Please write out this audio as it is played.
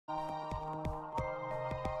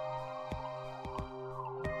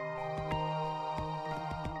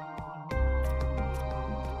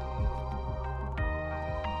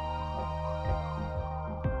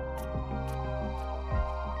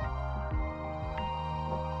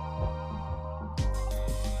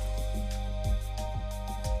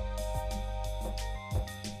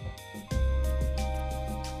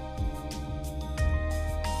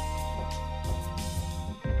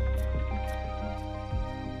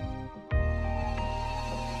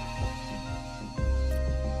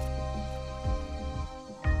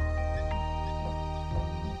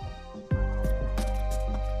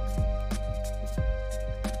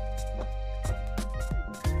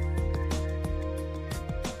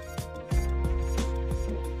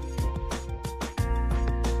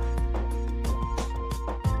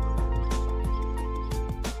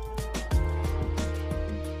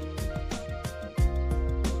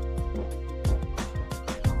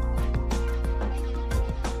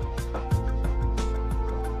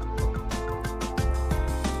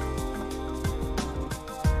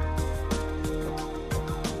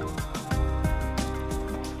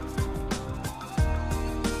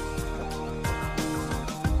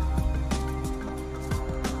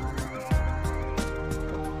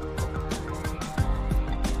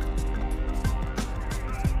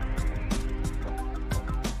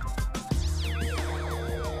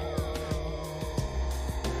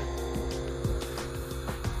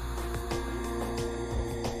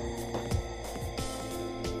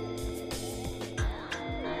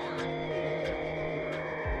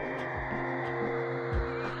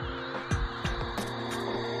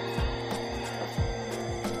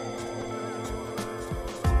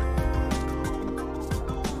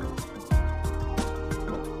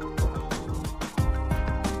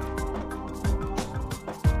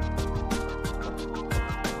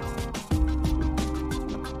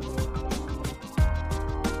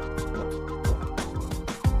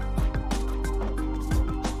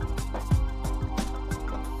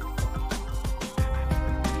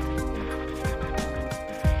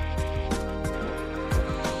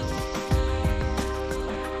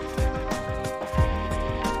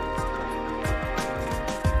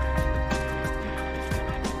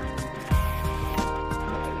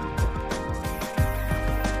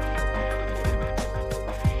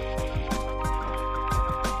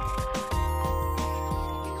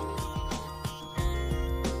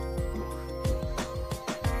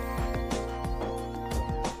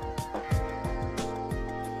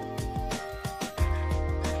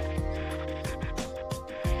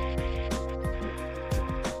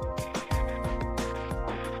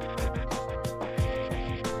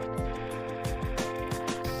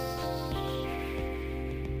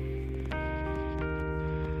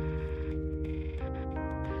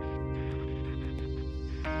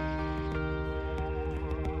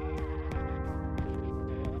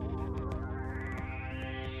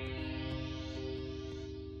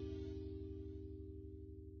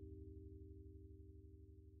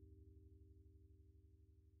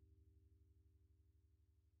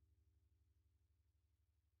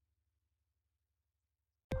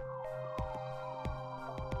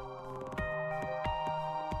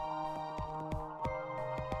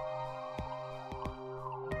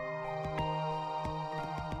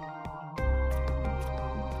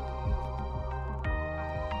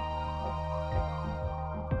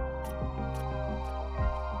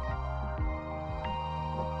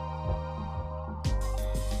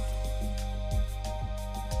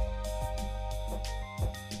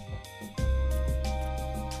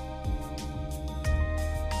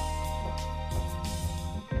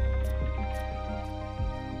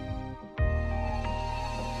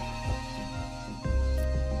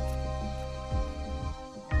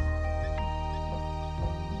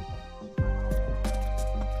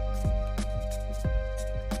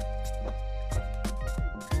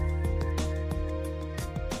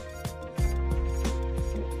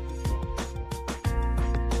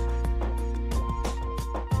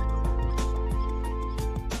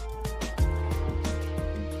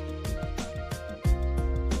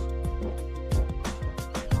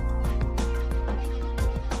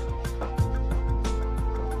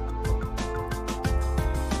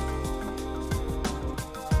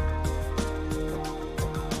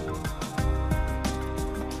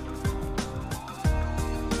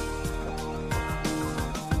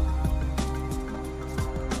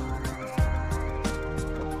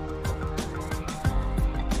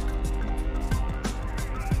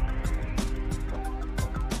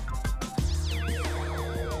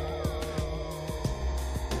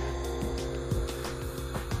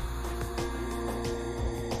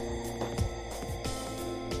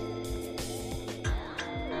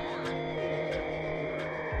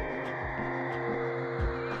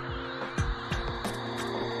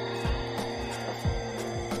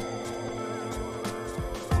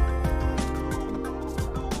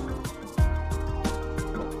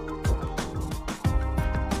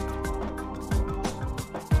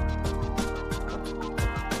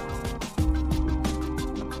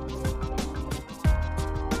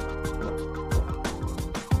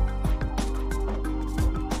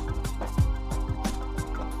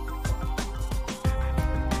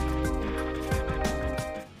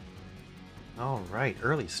Alright,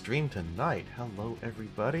 early stream tonight. Hello,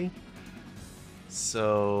 everybody.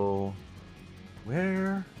 So,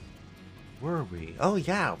 where were we? Oh,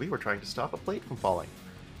 yeah, we were trying to stop a plate from falling.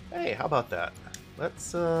 Hey, how about that?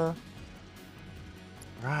 Let's, Right,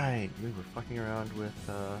 we were fucking around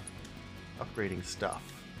with, upgrading stuff.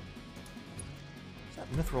 What's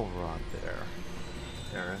that mithril rod there?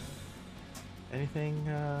 There. Anything,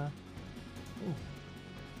 Ooh.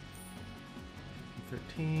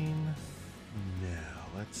 13...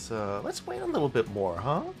 No, let's wait a little bit more,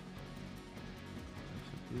 huh?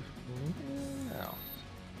 No.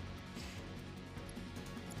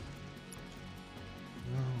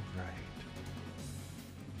 Alright.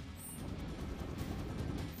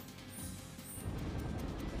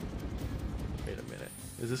 Wait a minute.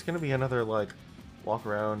 Is this gonna be another, like, walk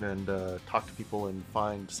around and talk to people and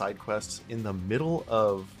find side quests in the middle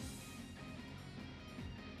of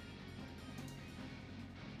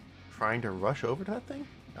trying to rush over to that thing?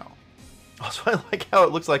 No. Also, I like how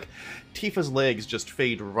it looks like Tifa's legs just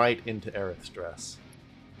fade right into Aerith's dress.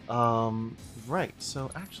 Right, so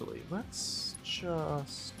actually, let's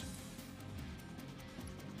just...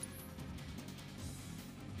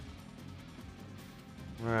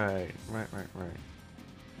 Right.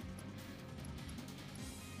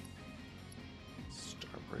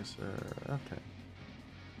 Starbracer, okay.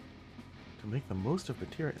 To make the most of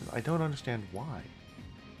material, I don't understand why.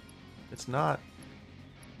 It's not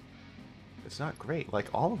great. Like,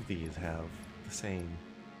 all of these have the same...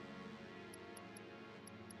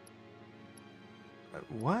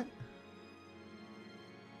 what?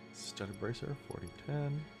 Studded bracer,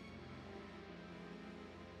 4010.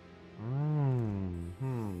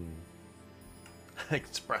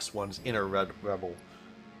 Express one's inner rebel.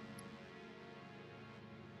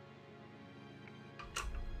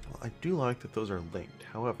 Well, I do like that those are linked.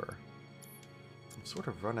 However, I've sort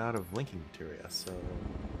of run out of linking materia, so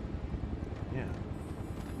yeah.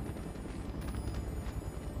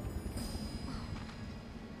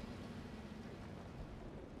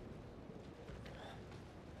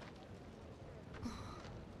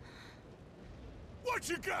 What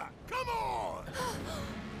you got? Come on!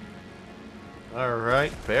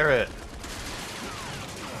 Alright, Barret.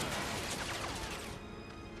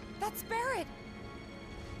 That's Barret!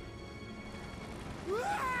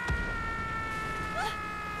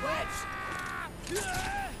 Wedge!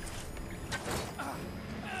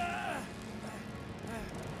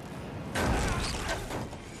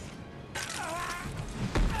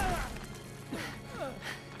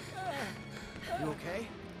 You okay?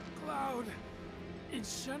 Cloud!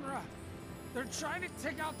 It's Shinra! They're trying to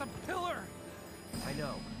take out the pillar! I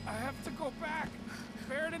know. I have to go back!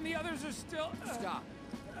 Barret and the others are still... Stop.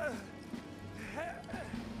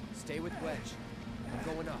 Stay with Wedge. I'm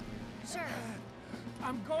going up. Sure.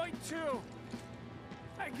 I'm going too!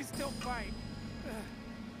 I can still fight.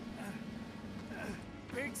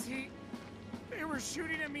 Biggs, they were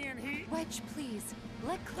shooting at me and he... Wedge, please.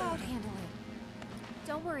 Let Cloud handle it.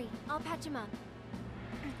 Don't worry, I'll patch him up.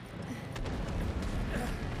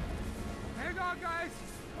 Hang on, guys!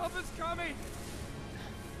 Help is coming!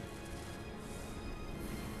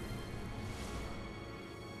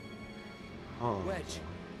 Oh. Wedge,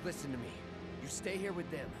 listen to me. You stay here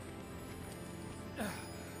with them. Okay.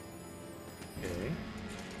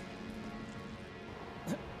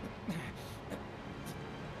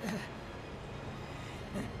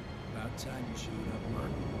 About time you showed up,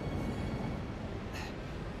 Mark.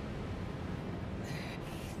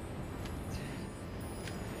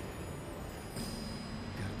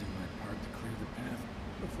 Gotta do my part to clear the path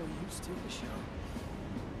before you steal the show.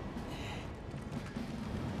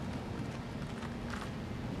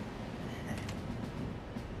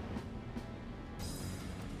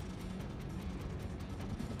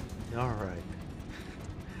 Alright.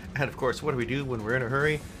 And of course, what do we do when we're in a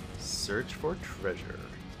hurry? Search for treasure.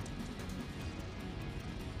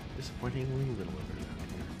 Disappointingly little of it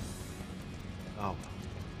out here. Oh.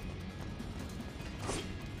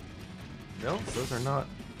 No, those are not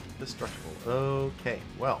destructible. Okay,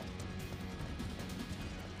 well.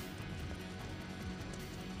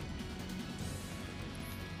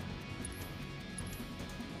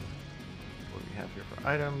 What do we have here for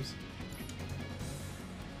items?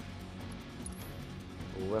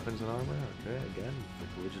 Weapons and armor. Okay, again, the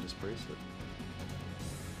Colliginous bracelet.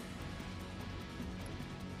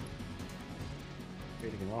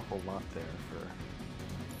 Creating an awful lot there for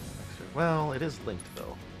extra. Well, it is linked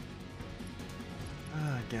though.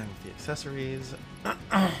 Again, with the accessories.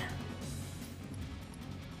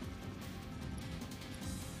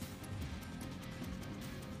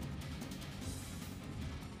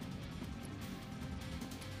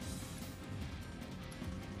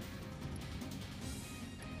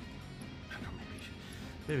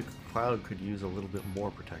 Maybe Cloud could use a little bit more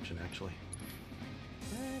protection, actually.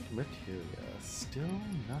 And materia. Still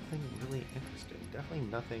nothing really interesting. Definitely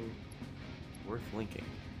nothing worth linking.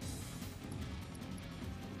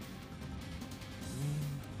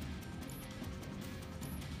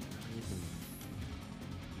 You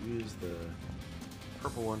can use the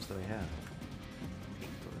purple ones that I have.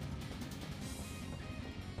 Pink or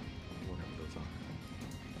whatever those are.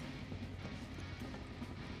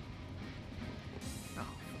 Oh,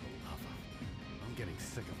 for the love of... I'm getting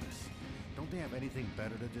sick of this. Don't they have anything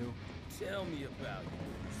better to do? Tell me about it.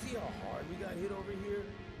 See how hard we got hit over here?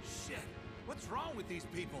 Shit! What's wrong with these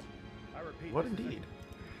people? I repeat. What this is a- indeed?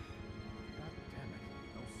 God damn it.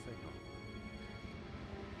 No signal.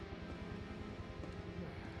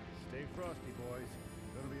 Stay frosty, boys.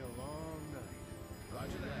 Gonna be a long night.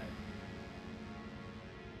 Roger that.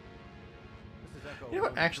 This is Echo You know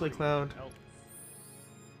what, 1-3. actually, Cloud? Help.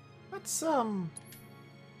 Let's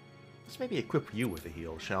maybe equip you with a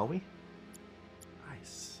heal, shall we?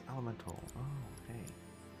 Ice, elemental. Oh, hey.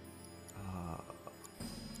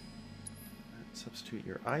 Substitute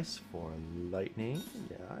your ice for lightning.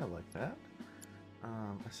 Yeah, I like that.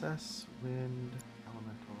 Assess wind,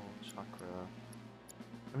 elemental, chakra.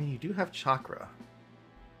 I mean, you do have chakra.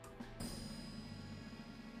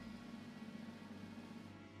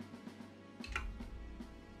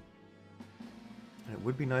 And it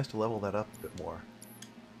would be nice to level that up a bit more.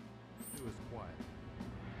 It was quiet.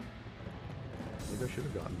 Maybe I should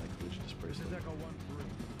have gotten like Legion's This bracelet. is Echo 1-3.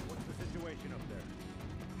 What's the situation up there?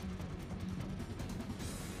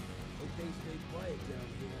 Hope they stay quiet down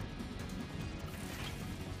here.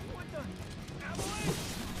 What the? Avalanche!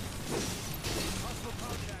 Hostile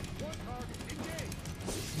contact. One target. Engage!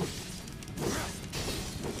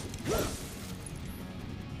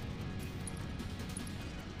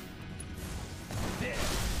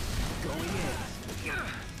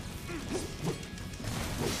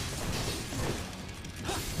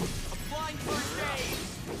 Applying first aid!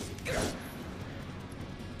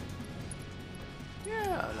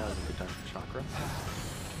 Yeah, that was a good time for chakra.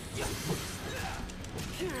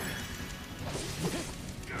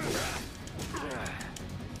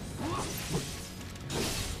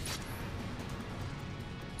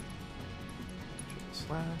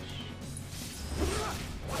 Slash.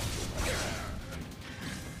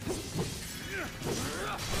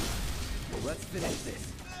 Let's finish this.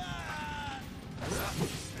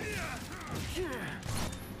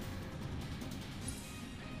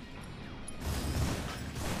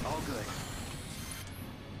 All good.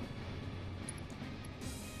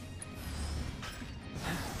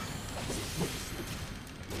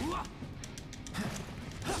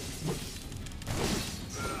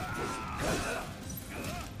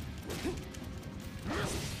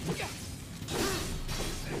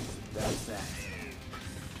 That's that.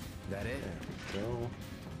 That it? There we go.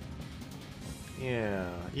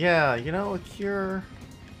 Yeah, you know, a cure.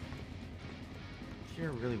 A cure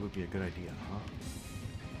really would be a good idea, huh?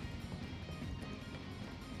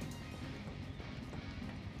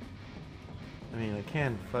 I mean, I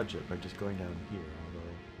can fudge it by just going down here, although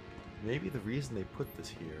maybe the reason they put this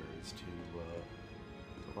here is to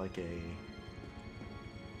put like a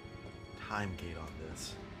time gate on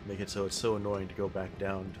this. Make it so it's so annoying to go back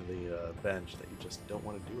down to the bench that you just don't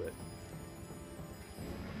want to do it.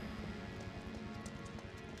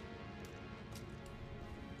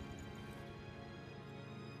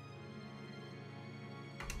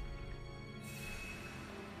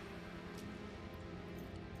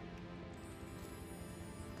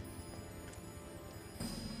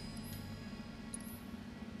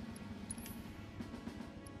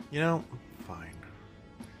 You know, fine.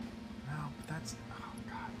 No, but that's, oh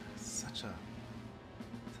god, that's such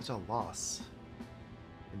a loss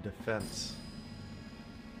in defense.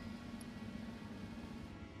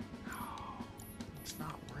 No, it's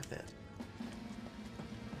not worth it.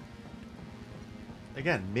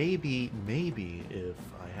 Again, maybe if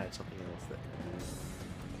I had something else that could use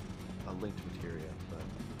a linked materia, but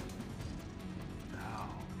no.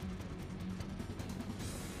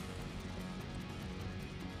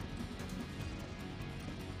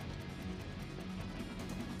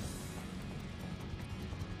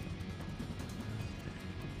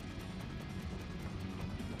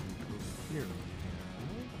 Here.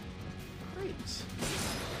 Great.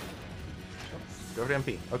 Oh, go to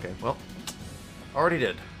MP. Okay, well, already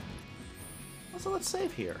did. Also, let's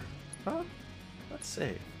save here. Huh? Let's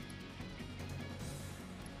save.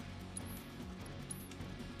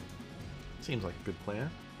 Seems like a good plan.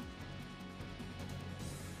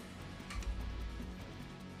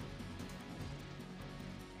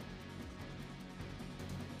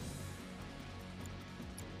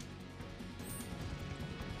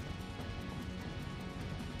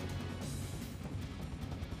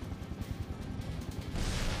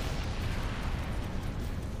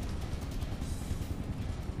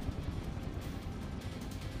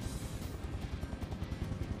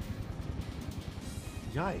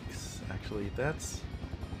 Yikes. Actually, that's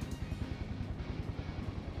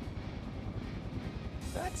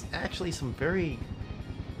actually some very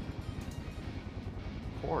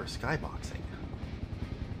poor skyboxing.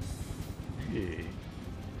 Hey.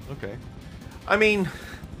 Okay. I mean,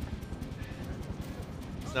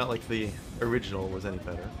 it's not like the original was any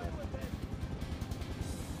better.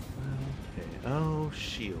 Okay. Oh,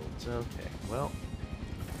 shields. Okay. Well.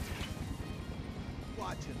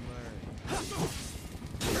 Watch and learn.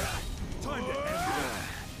 Time to end it.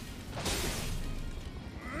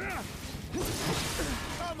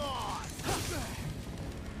 Come on!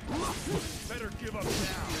 Better give up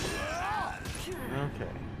now.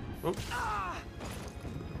 Okay. Oops. There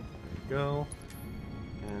we go.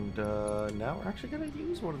 And now we're actually going to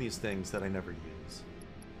use one of these things that I never use.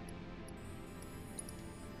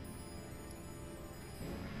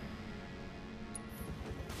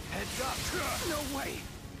 Heads up! No way!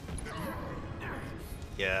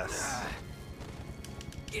 Yes.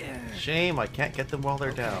 Shame I can't get them while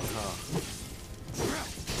they're down, huh?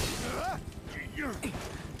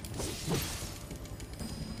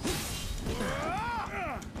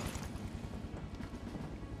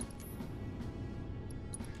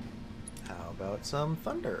 How about some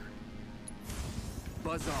thunder?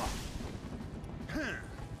 Buzz off.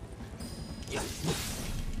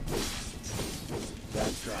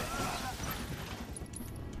 That's right.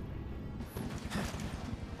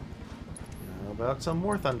 How about some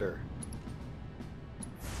more thunder?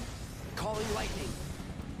 Calling lightning.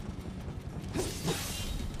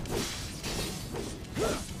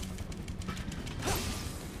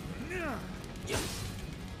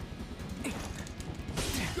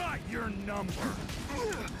 Got your number.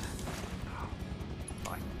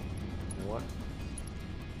 Fine. You know what?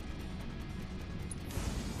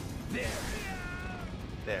 There.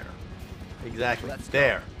 There. Exactly. Let's go.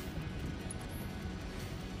 There.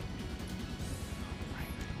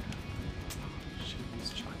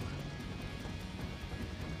 Jeez, chocolate.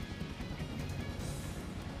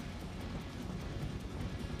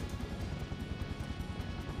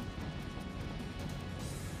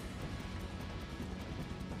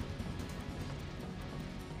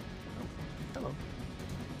 Hello.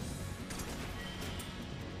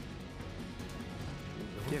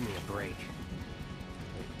 Give me a break.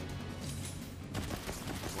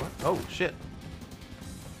 What? Oh, shit.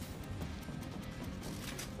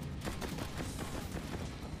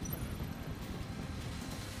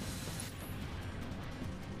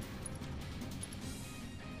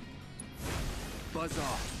 Buzz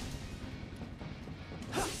off.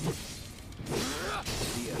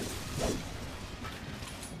 See ya.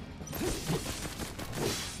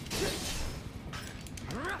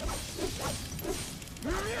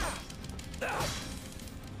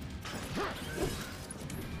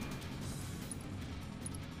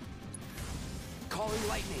 Calling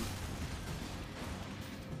lightning.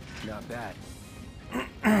 Not bad.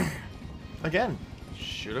 Again,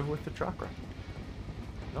 should have with the chakra.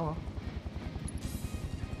 Oh well.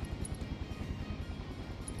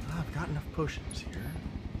 I've got enough potions here.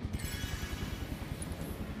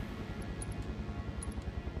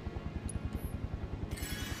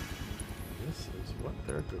 This is what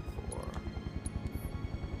they're good for.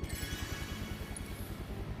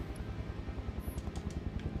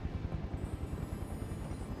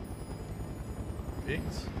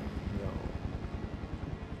 Pigs? No.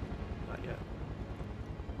 Not yet.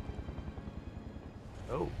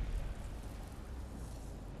 Oh.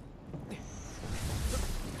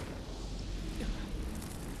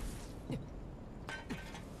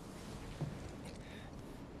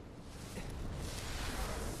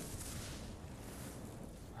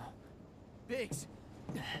 Biggs.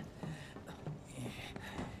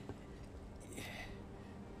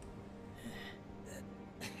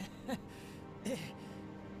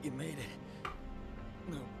 You made it.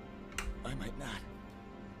 No, I might not.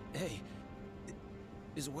 Hey,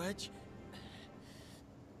 is Wedge?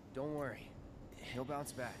 Don't worry. He'll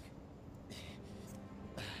bounce back.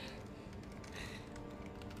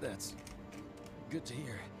 That's good to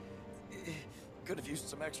hear. Could have used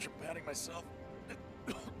some extra padding myself.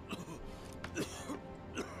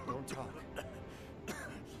 Don't talk.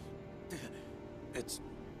 It's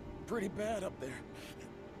pretty bad up there.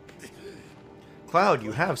 Cloud,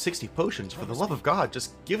 you have 60 potions. For the love of God,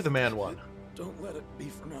 just give the man one. Don't let it be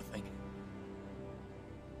for nothing.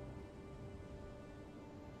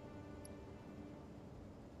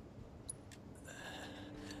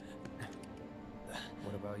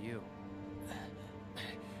 What about you?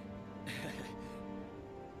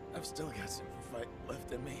 I've still got some fight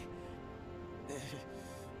left in me.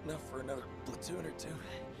 Enough for another platoon or two.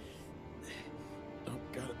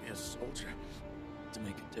 Don't a soldier to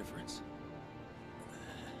make a difference.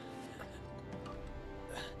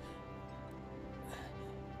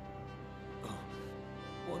 Oh,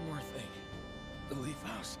 one more thing. The Leaf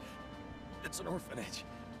House. It's an orphanage.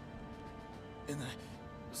 In the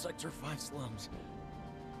Sector 5 slums.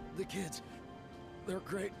 The kids, they're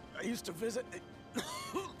great. I used to visit.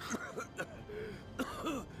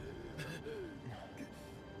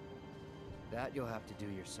 That you'll have to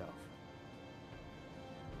do yourself.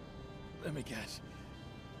 Let me guess.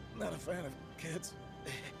 Not a fan of kids.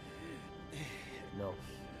 No.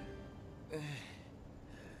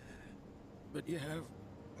 But you have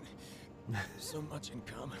so much in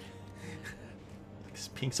common. He's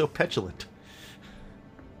being so petulant.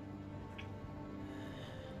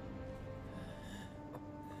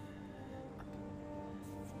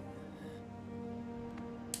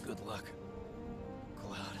 Good luck,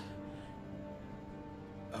 Cloud.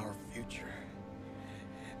 Our future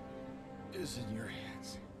is in your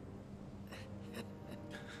hands.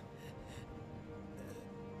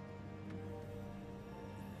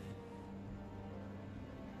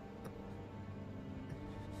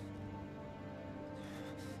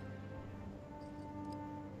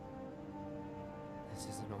 This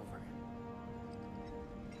isn't over.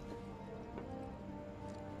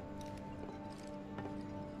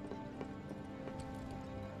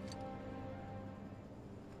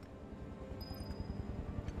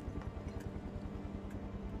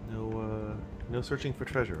 No searching for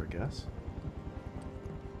treasure, I guess.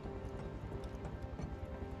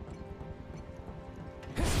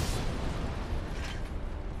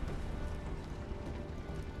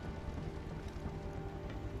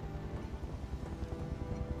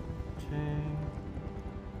 Okay.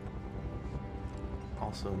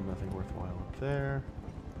 Also nothing worthwhile up there.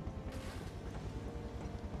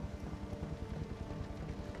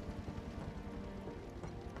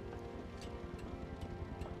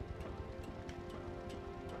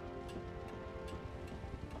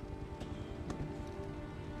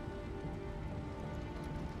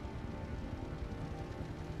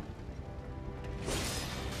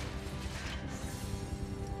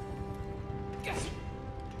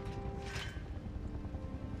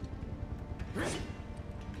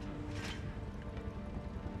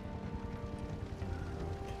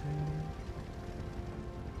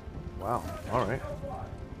 Wow, alright.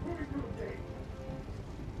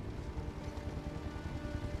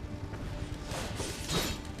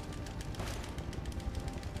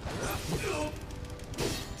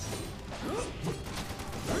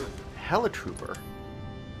 Helitrooper?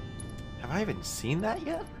 Have I even seen that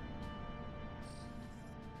yet?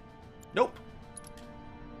 Nope.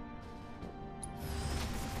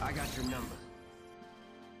 I got your number.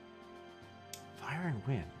 Fire and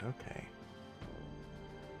wind, okay.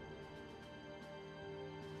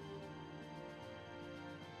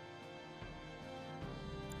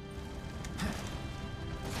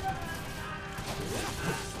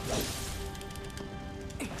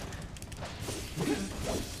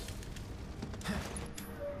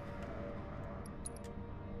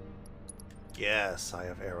 Yes, I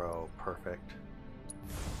have arrow. Perfect.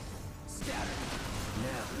 Scatter.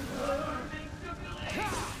 Now.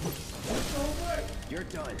 You're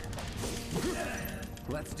done.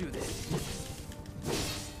 Let's do this.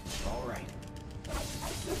 All right.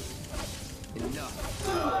 Enough.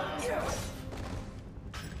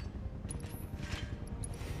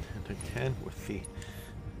 And again with the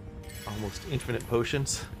almost infinite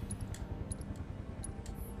potions.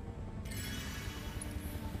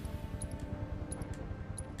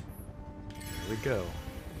 There we go.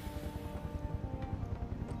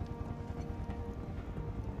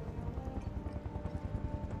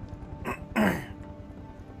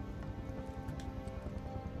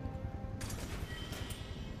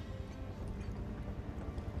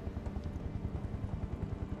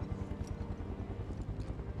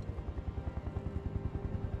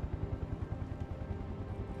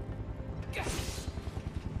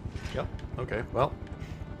 Yep, okay, well.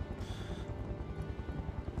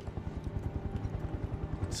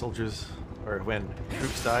 Soldiers, or when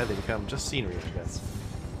troops die, they become just scenery, I guess.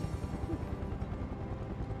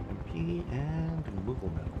 MP and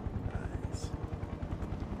Moogle Metal. Nice.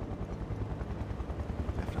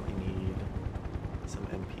 Definitely need some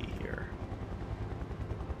MP here.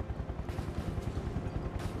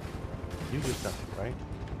 You do nothing, right?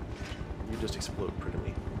 You just explode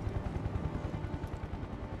prettily.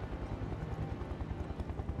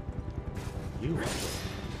 You.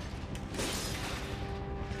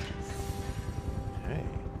 Okay.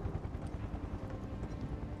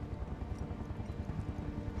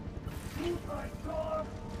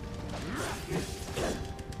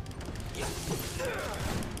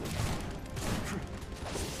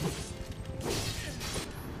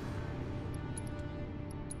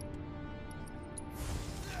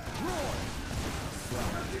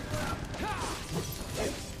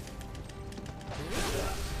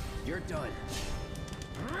 done.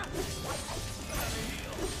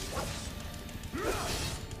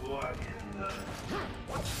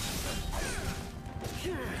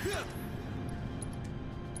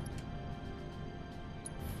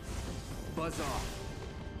 Buzz off.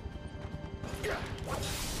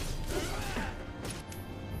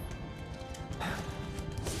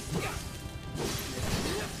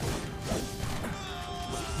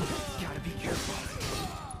 Gotta be careful.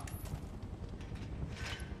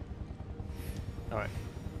 Alright.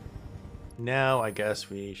 Now I guess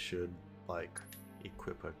we should, like,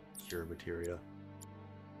 equip a cure materia.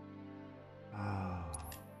 Ah,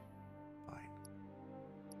 fine.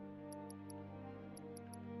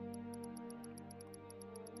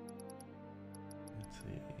 Let's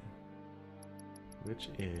see. Which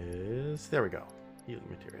is... There we go. Healing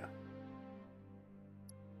materia.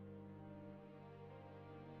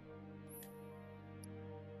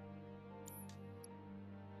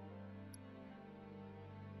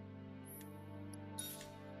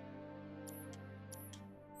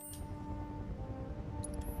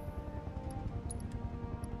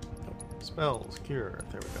 Spells, cure,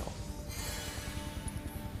 there we go.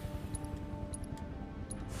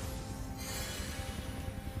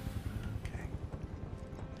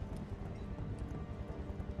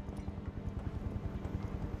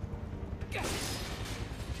 Okay.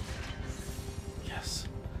 Yes,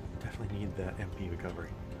 definitely need that MP recovery.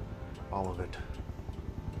 All of it.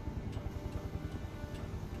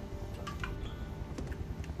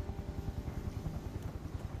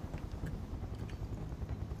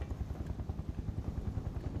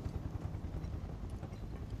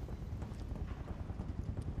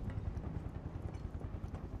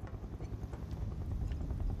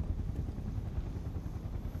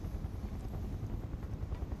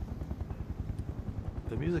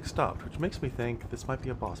 The music stopped, which makes me think this might be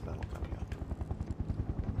a boss battle coming up.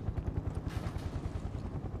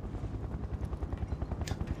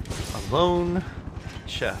 A lone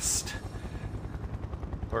chest.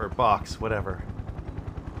 Or box, whatever.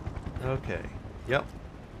 Okay. Yep.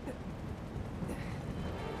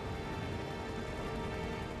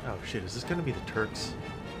 Oh shit, is this gonna be the Turks?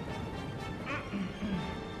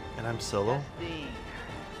 And I'm solo? Testing.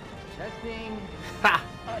 Testing. Ha!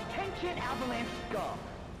 Attention, Avalanche scum.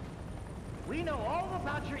 We know all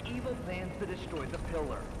about your evil plans to destroy the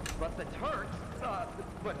pillar. But the Turks,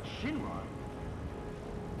 but Shinra,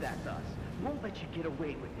 that's us, won't let you get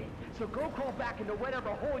away with it. So go crawl back into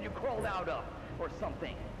whatever hole you crawled out of, or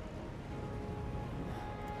something.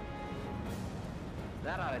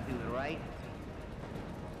 That ought to do it, right?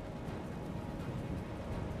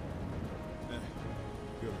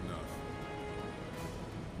 Good enough.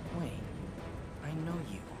 Wait, I know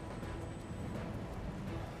you.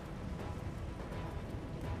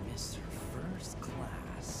 Mr. First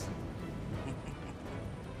Class.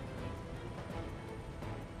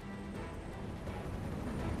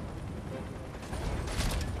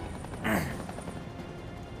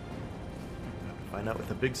 Find out what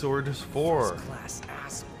the big sword is for. First Class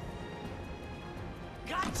asshole.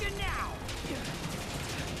 Gotcha now! You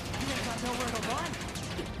ain't got nowhere to run.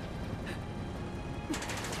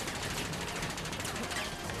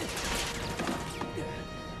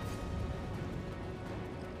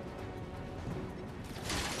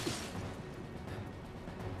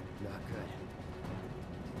 Not good.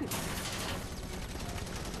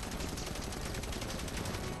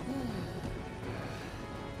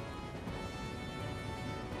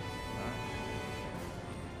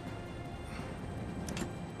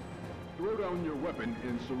 Throw down your weapon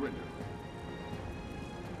and surrender.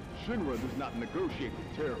 Shinra does not negotiate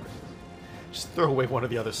with terrorists. Just throw away one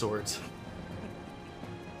of the other swords.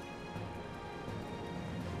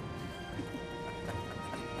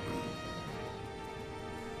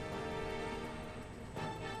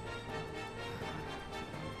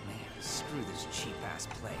 Man, screw this cheap-ass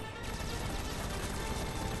play.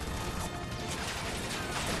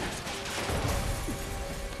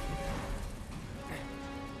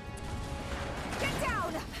 Get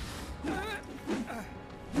down!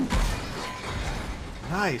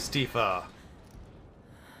 Nice, Tifa.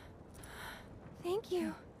 Thank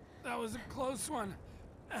you. That was a close one.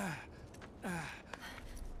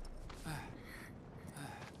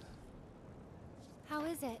 How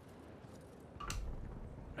is it?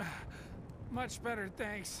 Much better,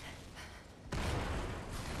 thanks.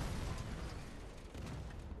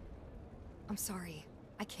 I'm sorry.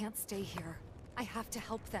 I can't stay here. I have to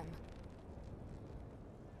help them.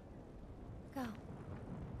 Go.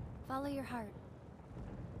 Follow your heart.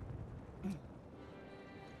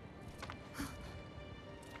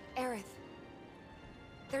 Aerith.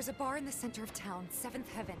 There's a bar in the center of town,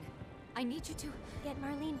 Seventh Heaven. I need you to... Get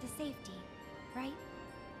Marlene to safety, right?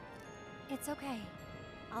 It's okay.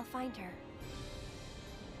 I'll find her.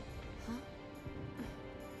 Huh?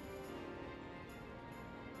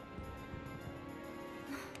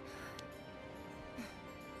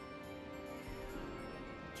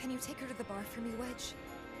 Can you take her to the bar for me, Wedge?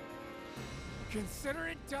 Consider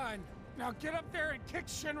it done. Now get up there and kick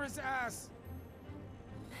Shinra's ass.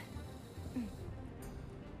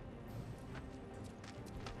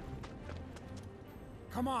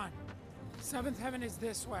 Come on. Seventh Heaven is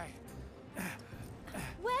this way.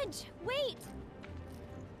 Wedge, wait!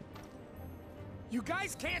 You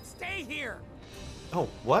guys can't stay here. Oh,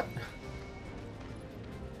 what?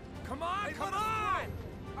 Come on, Hey, come let us on!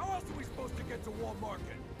 through. How else are we supposed to get to Wall Market?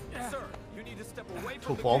 Sir, you need to step away To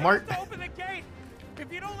from the Walmart? to open the gate.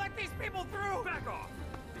 If you don't let these people through, Back off.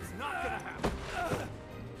 It's not gonna happen.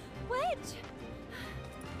 Wedge!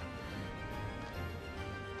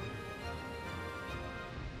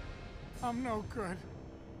 I'm no good.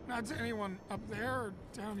 Not to anyone up there or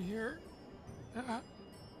down here.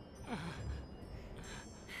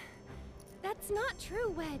 That's not true,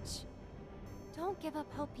 Wedge. Don't give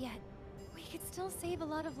up hope yet. We could still save a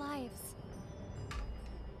lot of lives.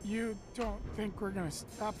 You don't think we're gonna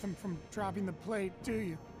stop them from dropping the plate, do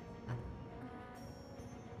you?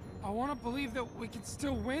 I want to believe that we can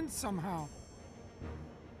still win somehow,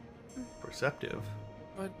 Perceptive.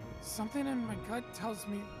 but something in my gut tells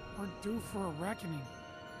me we're due for a reckoning.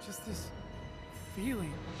 Just this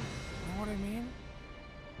feeling. You know what I mean?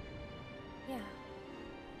 Yeah,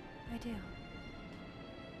 I do.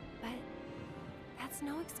 But that's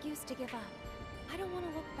no excuse to give up. I don't want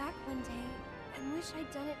to look back one day and wish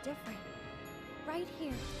I'd done it different. Right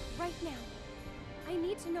here, right now. I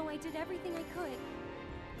need to know I did everything I could.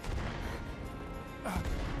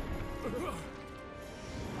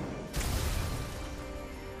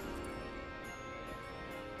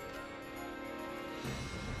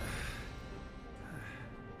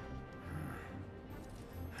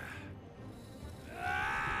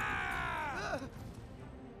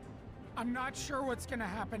 I'm not sure what's gonna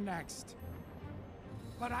happen next.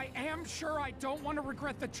 But I am sure I don't want to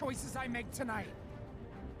regret the choices I make tonight.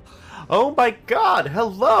 Oh my god,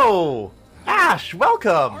 hello! Ash,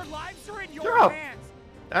 welcome! Our lives are in You're your up. hands.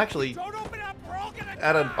 Actually, Don't open up, we're all gonna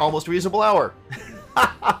at an die. almost reasonable hour.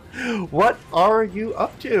 What are you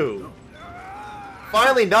up to?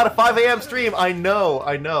 Finally, not a 5 a.m. stream. I know,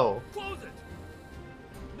 I know. Close it.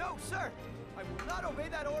 No, sir. I will not obey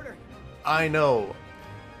that order. I know.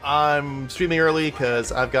 I'm streaming early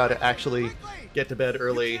because I've got to actually get to bed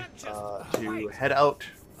early to head out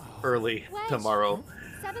early Wedge, tomorrow.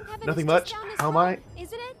 Seventh Heaven Nothing is much. just down this How am I? road,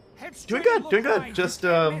 Isn't it? Head Doing straight, good, look doing good. right. You Just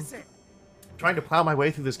can't miss it. trying to plow my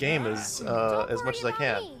way through this game as Don't much as worry I about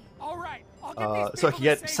can. me. All right, I'll get these So I people can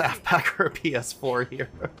get to safety. Saf back or a PS4 here.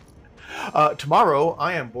 Tomorrow,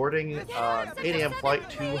 I am boarding Get out an of 8 Sector a.m. 7, flight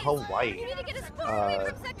to please. Hawaii, You need to get as far away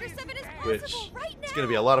from Sector 7 as possible which right now. is going to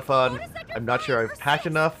be a lot of fun. Go to Sector I'm not sure 5 I've or packed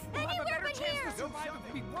 6. enough. We'll have a Anywhere better but chance here. to survive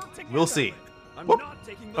if we work together. We'll see. I'm Whoop. not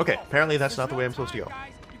taking the Okay, fall. apparently that's There's not the way no I'm supposed to time, go.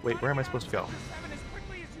 guys. You Wait, gotta where am I get out supposed to of go? Sector 7 as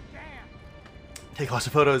quickly as you can. Take lots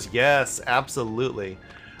of photos. Yes, absolutely.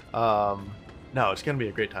 No, it's going to be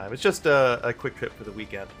a great time. It's just a quick trip for the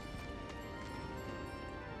weekend.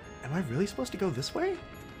 Am I really supposed to go this way?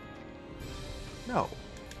 No.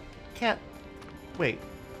 Can't. Wait.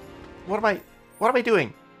 What am I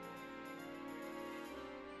doing?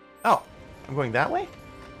 Oh, I'm going that way?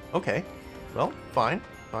 Okay. Well, fine.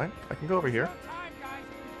 Fine. I can go over here. No time, guys.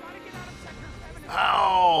 We've gotta get out of Sector 7 as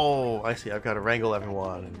Oh, I see. I've got to wrangle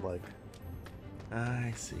everyone and like.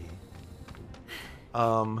 I see.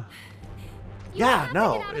 You Yeah, have to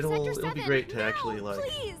no, get out of it'll Sector be 7 great to now, actually like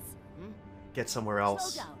Please. get somewhere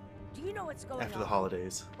else Slow down. Do you know what's going after on? the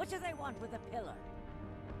holidays. What do they want with the pillar?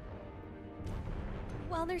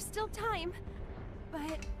 Well, there's still time,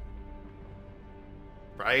 but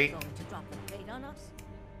Right? Going to drop the plate on us?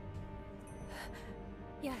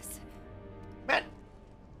 yes. Man,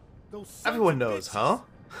 Those sons everyone of knows, bitches. huh?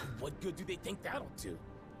 What good do they think that'll do?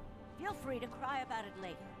 Feel free to cry about it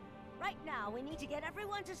later. Right now, we need to get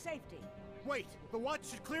everyone to safety. Wait, the watch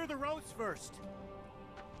should clear the roads first.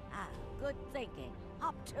 Ah, good thinking.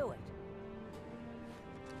 Hop to it.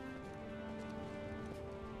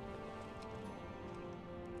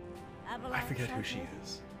 I Avalanche, forget who she think?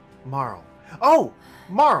 is. Marl. Oh,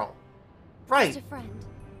 Marl. Right. Just a friend.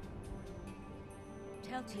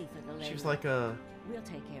 Tell Tifa the lay She was low. like a We'll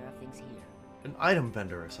take care of things here. an item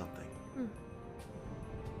vendor or something. Hmm.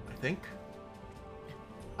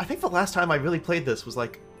 I think the last time I really played this was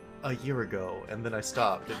like a year ago, and then I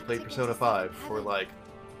stopped and got played to get Persona to 5 Seventh for Heaven. like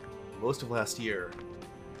most of last year.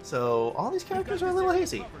 So all these characters are a little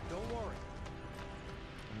hazy. Covered, don't worry.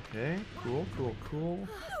 Okay, cool, cool, cool.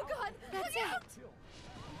 Oh god, that's it.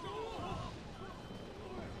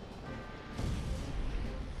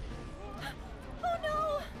 Oh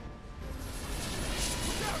no!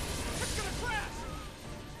 Look out! It's gonna crash!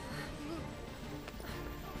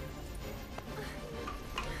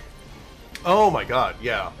 Oh my god,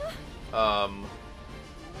 yeah.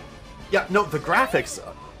 Yeah, no, the graphics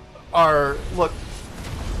are, look,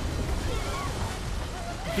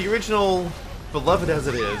 the original, beloved as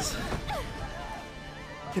it is,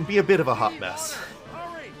 can be a bit of a hot mess.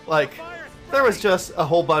 Hurry! Like, there was just a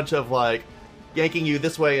whole bunch of, like, yanking you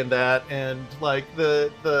this way and that, and, like,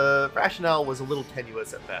 the rationale was a little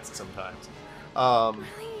tenuous at best sometimes. Marlene.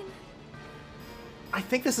 I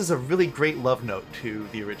think this is a really great love note to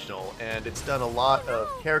the original, and it's done a lot of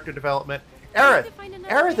character development. Aerith!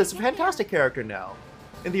 Aerith is a fantastic character now.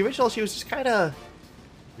 In the original, she was just kind of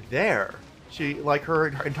there. She, like, her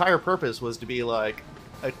entire purpose was to be, like,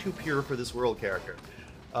 a too pure for this world character.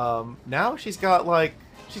 Now she's got, like,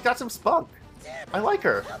 she's got some spunk. I like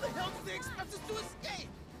her. How the hell do they expect us to escape?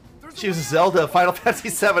 She was Zelda Final Fantasy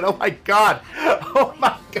VII. Oh my god! Oh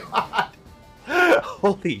my god!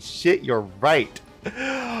 Holy shit, you're right.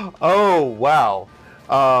 Oh, wow.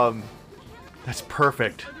 That's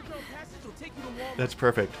perfect. Underground passage will take you to Walmart. That's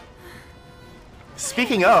perfect.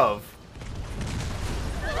 Speaking of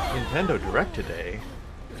Nintendo Direct today,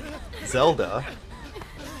 Zelda.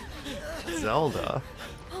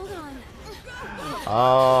 Hold on.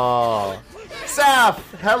 Oh. Saf!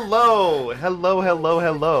 Hello! Hello, hello,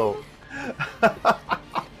 hello. I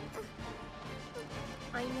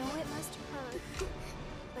know it must hurt,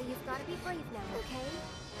 but you've got to be brave now, okay?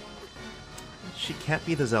 She can't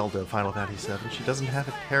be the Zelda of Final Fantasy VII. She doesn't have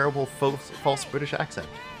a terrible false British accent.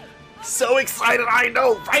 So excited, I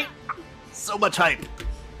know, right? So much hype.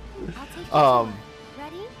 I'll take you.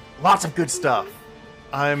 Ready? Lots of good stuff.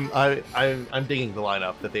 I'm digging the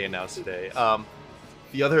lineup that they announced today.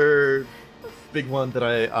 The other big one that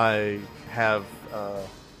I have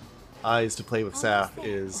eyes to play with Saf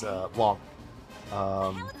is Blanc.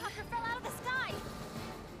 Helicopter fell out of the sky.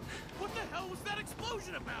 What the hell was that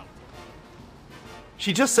explosion about?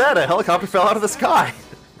 She just said a helicopter fell out of the sky.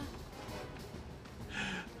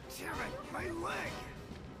 Damn it, my leg.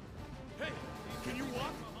 Hey, can you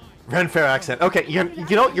walk? Renfair accent. Okay, you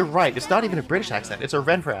know what? You're right. It's not even a British accent. It's a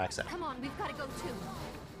Renfair accent. Come on, we've got to go too.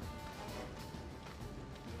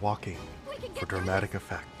 Walking We can for get through dramatic this.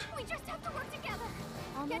 effect. We just have to work together.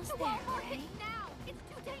 Get Almost to there, Walmart okay? now. It's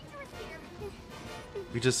too dangerous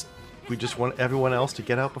here. We just want everyone else to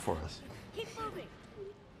get out before us. Keep moving.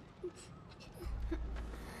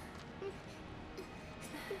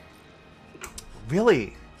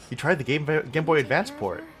 Really? You tried the Game Boy Advance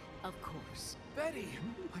port? Of course. Betty,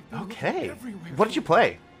 I've been looking Okay. everywhere What did you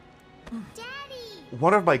play? Daddy.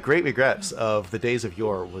 One of my great regrets of the days of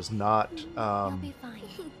yore was not You'll be fine.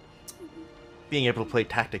 being able to play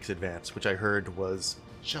Tactics Advance, which I heard was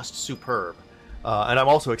just superb. And I'm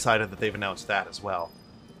also excited that they've announced that as well.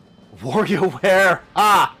 WarioWare!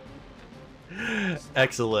 Ah!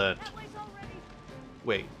 Excellent. That way's already.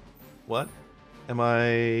 Wait, what? Am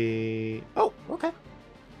I... Oh, okay.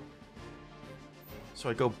 So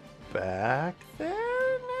I go back there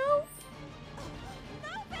now?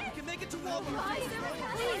 We can make it to Walmart.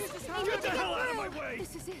 Get the hell out of my way!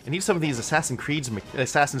 This is it. I need some of these Assassin's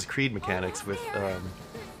Creed mechanics with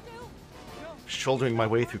shouldering my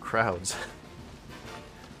way through crowds.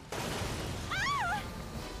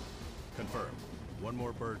 Confirmed. One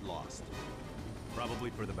more bird lost. Probably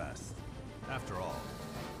for the best. After all.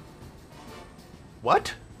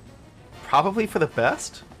 What? Probably for the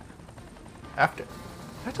best? After...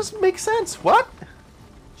 That doesn't make sense. What?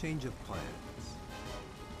 Change of plans.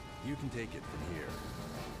 You can take it from here.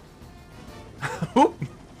 Oop.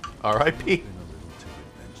 R.I.P. Been a little too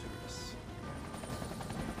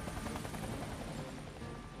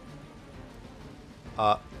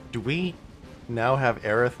adventurous. Do we now have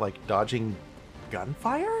Aerith, like, dodging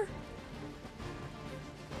gunfire?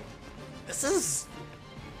 This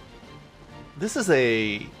is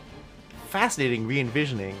a fascinating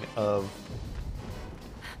re-envisioning of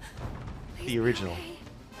the original. Okay.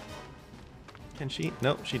 Can she?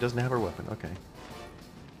 No, she doesn't have her weapon. Okay.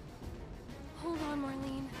 Hold on,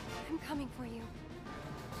 Marlene. I'm coming for you.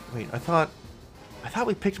 Wait, I thought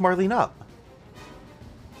we picked Marlene up.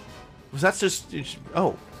 Was that just...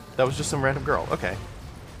 Oh, that was just some random girl. Okay.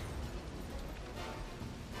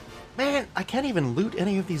 Man, I can't even loot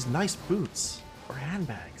any of these nice boots or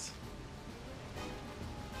handbags.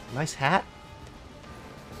 Nice hat.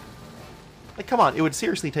 Like, come on, it would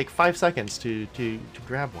seriously take 5 seconds to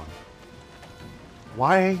grab one.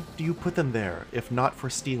 Why do you put them there, if not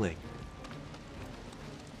for stealing?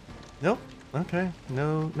 Nope. Okay.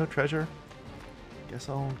 No treasure. Guess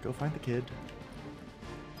I'll go find the kid.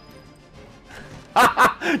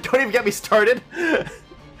 Don't even get me started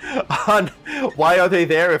on why are they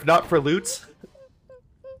there if not for loots.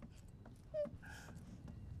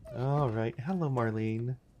 Alright. Hello,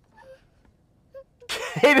 Marlene.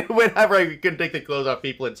 Whenever I can take the clothes off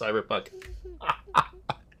people in Cyberpunk.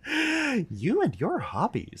 You and your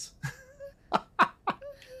hobbies.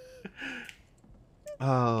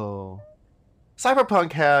 Oh.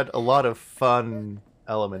 Cyberpunk had a lot of fun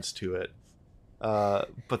elements to it.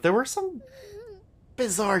 But there were some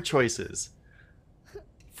bizarre choices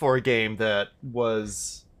for a game that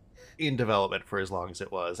was in development for as long as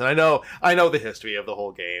it was. And I know the history of the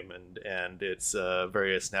whole game and its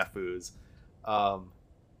various snafus.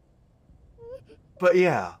 But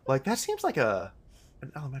yeah, like that seems like an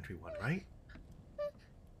elementary one, right?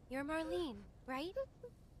 You're Marlene, right?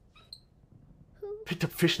 Picked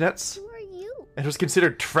up fishnets? Who are you? And was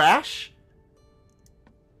considered trash?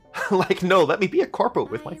 Like, no, let me be a corpo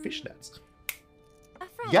with my fishnets. A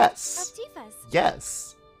friend Yes. of Tifa's.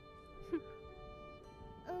 Yes.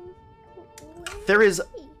 There is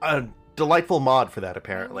a delightful mod for that,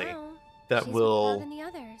 apparently, that She's will than the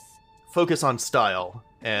others. focus on style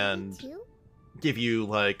and give you,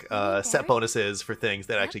 like, set bonuses for things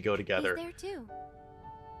that actually go together. He's there too.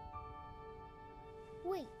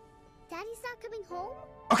 Wait, Daddy's not coming home?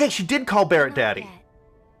 Okay, she did call Barrett Not Daddy. yet.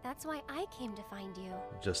 That's why I came to find you.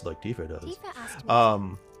 Just like Tifa does. Tifa asked me.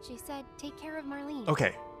 Um, She said, take care of Marlene.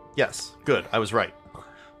 okay. Yes, good. I was right.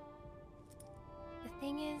 The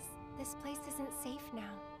thing is, this place isn't safe now.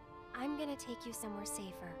 I'm gonna take you somewhere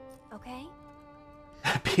safer, okay?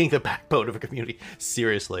 Being the backbone of a community.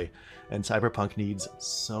 Seriously. And Cyberpunk needs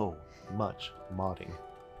so much modding.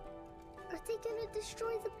 Are they gonna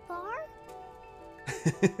destroy the bar? Are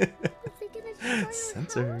they gonna destroy our house?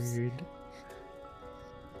 Censored.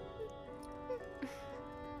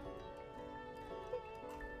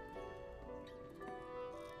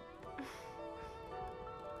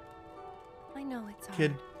 I know it's hard.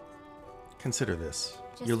 Kid, consider this.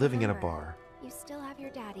 Just You're living in a remember, bar. You still have your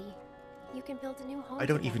daddy. You can build a new home I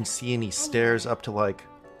don't even together. see any stairs up to, like,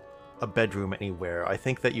 a bedroom anywhere. I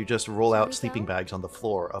think that you just roll Shall out we sleeping go? bags on the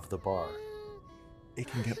floor of the bar. It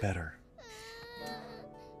can get better.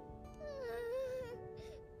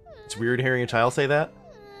 It's weird hearing a child say that.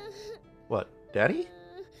 What? Daddy?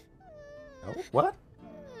 No? What?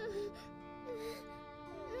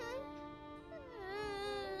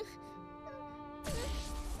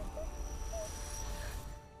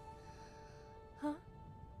 Huh?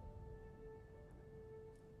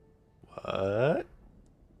 What?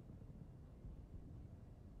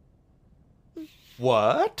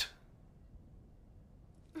 What?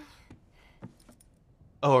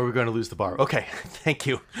 Oh, are we going to lose the bar? Okay, thank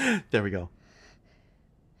you. There we go.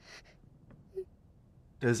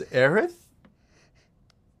 Does Aerith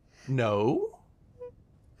know?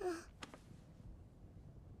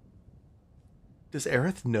 Does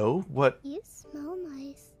Aerith know what? You smell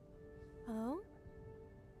nice. Oh?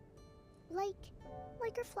 Like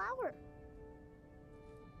a flower.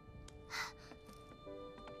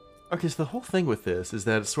 Okay, so the whole thing with this is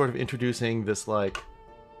that it's sort of introducing this, like,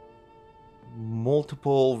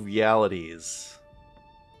 multiple realities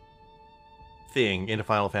thing into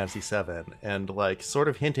Final Fantasy VII, and, like, sort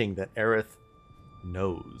of hinting that Aerith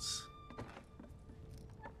knows.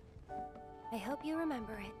 I hope you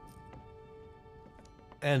remember it.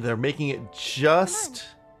 And they're making it just...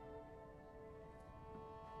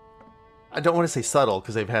 I don't want to say subtle,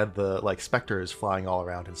 because they've had the, like, specters flying all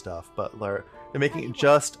around and stuff, but they're making it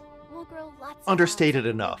just We'll grow lots of understated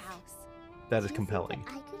flowers in the enough house. that is Do you think compelling.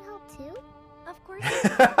 that I could help too? Of course. you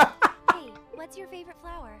can. Hey, what's your favorite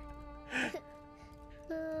flower?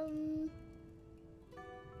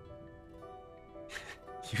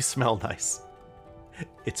 You smell nice.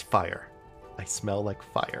 It's fire. I smell like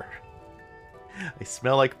fire. I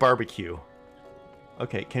smell like barbecue.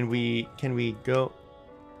 Okay, can we go?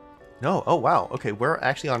 No. Oh wow. Okay, we're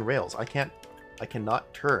actually on rails. I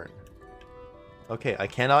cannot turn. Okay, I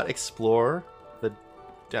cannot explore the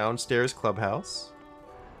downstairs clubhouse.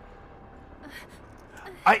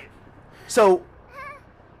 So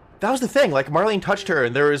that was the thing. Like, Marlene touched her,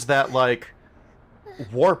 and there was that, like,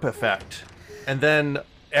 warp effect, and then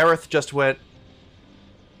Aerith just went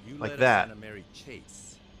like that.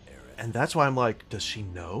 And that's why I'm like, does she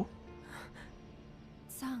know?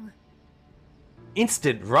 Sung.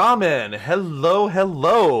 Instant ramen. Hello,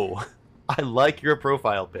 hello. I like your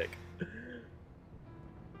profile pic.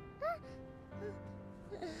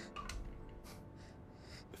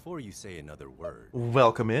 Before you say another word,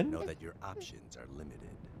 Welcome in. know that your options are limited.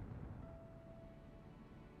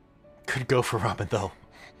 Could go for ramen though.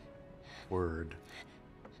 Word.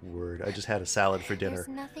 Word. I just had a salad for dinner. There's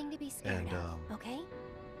nothing to be scared And of, okay?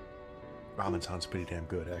 ramen sounds pretty damn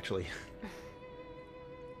good, actually.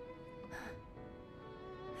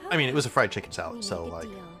 I mean, it was a fried chicken We salad, make so a like.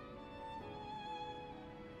 deal.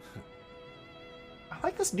 I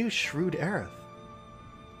like this new Shrewd Aerith.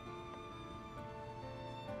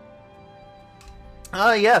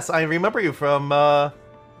 Ah, yes, I remember you from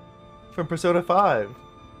Persona 5.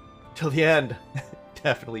 Till the end.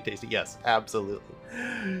 Definitely tasty. Yes, absolutely.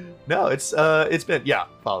 No, it's been, yeah,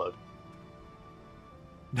 followed.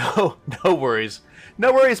 No worries.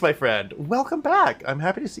 No worries, my friend. Welcome back. I'm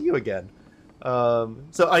happy to see you again.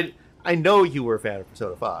 So I know you were a fan of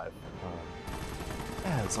Persona 5.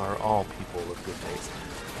 As are all people of good taste.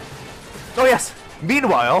 Oh yes!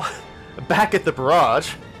 Meanwhile, back at the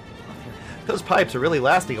barrage, those pipes are really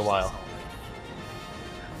lasting a while.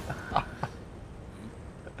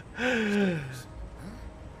 I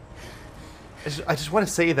just want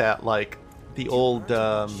to say that, like, the old,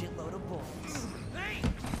 all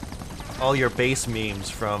your base memes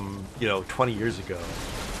from, 20 years ago.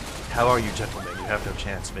 How are you, gentlemen? You have no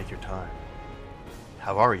chance. Make your time.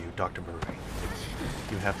 How are you, Dr. Murray?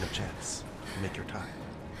 You have no chance. Make your time.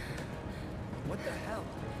 What the hell?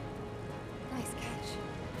 Nice catch.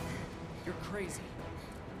 You're crazy.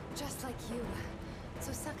 Just like you.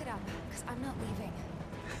 So suck it up, because I'm not leaving.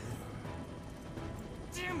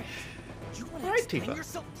 Damn it! You want to Right, explain Tifa.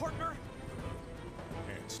 yourself, partner?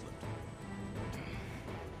 Hand slipped.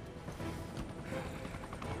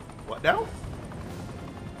 What now?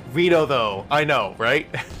 Rito, though. I know, right?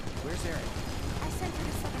 Where's Eric? I sent her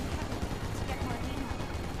to Southern Heaven to get more ammo.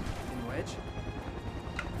 And Wedge?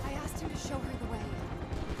 I asked him to show her the way.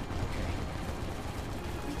 Okay.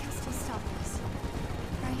 We can still stop this.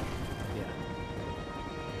 Right? Yeah.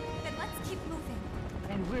 Then let's keep moving.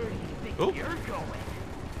 And where do you think Oh. you're going?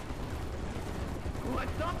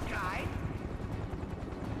 What's up, guys?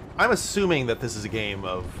 I'm assuming that this is a game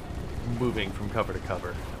of moving from cover to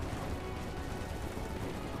cover.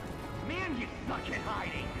 Man, you suck at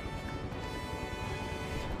hiding.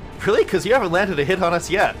 Really? Because you haven't landed a hit on us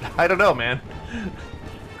yet. I don't know, man.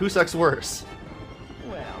 Who sucks worse?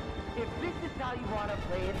 Well, if this is how you want to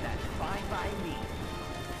play it, that's fine by me.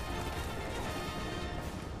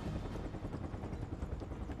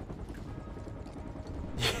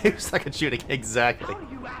 You suck at shooting. Exactly. How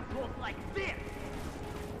do you assholes like this?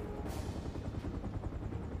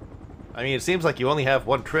 I mean, it seems like you only have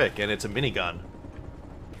one trick, and it's a minigun.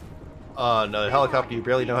 On a helicopter you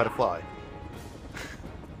barely know how to fly.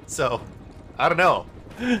 So, I don't know.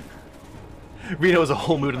 Reno is a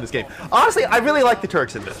whole mood in this game. Honestly, I really like the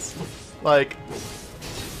Turks in this. Like,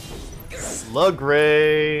 Slug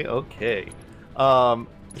Ray, okay.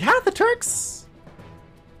 Yeah, the Turks.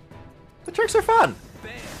 The Turks are fun.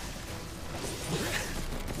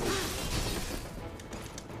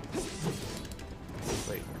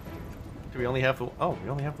 Wait, do we only have the? Oh, we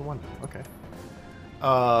only have the one. Okay.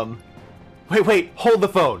 Wait, hold the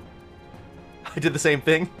phone. I did the same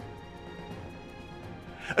thing.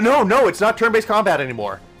 No, it's not turn-based combat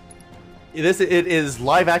anymore. It is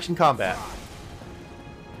live-action combat.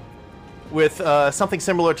 With something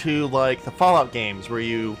similar to, like, the Fallout games, where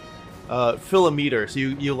you fill a meter. So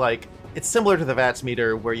you like, it's similar to the VATS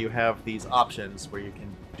meter, where you have these options where you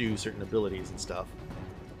can do certain abilities and stuff.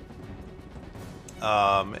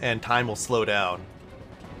 And time will slow down.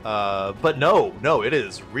 But no, it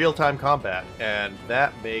is real-time combat, and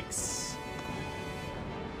that makes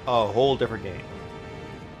a whole different game.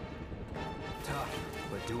 Tough,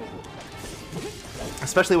 but doable.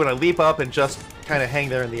 Especially when I leap up and just kind of hang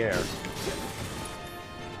there in the air.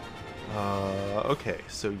 Okay,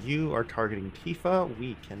 so you are targeting Tifa.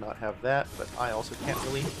 We cannot have that, but I also can't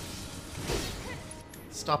really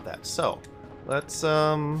stop that. So, let's,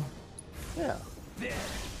 yeah.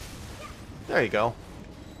 There you go.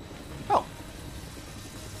 Oh.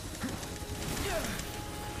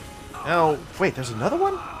 Oh, wait, there's another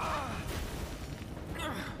one?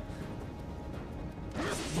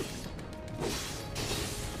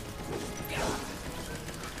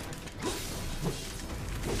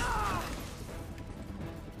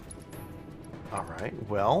 Alright,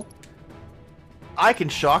 well, I can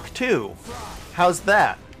shock too. How's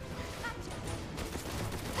that?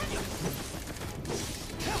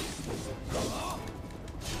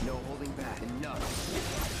 No holding back. Enough.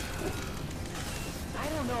 I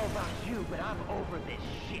don't know about you, but I'm over this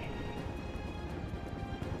shit.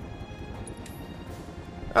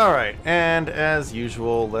 Alright, and as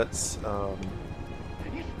usual, let's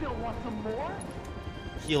You still want some more?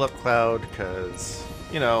 heal up Cloud, because,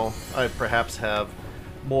 you know, I perhaps have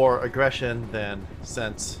more aggression than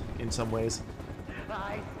sense in some ways.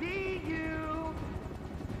 I see you.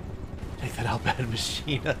 Take that Albed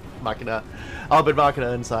Machina Machina. Albed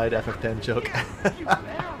Machina inside FF10 joke. You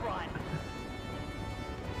better run.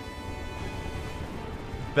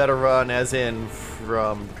 Better run as in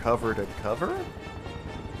from cover to cover?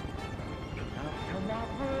 Come out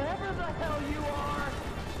wherever the hell you are.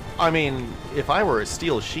 I mean, if I were a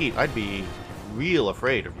steel sheet, I'd be real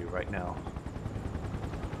afraid of you right now.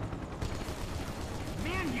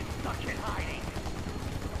 Man, you suck at hiding.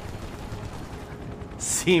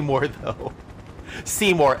 Seymour, though.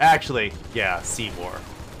 Seymour, actually. Yeah, Seymour.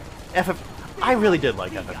 I really did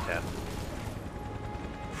like FF10.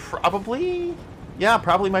 Probably? Yeah,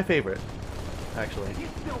 probably my favorite. Actually. You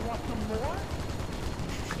still want some more?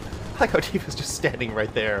 I like how Tifa's just standing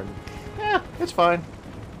right there. And, yeah, it's fine.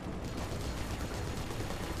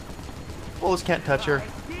 Bullets can't touch her. I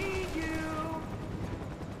see you.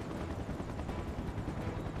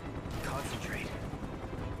 Concentrate.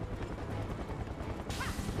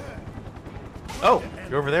 Oh,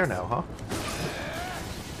 you're over there now, huh?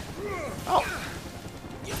 Oh.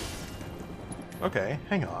 Okay,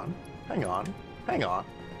 hang on. Hang on. Hang on.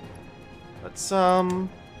 Let's, see what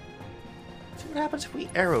happens if we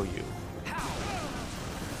arrow you.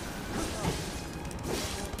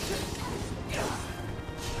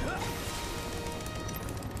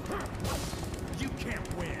 You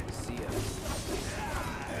can't win. See ya.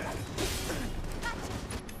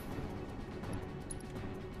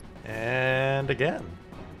 And again.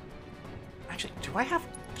 Actually, do I have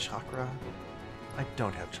chakra? I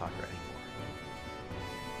don't have chakra anymore.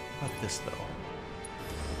 How about this, though?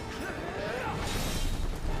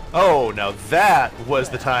 Oh, now that was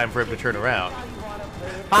the time for him to turn around.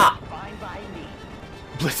 Ah! Fine by me.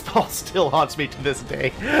 Blitzball still haunts me to this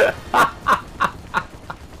day.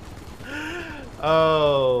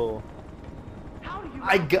 Oh.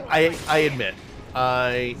 I admit,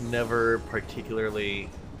 I never particularly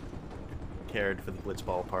cared for the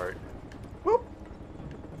Blitzball part. Whoop.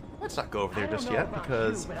 Let's not go over there just yet,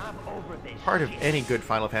 because part of any good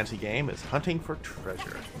Final Fantasy game is hunting for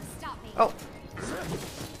treasure. Oh.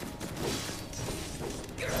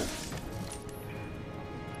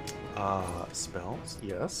 Spells,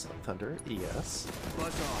 yes. Thunder, yes. Buzz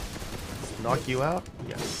off. Knock you out,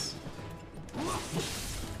 yes.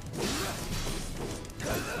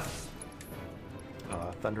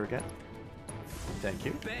 Thunder again. Thank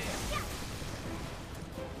you.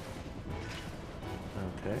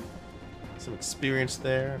 Okay. Some experience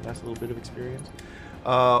there. Nice little bit of experience.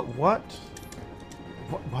 What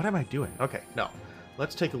am I doing? Okay, no.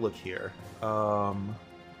 Let's take a look here.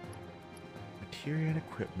 Materia and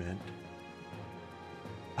equipment.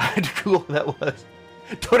 I had to Google what that was.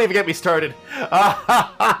 Don't even get me started.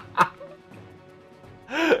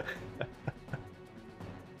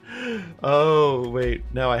 Oh, wait.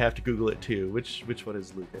 Now I have to Google it too. Which one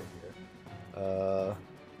is Luca here?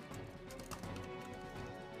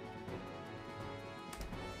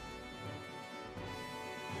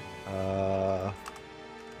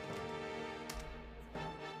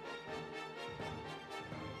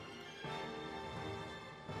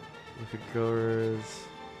 Goers.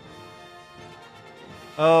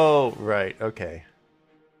 Oh, right. Okay.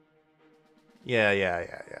 Yeah.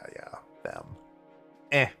 Them.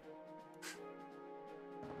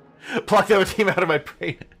 Pluck that team out of my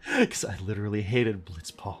brain. Because I literally hated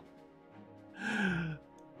Blitzball.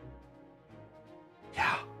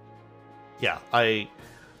 Yeah,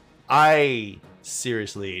 I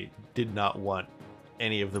seriously did not want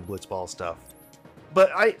any of the Blitzball stuff.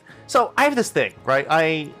 But I have this thing, right?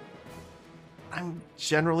 I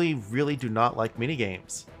generally really do not like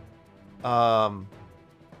minigames.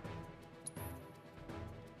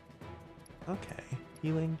 Okay.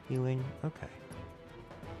 Healing, okay.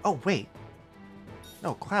 Oh, wait.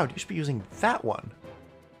 No, Cloud, you should be using that one.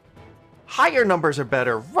 Higher numbers are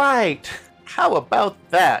better, right? How about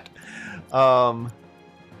that?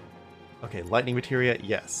 Okay, lightning materia,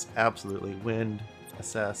 yes, absolutely. Wind,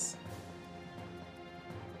 assess.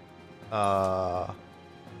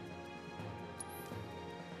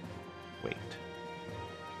 Wait.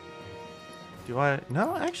 Do I?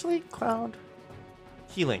 No, actually, Cloud.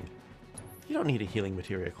 Healing. You don't need a healing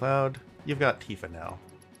materia, Cloud. You've got Tifa now.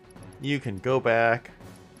 You can go back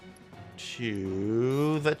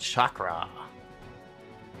to the chakra.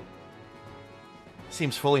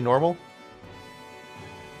 Seems fully normal.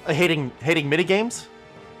 Hating minigames?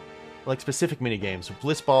 Like specific minigames.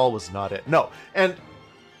 Blitzball was not it. No, and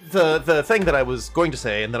the thing that I was going to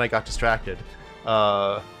say, and then I got distracted.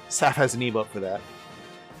 Saf has an emote for that.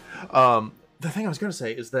 The thing I was going to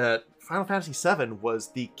say is that Final Fantasy VII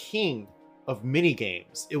was the king of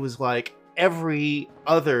minigames. It was like every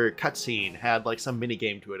other cutscene had like some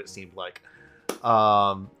minigame to it, it seemed like.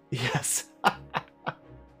 Yes.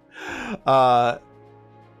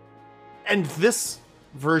 And this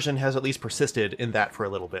version has at least persisted in that for a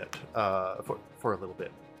little bit. For a little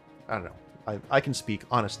bit. I don't know. I can speak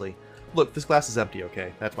honestly. Look, this glass is empty,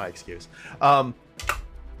 okay? That's my excuse.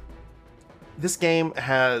 This game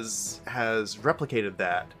has replicated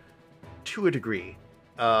that to a degree.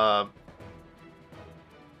 But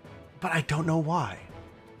I don't know why.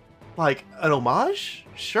 Like, an homage?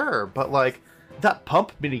 Sure, but like, that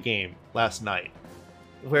pump minigame last night,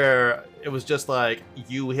 where it was just like,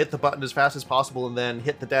 you hit the button as fast as possible and then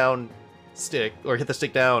hit the down stick, or hit the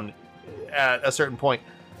stick down at a certain point.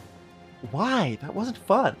 Why? That wasn't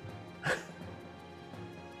fun.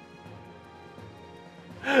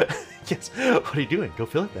 Yes, what are you doing? Go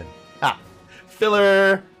fill it then. Ah,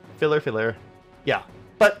 filler. Yeah,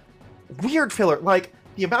 but weird filler. Like,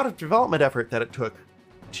 the amount of development effort that it took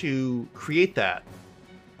to create that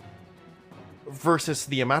versus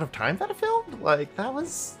the amount of time that it filled, like, that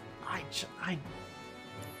was...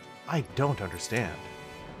 I don't understand.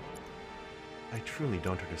 I truly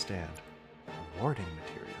don't understand. Warding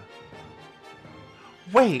materia.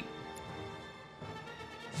 Wait!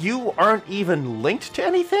 You aren't even linked to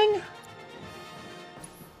anything?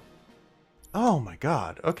 Oh my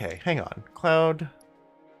god. Okay, hang on. Cloud.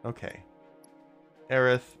 Okay.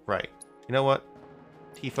 Aerith. Right. You know what?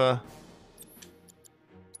 Tifa.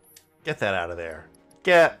 Get that out of there.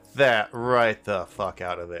 Get that right the fuck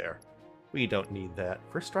out of there. We don't need that.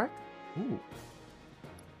 First strike? Ooh.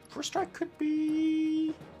 First strike could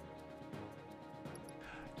be...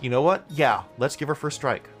 You know what? Yeah, let's give her first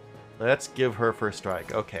strike. Let's give her first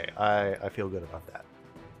strike. Okay, I feel good about that.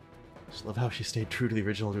 Just love how she stayed true to the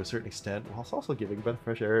original to a certain extent, whilst also giving a breath of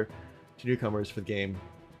fresh air to newcomers for the game.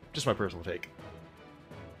 Just my personal take.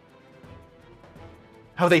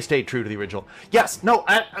 How they stayed true to the original. Yes, no,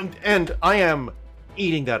 and I am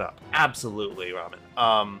eating that up. Absolutely, Ramen.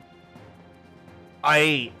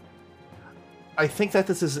 I think that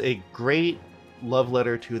this is a great love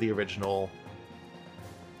letter to the original.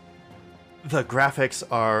 The graphics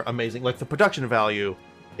are amazing. Like, the production value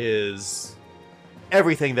is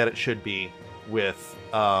everything that it should be with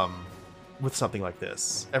something like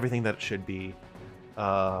this. Everything that it should be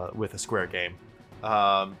with a Square game.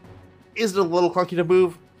 Is it a little clunky to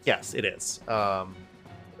move? Yes, it is.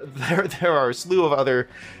 There are a slew of other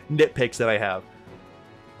nitpicks that I have.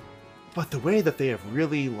 But the way that they have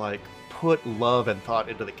really, like, put love and thought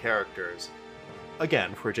into the characters,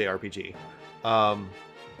 again, for a JRPG,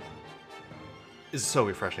 is so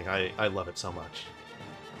refreshing. I love it so much.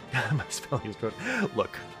 My spelling is good.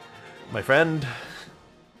 Look, my friend,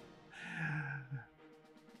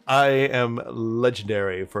 I am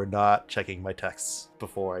legendary for not checking my texts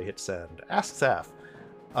before I hit send. Ask Saf.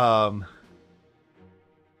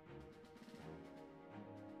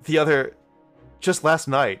 The other, just last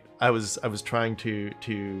night, I was trying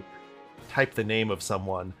to type the name of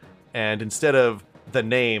someone, and instead of the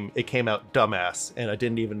name, it came out dumbass, and I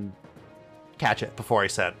didn't even catch it before I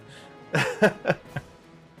sent.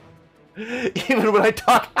 Even when I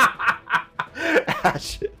talk,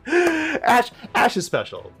 Ash is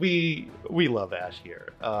special. We love Ash here.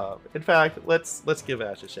 In fact, let's give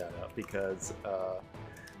Ash a shout out because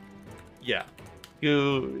yeah,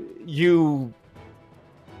 you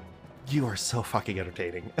are so fucking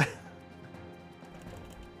entertaining.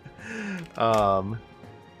 That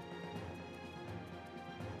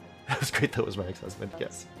was great. That was my ex-husband.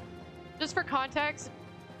 Yes. Just for context,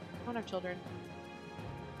 I don't have children.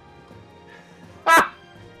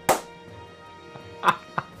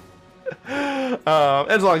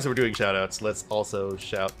 As long as we're doing shoutouts, let's also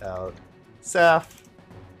shout out Saf,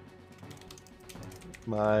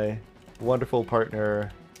 my wonderful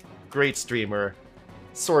partner, great streamer,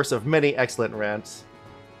 source of many excellent rants,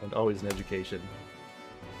 and always an education.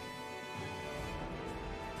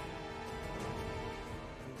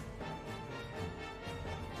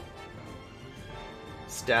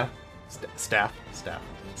 Staff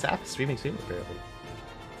streaming soon, apparently.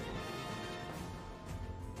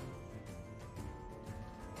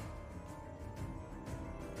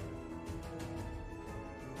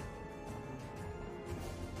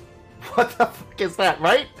 What the fuck is that,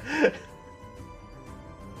 right?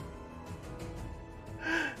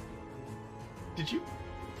 Did you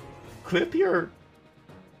clip your...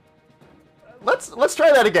 Let's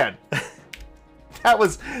try that again. That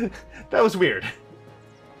was weird.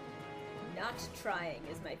 Not trying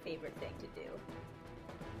is my favorite thing to do.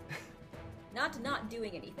 Not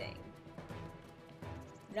doing anything.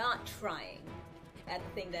 Not trying at the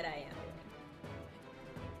thing that I am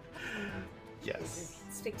doing. Yes. It's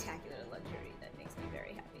a spectacular luxury that makes me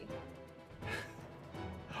very happy.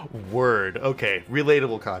 Word. Okay.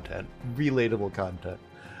 Relatable content. Relatable content.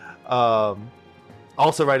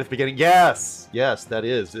 Also right at the beginning. Yes! Yes, that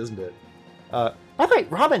is, isn't it? By the way,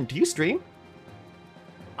 Robin, do you stream?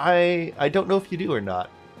 I don't know if you do or not.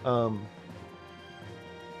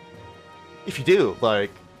 If you do, like,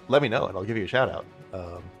 let me know and I'll give you a shout out.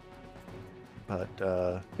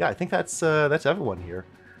 Yeah, I think that's everyone here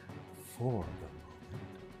for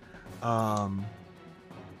the moment.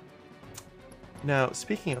 Now,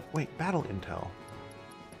 speaking of, wait, battle intel.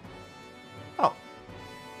 Oh,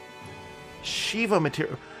 Shiva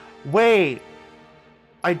material. Wait,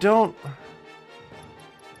 I don't.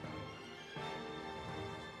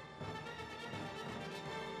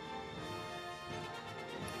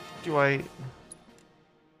 Do I?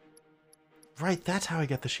 Right, that's how I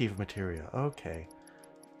get the Shiva materia. Okay.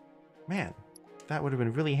 Man, that would have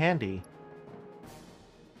been really handy.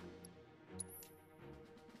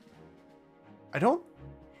 I don't...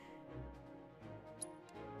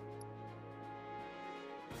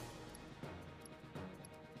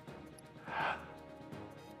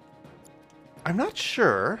 I'm not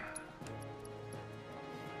sure.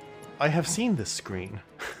 I have seen this screen.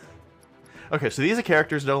 Okay, so these are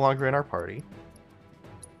characters no longer in our party.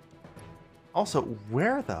 Also,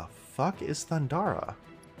 where the fuck is Thundara?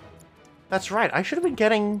 That's right, I should have been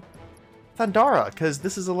getting Thundara, because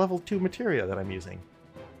this is a level 2 materia that I'm using.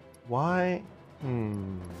 Why?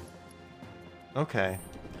 Okay.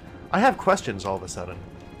 I have questions all of a sudden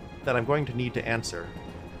that I'm going to need to answer.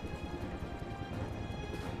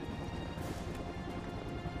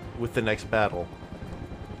 With the next battle.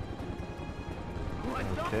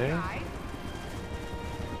 Okay.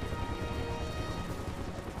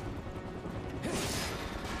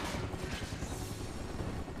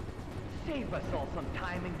 Save us all some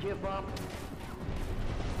time and give up.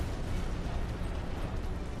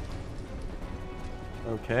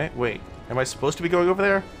 Okay, wait. Am I supposed to be going over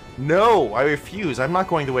there? No, I refuse. I'm not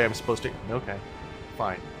going the way I'm supposed to. Okay,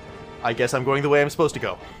 fine. I guess I'm going the way I'm supposed to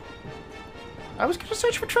go. I was gonna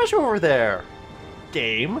search for treasure over there.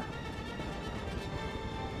 Game.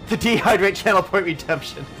 The Dehydrate Channel Point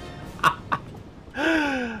Redemption.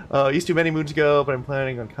 Used to many moons ago, but I'm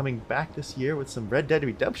planning on coming back this year with some Red Dead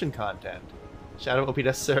Redemption content. Shadow won't be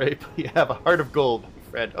necessary, but you have a heart of gold,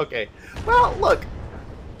 friend. Okay. Well, look.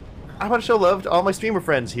 I want to show love to all my streamer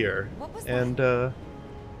friends here. What was that?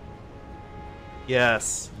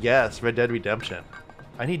 Yes, Red Dead Redemption.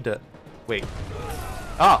 I need to... Wait.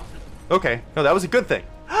 Ah! Okay. No, that was a good thing.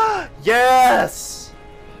 Yes!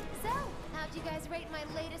 So, how'd you guys rate my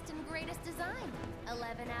latest and greatest design?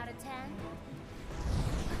 11 out of 10?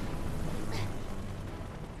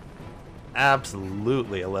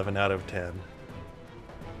 Absolutely 11 out of 10.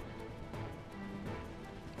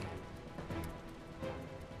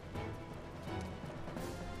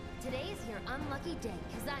 Today's your unlucky day,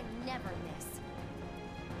 because I never miss.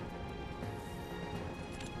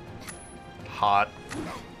 Hot.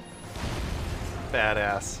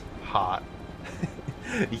 Badass. Hot.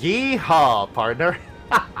 Yeehaw, partner.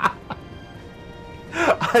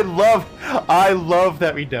 I love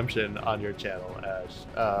that redemption on your channel, Ash.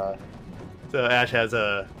 So Ash has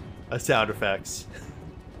a sound effect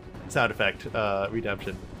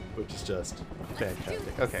redemption, which is just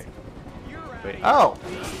fantastic. Okay. Wait. Oh.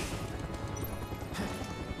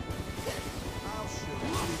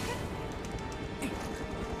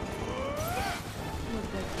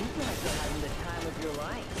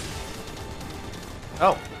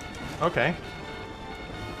 Oh. Okay.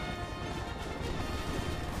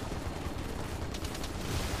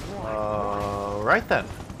 Right then.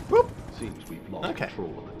 Whoop. Seems we've lost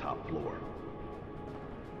control of the top floor.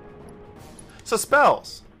 So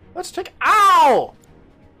spells. Let's check. Ow!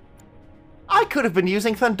 I could have been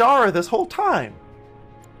using Thundara this whole time.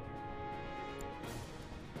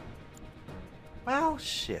 Well,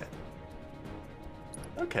 shit.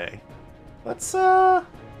 Okay. Let's, I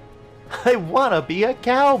wanna be a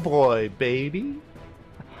cowboy, baby.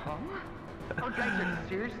 Huh? Our guys are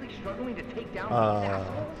seriously struggling to take down these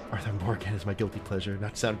assholes? Arthur Morgan is my guilty pleasure.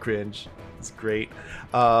 Not to sound cringe. It's great.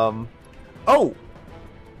 Oh!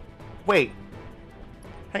 Wait.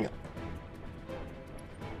 Hang on.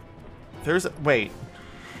 Wait.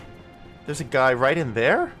 There's a guy right in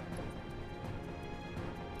there?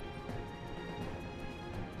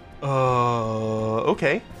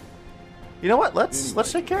 Okay. You know what?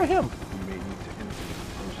 Let's take care of him.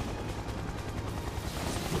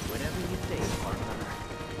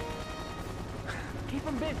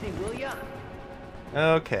 busy, will ya?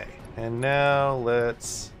 Okay, and now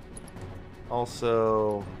let's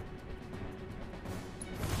also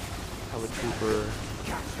have a trooper.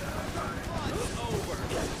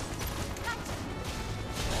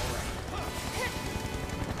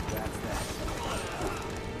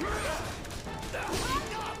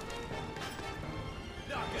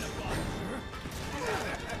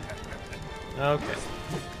 Okay.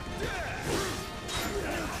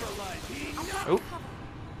 Oop.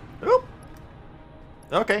 Oop.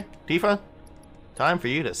 Okay, Tifa. Time for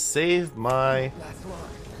you to save my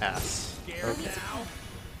ass. Okay.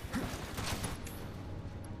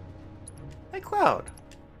 Hey, Cloud.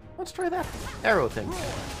 Let's try that arrow thing.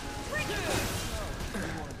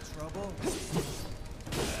 Trouble?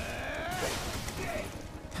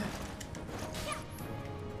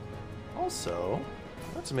 Also,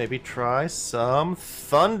 let's maybe try some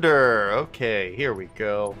thunder. Okay, here we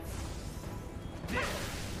go.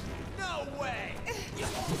 No way!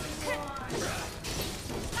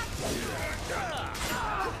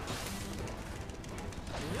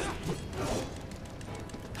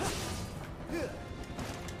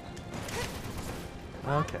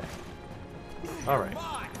 Okay. Alright.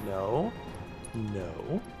 No.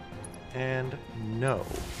 No. And no.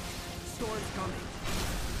 Storm's coming.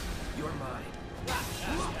 You're mine.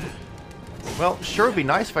 Well, sure would be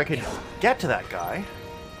nice if I could get to that guy.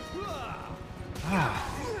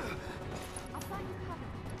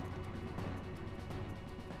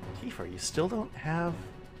 Tifa, you still don't have...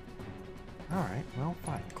 Alright, well,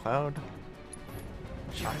 fine. Cloud.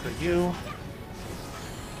 Chakra you.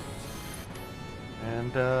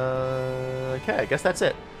 And, okay, I guess that's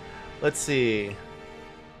it. Let's see.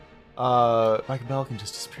 Michael Bell can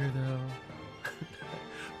just disappear, though.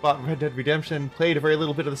 Bought Red Dead Redemption, played a very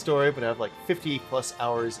little bit of the story, but I have like 50 plus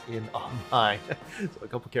hours in online. So a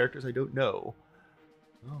couple characters I don't know.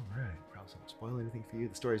 Alright, probably won't spoil anything for you.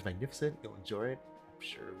 The story is magnificent, you'll enjoy it. I'm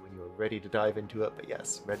sure when you're ready to dive into it, but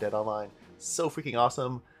yes, Red Dead Online, so freaking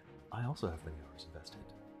awesome. I also have many hours invested.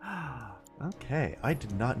 Okay, I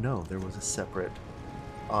did not know there was a separate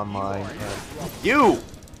online. You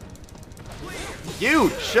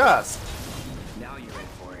just Now you're in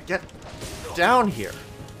for it. get down here.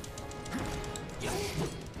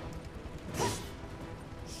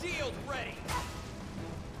 Shield ready!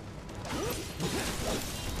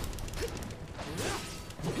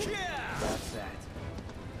 That's that.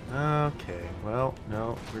 Okay, well,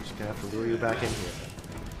 no, we're just gonna have to lure you back in here,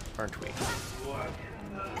 aren't we?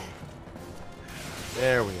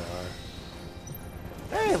 There we are.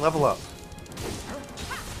 Hey, level up.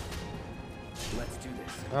 Let's do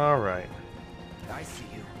this. Alright. I see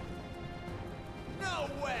you. No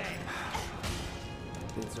way!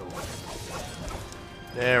 It's over.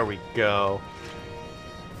 There we go.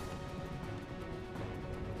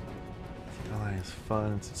 Online is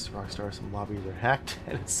fun since Rockstar, some lobbies are hacked,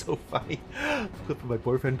 and it's so funny. A clip of my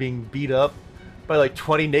boyfriend being beat up by like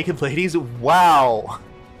 20 naked ladies. Wow.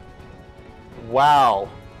 Wow.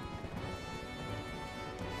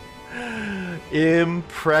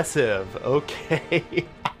 Impressive. Okay.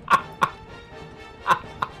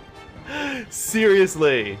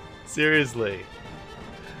 Seriously. Seriously.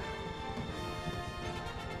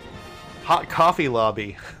 Hot coffee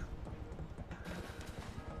lobby.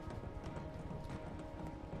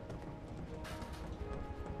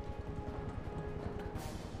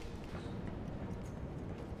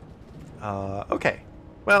 Okay.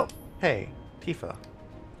 Well, hey, Tifa.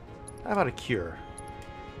 How about a cure?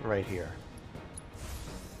 Right here.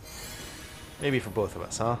 Maybe for both of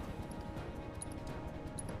us, huh?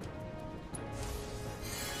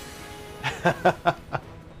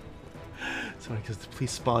 So because the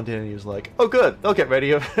police spawned in and he was like, "Oh, good, they'll get rid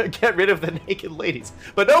of the naked ladies."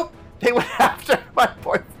 But nope, they went after my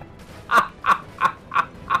boyfriend.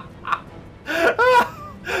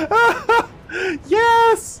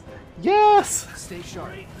 Yes, yes. Stay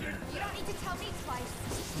sharp. You don't need to tell me twice.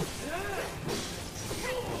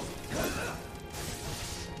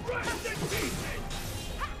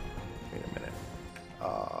 Wait a minute.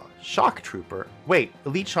 Shock Trooper. Wait,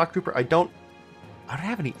 Elite Shock Trooper. I don't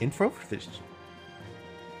have any info for this.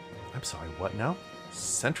 I'm sorry, what now?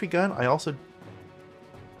 Sentry Gun? I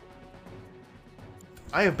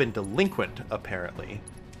have been delinquent, apparently,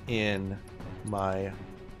 in my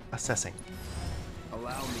assessing.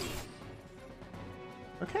 Allow me.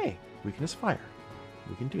 Okay, weakness fire.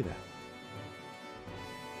 We can do that.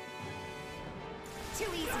 Too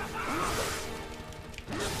easy.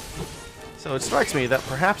 So it strikes me that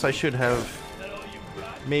perhaps I should have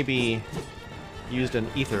maybe used an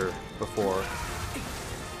ether before.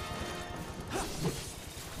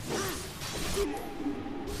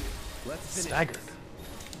 Staggered.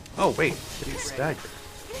 Oh wait, he's staggered.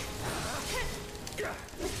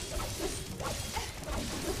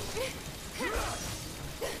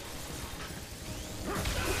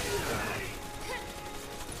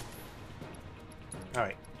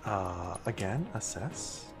 Alright, again,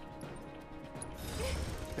 assess.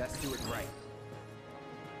 Best do it right.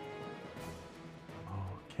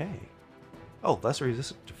 Okay. Oh, less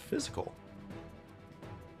resistant to physical.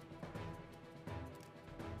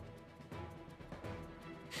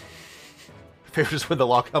 Favorite is when the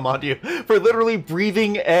law come onto you for literally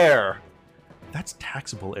breathing air. That's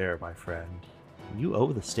taxable air, my friend. You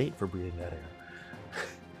owe the state for breathing that air.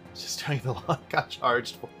 Just telling the law got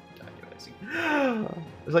charged for documenting.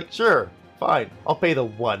 It's like, sure, fine, I'll pay the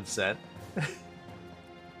 1 cent.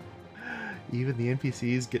 Even the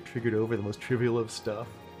NPCs get triggered over the most trivial of stuff.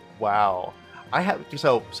 Wow. I have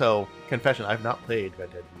so confession, I've not played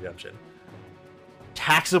Red Dead Redemption.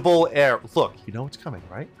 Taxable air. Look, you know what's coming,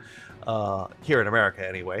 right? Here in America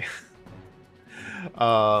anyway.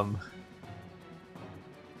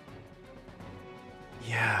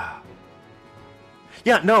 Yeah.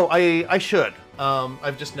 Yeah, no, I should.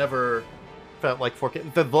 I've just never felt like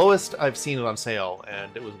forking. The lowest I've seen it on sale,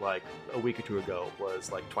 and it was like a week or two ago,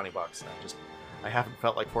 was like $20. And I haven't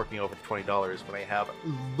felt like forking over $20 when I have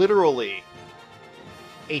literally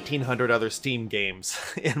 1,800 other Steam games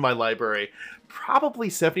in my library, probably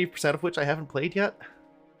 70% of which I haven't played yet.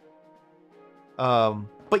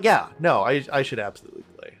 But yeah, no, I should absolutely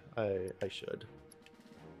play. I should.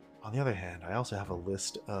 On the other hand, I also have a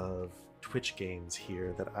list of Twitch games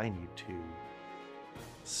here that I need to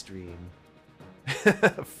stream.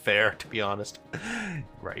 Fair, to be honest.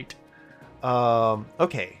 Right.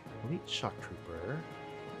 Okay. Elite Shock Trooper.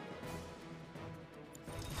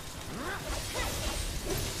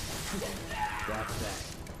 That's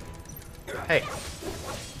that. Hey.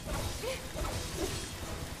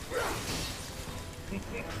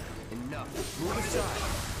 Enough. Move aside.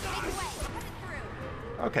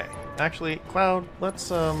 Okay. Actually, Cloud, let's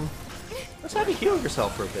have you heal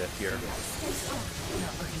yourself for a bit here.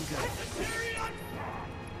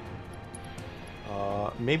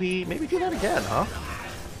 Maybe do that again, huh?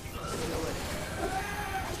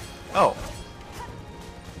 Oh.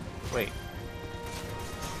 Wait.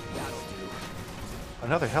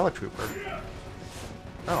 Another Helitrooper.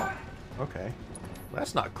 Oh. Okay.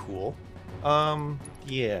 That's not cool.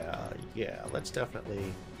 Yeah. Let's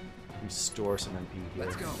definitely restore some MP here.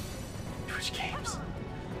 Let's go. Twitch games.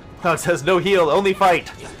 Cloud says no heal, only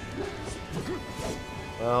fight.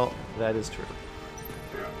 Well, that is true.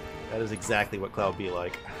 That is exactly what Cloud be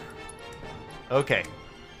like. Okay.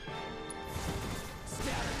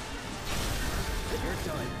 You're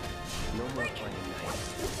done. No more playing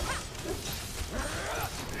nice.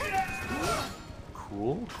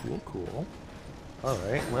 Cool.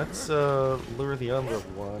 Alright, let's lure the other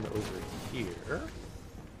one over here.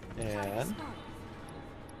 And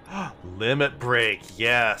limit break,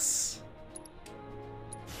 yes.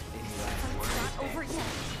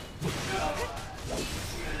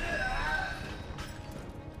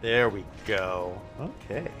 There we go.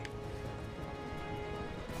 Okay.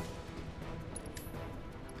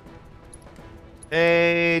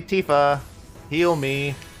 Hey, Tifa, heal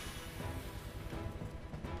me.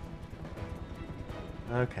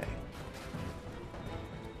 Okay.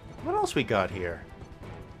 What else we got here?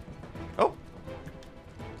 Oh.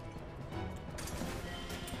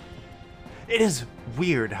 It is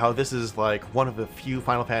weird how this is like one of the few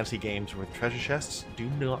Final Fantasy games where the treasure chests do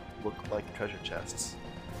not look like treasure chests.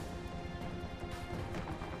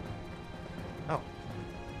 Oh.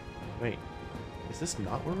 Wait. Is this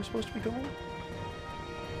not where we're supposed to be going?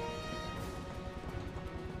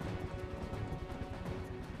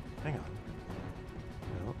 Hang on.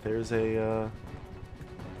 No, there's a,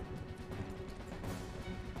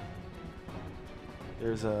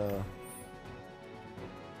 There's a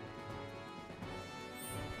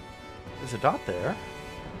dot there.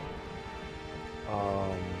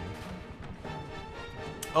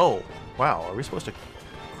 Oh, wow. Are we supposed to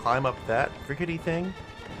climb up that friggity thing?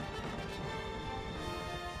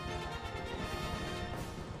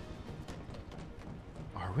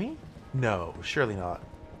 Are we? No, surely not.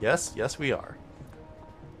 Yes, we are.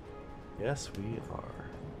 Yes, we are.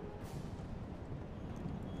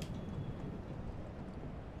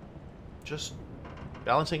 Just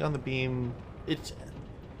balancing on the beam. It's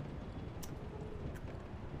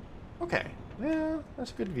okay. Yeah,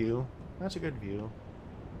 that's a good view. That's a good view.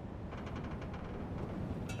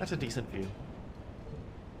 That's a decent view.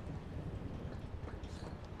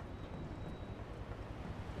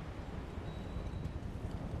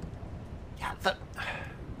 Yeah,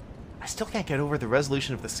 I still can't get over the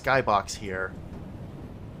resolution of the skybox here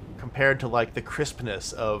compared to, like, the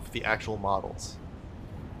crispness of the actual models.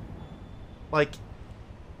 Like,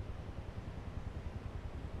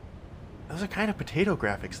 those are kind of potato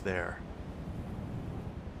graphics there.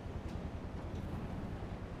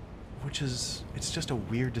 Which is, it's just a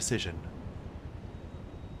weird decision,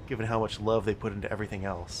 given how much love they put into everything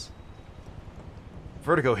else.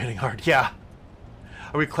 Vertigo hitting hard, yeah.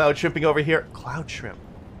 Are we cloud shrimping over here? Cloud shrimp.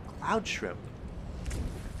 Cloud shrimp.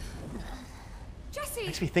 Jesse!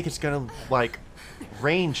 Makes me think it's gonna, like,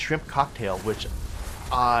 rain shrimp cocktail, which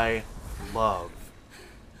I love.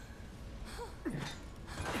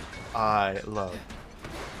 I love.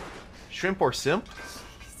 Shrimp or simp?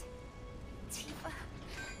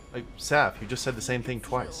 Like, Saf, you just said the same thing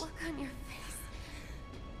twice. Look on your face.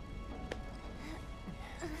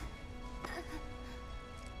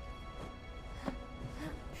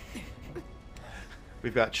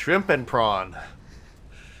 We've got shrimp and prawn.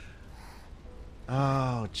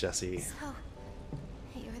 Oh, Jesse. So,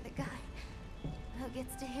 you're the guy who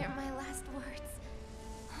gets to hear my last words.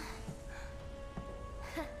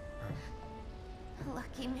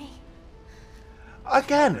 Lucky me.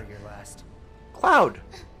 Again! Your last. Cloud,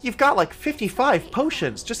 you've got like 55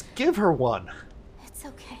 potions. Just give her one. It's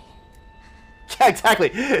okay. Yeah, exactly.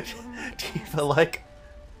 Tifa, like,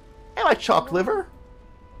 am I chopped liver?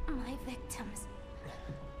 My victims.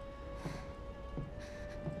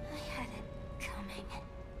 I had it coming.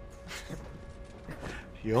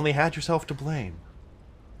 You only had yourself to blame.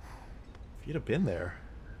 If you'd have been there,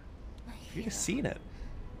 if you'd have seen it.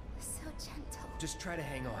 So gentle. Just try to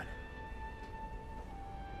hang on.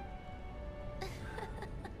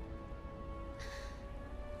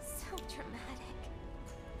 So dramatic.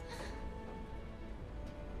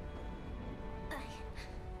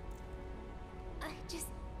 I just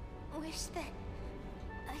wish that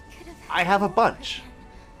I could have. I have a bunch.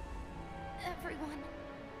 Everyone.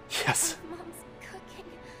 Yes. Mom's cooking.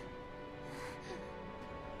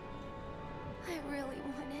 I really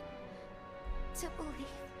wanted to believe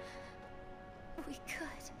we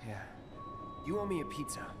could. Yeah. You owe me a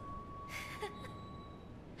pizza.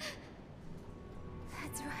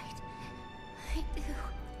 That's right. I do.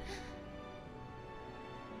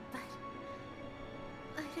 But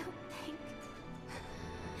I don't think.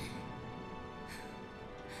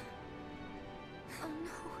 Oh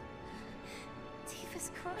no. Tifa's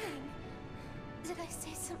crying. Did I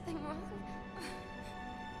say something wrong?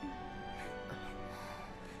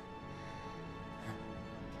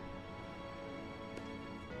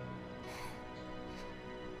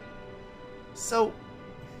 So,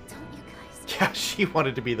 Don't you guys? yeah, she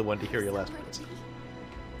wanted to be the one to hear your last Somewhere words. to be.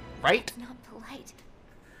 Right? It's not polite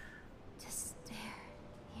to stare,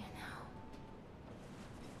 you know.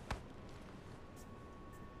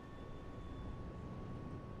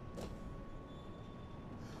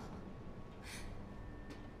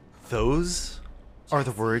 Those are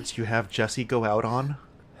the words you have Jesse go out on?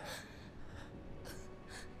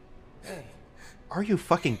 Hey. Are you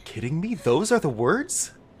fucking kidding me? Those are the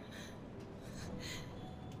words?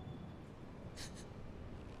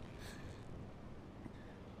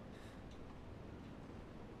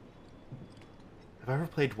 Have I ever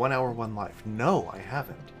played 1 Hour 1 Life? No, I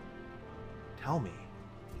haven't. Tell me.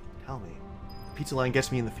 Tell me. Pizza line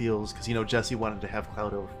gets me in the feels because, you know, Jesse wanted to have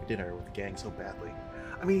Cloud over for dinner with the gang so badly.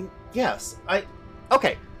 I mean, yes,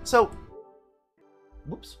 okay, so...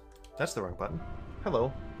 Whoops. That's the wrong button.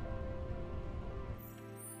 Hello.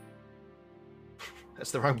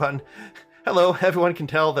 That's the wrong button. Hello, everyone can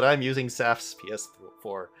tell that I'm using Saf's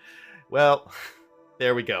PS4. Well,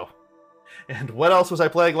 there we go. And what else was I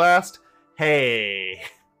playing last? Hey.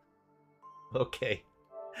 Okay.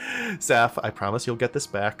 Saf, I promise you'll get this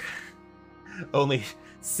back. Only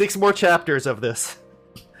 6 more chapters of this.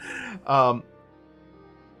 No,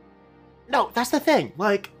 that's the thing.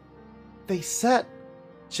 Like, they set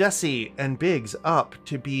Jesse and Biggs up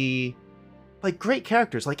to be, like, great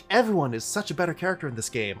characters. Like, everyone is such a better character in this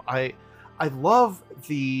game. I love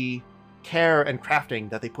the care and crafting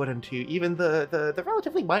that they put into even the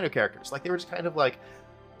relatively minor characters. Like, they were just kind of, like,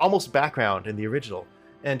 almost background in the original.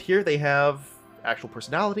 And here they have actual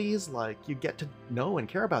personalities. Like, you get to know and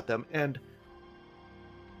care about them. And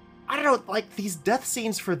I don't know, like, these death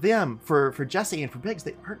scenes for them, for Jesse and for Biggs,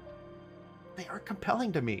 they aren't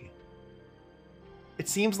compelling to me. It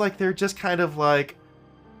seems like they're just kind of like,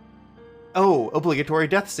 oh, obligatory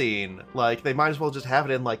death scene. Like, they might as well just have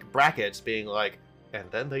it in, like, brackets being like, and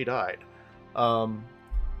then they died. I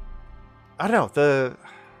don't know, the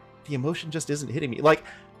emotion just isn't hitting me. Like,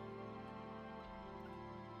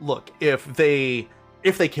 look, if they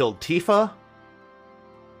killed Tifa,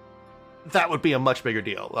 that would be a much bigger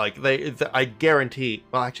deal. Like, I guarantee...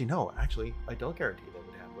 Well, actually, no. Actually, I don't guarantee they would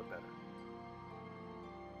handle it better.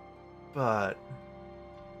 But...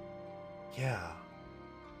 yeah.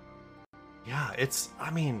 Yeah, it's...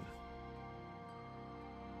 I mean...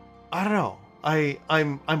 I don't know.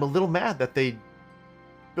 I'm a little mad that they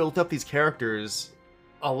built up these characters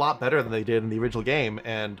a lot better than they did in the original game,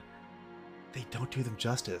 and they don't do them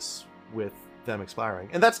justice with them expiring.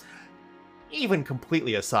 And that's even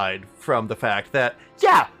completely aside from the fact that,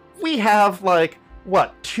 yeah, we have, like,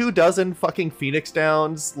 what, 24 fucking Phoenix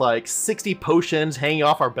Downs, like, 60 potions hanging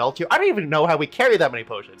off our belt here. I don't even know how we carry that many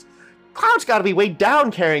potions. Cloud's gotta be weighed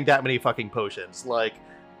down carrying that many fucking potions. Like,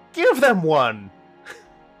 give them one.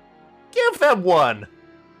 Give them one!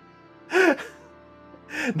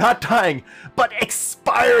 Not dying, but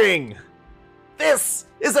expiring! This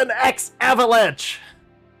is an X-Avalanche!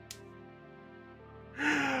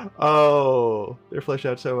 Oh, they're fleshed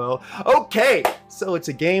out so well. Okay, so it's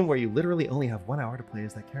a game where you literally only have 1 hour to play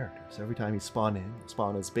as that character. So every time you spawn in, you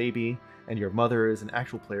spawn as baby, and your mother is an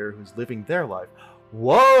actual player who's living their life.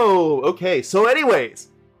 Whoa! Okay, so anyways,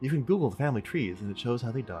 you can Google the family trees, and it shows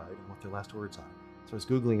how they died and what their last words are. So I was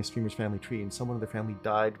Googling a streamer's family tree, and someone in their family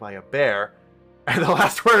died by a bear, and the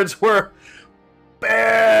last words were,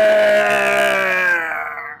 bear!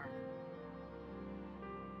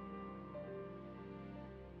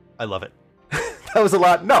 I love it. That was a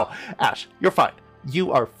lot. No, Ash, you're fine.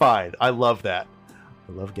 You are fine. I love that.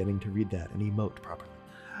 I love getting to read that and emote properly.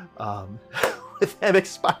 With them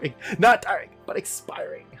expiring. Not dying, but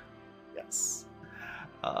expiring. Yes.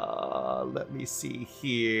 Let me see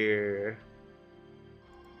here.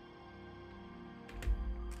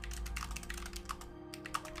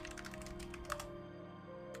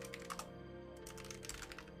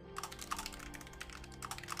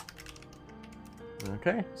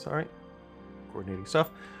 Okay, sorry. Coordinating stuff.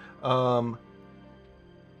 Yeah.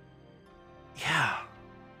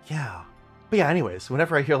 But yeah, anyways,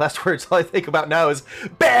 whenever I hear last words, all I think about now is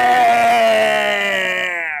bear!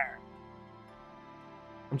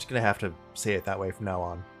 I'm just gonna have to say it that way from now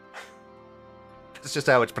on. It's just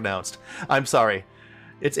how it's pronounced. I'm sorry.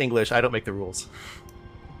 It's English. I don't make the rules.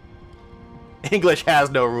 English has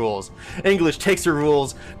no rules. English takes your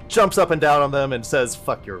rules, jumps up and down on them, and says,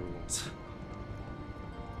 fuck your rules.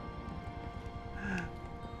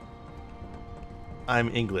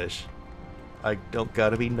 I'm English. I don't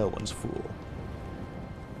gotta be no one's fool.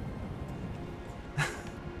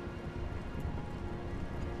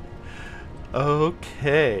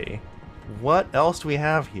 Okay. What else do we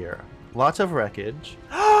have here? Lots of wreckage.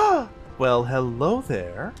 Well, hello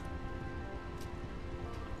there.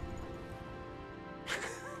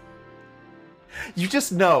 You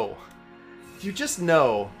just know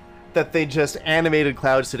that they just animated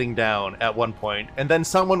Cloud sitting down at one point, and then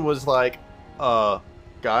someone was like,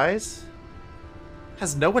 guys?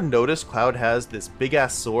 Has no one noticed Cloud has this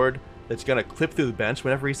big-ass sword that's gonna clip through the bench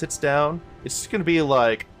whenever he sits down? It's just gonna be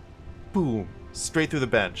like, boom, straight through the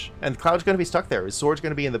bench. And Cloud's gonna be stuck there. His sword's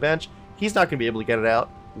gonna be in the bench. He's not gonna be able to get it out.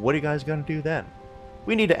 What are you guys gonna do then?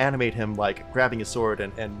 We need to animate him, like, grabbing his sword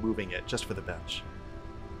and moving it just for the bench.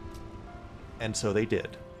 And so they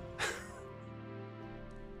did.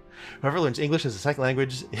 Whoever learns English as a second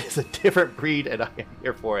language is a different breed, and I am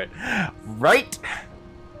here for it. Right?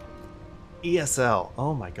 ESL.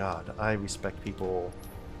 Oh my god. I respect people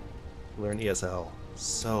who learn ESL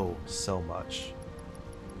so much.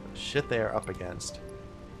 The shit they are up against.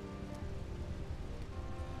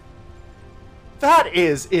 That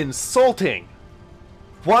is insulting!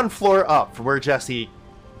 1 floor up from where Jesse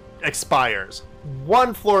expires.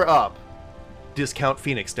 1 floor up. Discount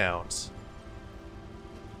Phoenix Downs.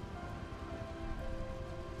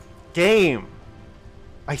 Game!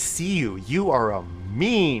 I see you. You are a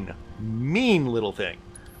mean little thing.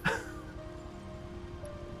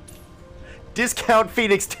 Discount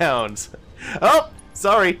Phoenix Downs. Oh!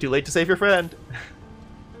 Sorry, too late to save your friend.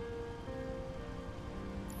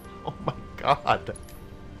 Oh my god.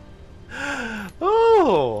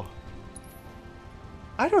 Oh!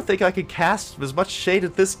 I don't think I could cast as much shade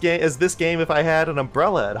at this game as this game if I had an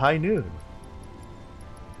umbrella at high noon.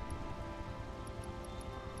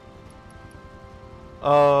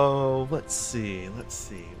 Oh, let's see.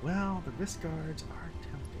 Well, the wrist guards are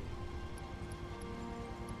tempting.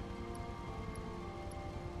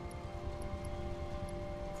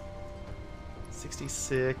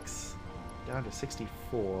 $66 down to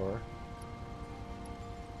 $64.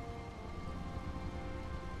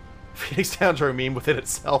 Phoenix Downs are a meme within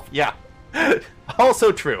itself. Yeah.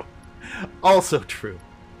 Also true. Also true.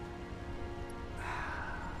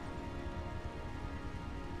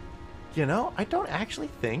 You know, I don't actually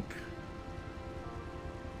think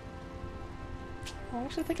I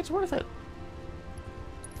actually think it's worth it. What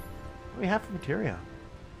do we have for materia?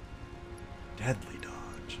 Deadly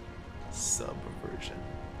dodge. Subversion.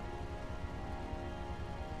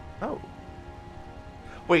 Oh.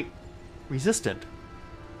 Wait. Resistant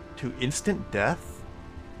to instant death?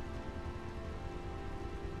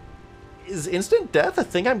 Is instant death a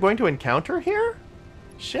thing I'm going to encounter here?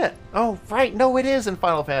 Shit. Oh, right. No, it is in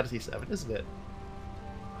Final Fantasy VII, isn't it?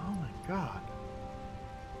 Oh my god.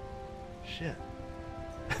 Shit.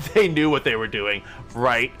 They knew what they were doing,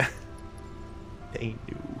 right? They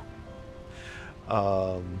knew.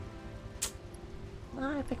 I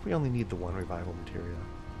think we only need the one revival materia.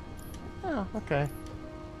 Oh, okay.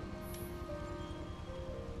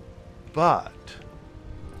 But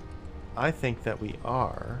I think that we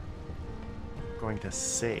are going to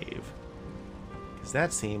save, because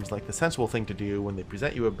that seems like the sensible thing to do when they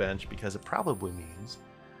present you a bench, because it probably means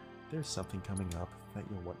there's something coming up that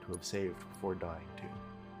you'll want to have saved before dying to.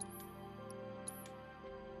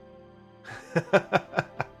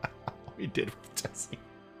 We did with Jesse.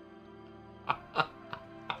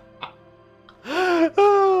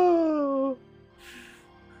 Oh.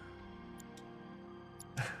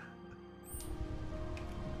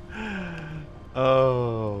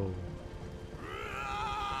 Oh.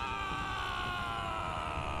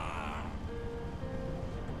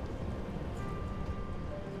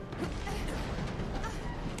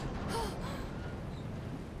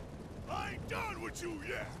 I ain't done with you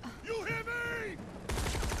yet. You hear me?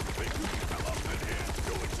 Think you can come up in here and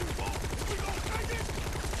do what you want? We gonna take it?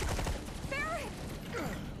 Barret!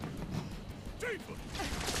 Tifa!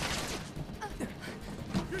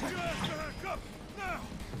 Get your ass back up now!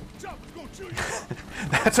 Chopper's gonna chew you up!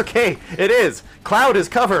 That's okay. It is. Cloud is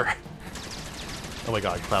cover. Oh my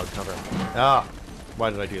god, Cloud cover. Ah,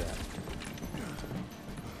 why did I do that?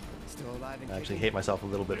 Still alive and I actually hate myself a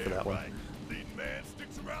little bit for that one. Lead man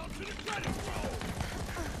sticks around to the credit roll.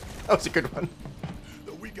 That was a good one.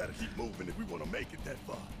 Though we gotta keep moving if we wanna make it that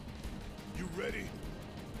far. You ready?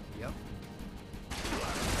 Yep.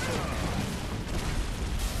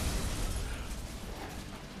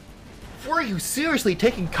 Were you seriously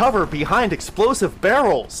taking cover behind explosive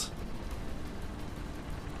barrels?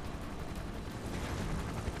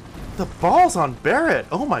 The balls on Barret.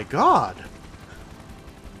 Oh my god.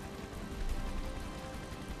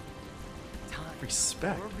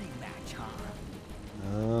 Respect. Rematch, huh?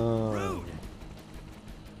 Oh.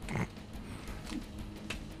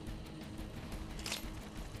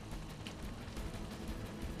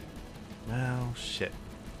 Well, shit.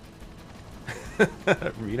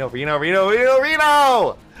 Reno!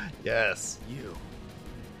 Yes. You.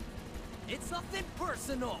 It's nothing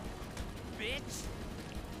personal, bitch.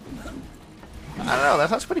 I don't know, that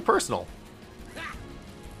sounds pretty personal.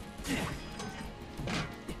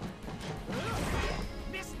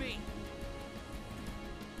 Miss me.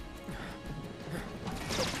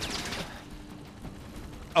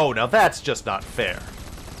 Oh, now that's just not fair.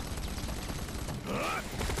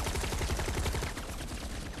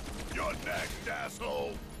 You're next,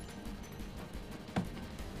 asshole!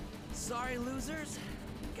 Sorry, losers.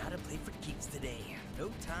 Gotta play for keeps today. No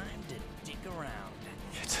time to dick around.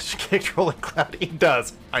 It's such a kick rolling Cloud. He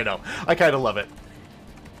does. I know. I kind of love it.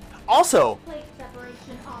 Also, Plate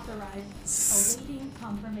separation authorized. Awaiting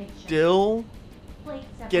confirmation. still Plate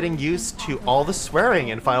getting separation used to all the swearing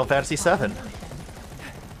in Final Fantasy VII. Coming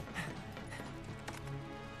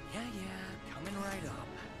right up.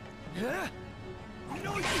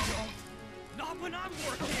 No, you don't. Not when I'm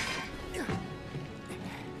working.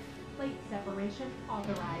 Plate separation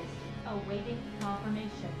authorized. Awaiting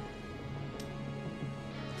confirmation.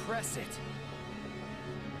 Press it.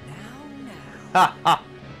 Ha ha!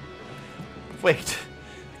 Wait.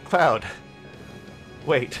 Cloud.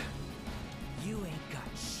 Wait. You ain't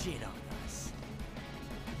got shit on us.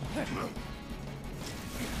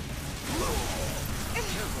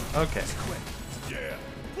 Okay. Yeah,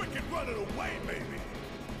 quick and run it away, baby.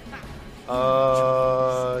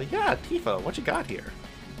 Yeah, Tifa, what you got here?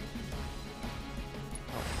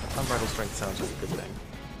 Oh, unbridled strength sounds like a good thing.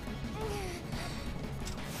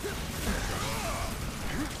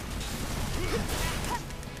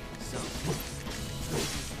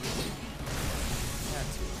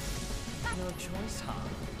 No choice, huh?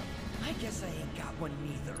 I guess I ain't got one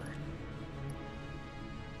neither.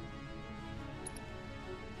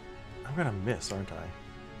 I'm gonna miss, aren't I?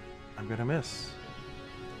 I'm gonna miss.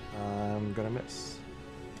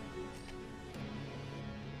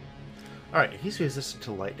 Alright, he's resistant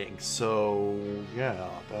to lightning, so yeah,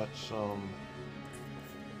 that's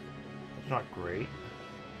not great.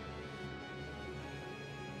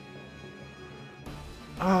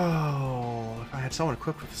 Oh, if I I had someone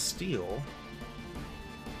equipped with steel.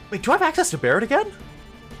 Wait, do I have access to Barret again?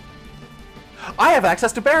 I have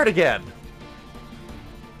access to Barret again!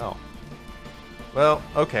 Oh. Well,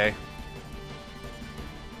 okay.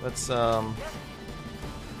 Let's, okay.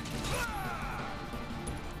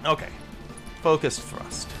 Focused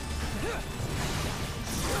thrust.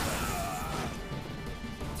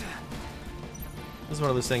 This is one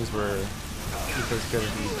of those things where Tifa's gonna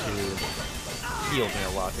need to heal me a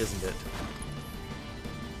lot, isn't it?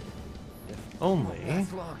 If only...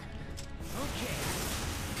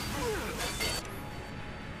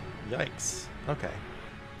 Yikes. Okay.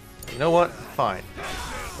 You know what? Fine.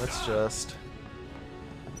 Let's just...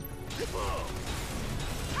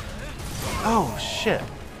 Oh, shit.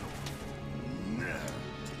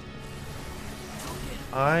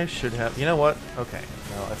 I should have... You know what? Okay.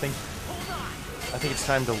 No, I think it's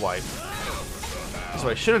time to wipe. So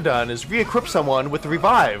what I should have done is re-equip someone with the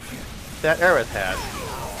revive that Aerith had.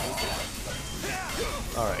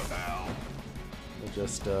 Alright. We'll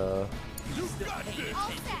just,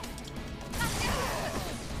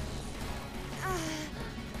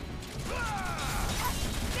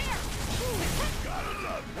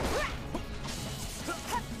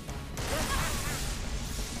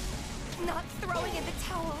 Not throwing in the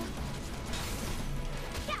towel.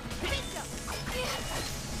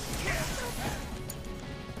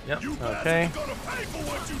 Yep, okay.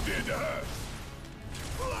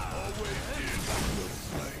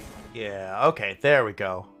 Yeah, okay, there we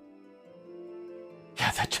go.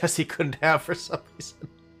 Yeah, that Jesse couldn't have for some reason.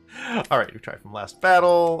 Alright, we tried from last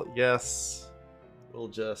battle. Yes. We'll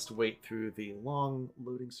just wait through the long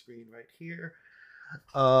loading screen right here.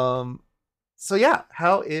 So yeah,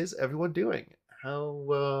 how is everyone doing?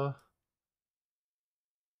 How's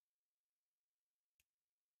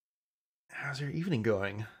your evening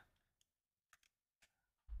going?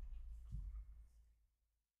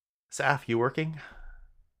 Saf, you working?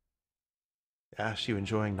 Ash, you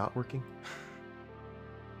enjoying not working?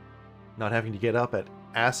 Not having to get up at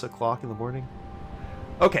ass o'clock in the morning?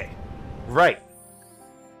 Okay, right.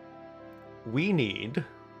 We need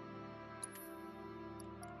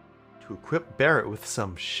to equip Barret with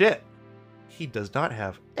some shit. He does not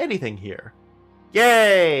have anything here.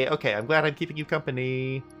 Yay! Okay, I'm glad I'm keeping you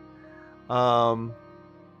company. Well,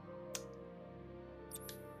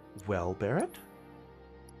 Barret?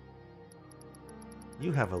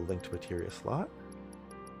 You have a linked materia slot.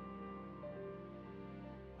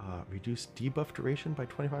 Reduce debuff duration by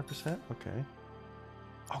 25%? Okay.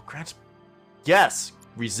 Oh, grants... Yes!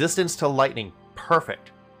 Resistance to lightning.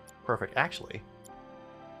 Perfect. Perfect. Actually,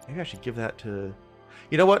 maybe I should give that to...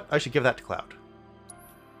 You know what? I should give that to Cloud.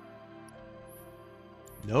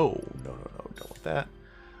 No. Don't want that.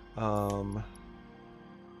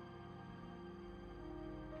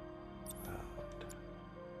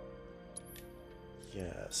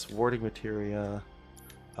 Yes, warding materia,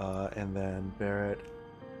 and then Barret.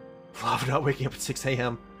 Love not waking up at 6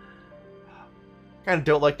 a.m. Kind of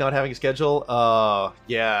don't like not having a schedule.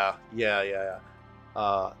 Yeah.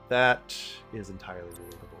 That is entirely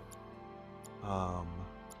relatable.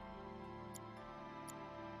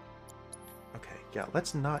 Okay, yeah,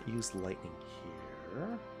 let's not use lightning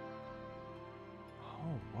here.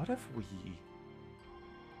 Oh, what if we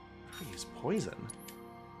use poison?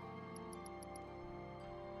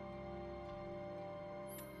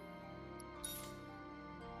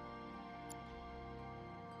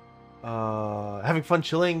 Having fun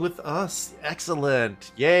chilling with us.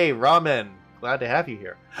 Excellent. Yay, ramen. Glad to have you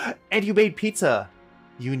here. And you made pizza.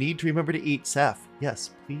 You need to remember to eat, Seth. Yes,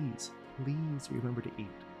 please. Please remember to eat.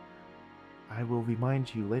 I will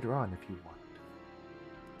remind you later on if you want.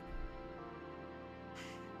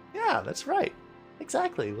 Yeah, that's right.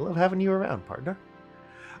 Exactly. We love having you around, partner.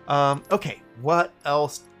 Okay, what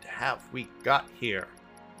else have we got here?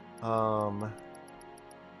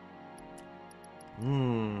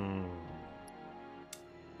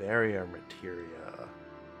 Barrier materia.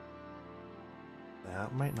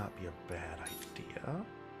 That might not be a bad idea.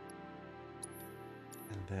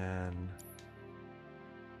 And then...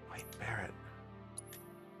 Wait, Barret.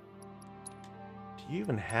 Do you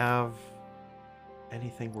even have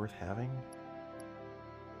anything worth having?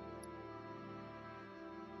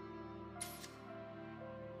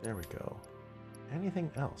 There we go. Anything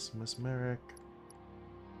else? Mesmeric.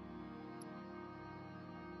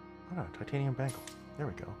 Oh no, titanium bangle. There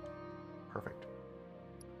we go. Perfect.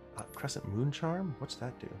 Crescent moon charm? What's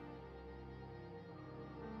that do?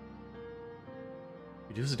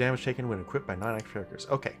 Reduces damage taken when equipped by non-active characters.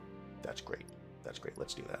 Okay, that's great. That's great.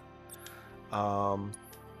 Let's do that. Now,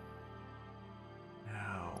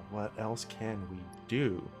 what else can we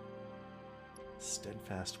do?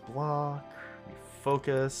 Steadfast block.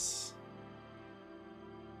 Refocus.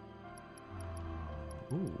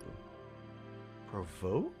 Ooh.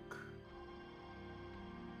 Provoke?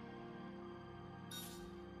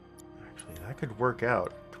 Actually, that could work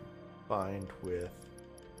out combined with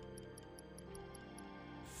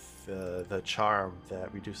the charm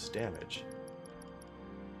that reduces damage.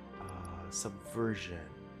 Subversion.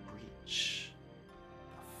 Breach.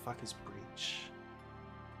 The fuck is breach?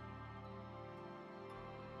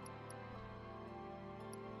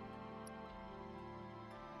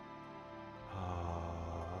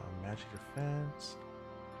 Magic defense.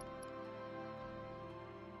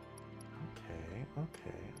 Okay.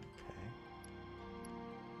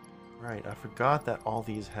 Right, I forgot that all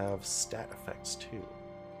these have stat effects too.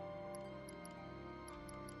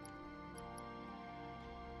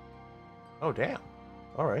 Oh, damn.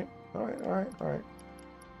 Alright. Let's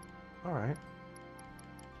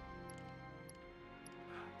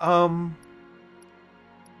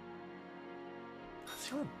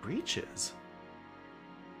see what breach is.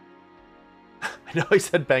 I know I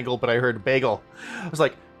said bangle, but I heard bagel. I was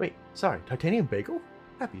like, wait, sorry, titanium bagel?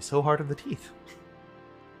 That'd be so hard on the teeth.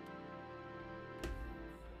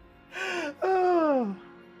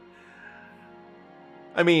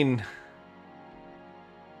 I mean,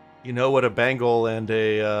 you know what a bangle and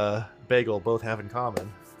a bagel both have in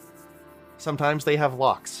common. Sometimes they have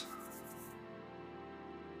locks.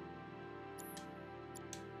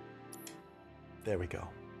 There we go.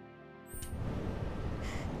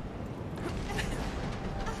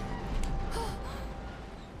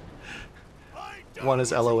 One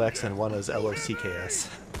is LOX and one is LOCKS.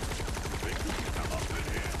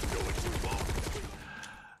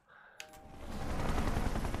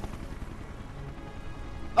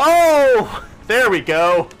 Oh! There we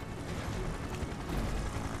go!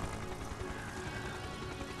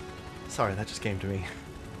 Sorry, that just came to me.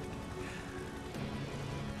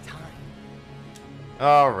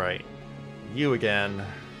 Alright. You again.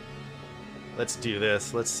 Let's do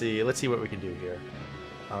this. Let's see what we can do here.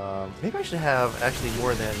 Maybe I should have actually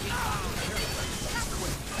more than...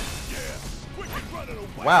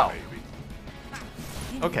 Wow.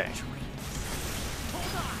 Okay.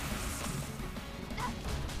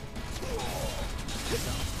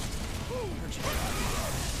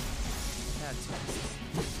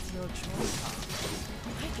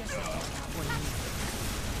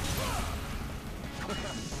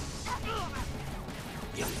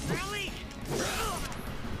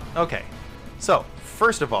 Okay. So,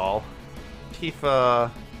 first of all,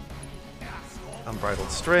 Tifa,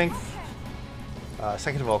 Unbridled Strength.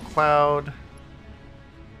 Second of all, Cloud.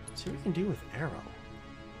 Let's see what we can do with Arrow.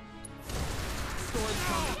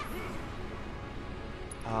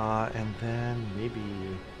 And then maybe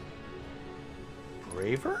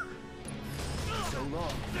Braver?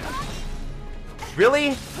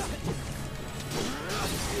 Really?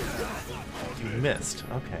 You missed.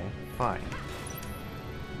 Okay, fine.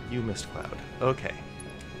 You missed Cloud. Okay.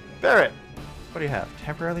 Barret! What do you have?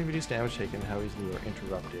 Temporarily reduce damage taken, how easily you are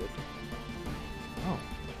interrupted. Oh.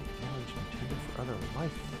 Damage intended for other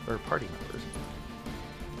life or party members.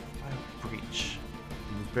 Wild Breach.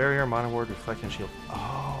 Remove barrier, Mana Ward, Reflect, and Shield.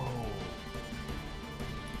 Oh.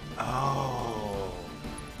 Oh.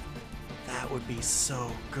 That would be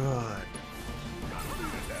so good.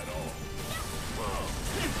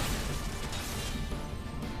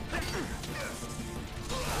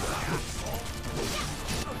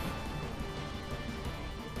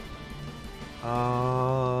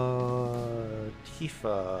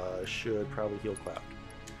 Tifa should probably heal Cloud.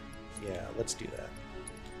 Yeah, let's do that.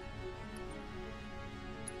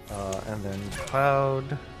 And then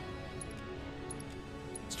Cloud.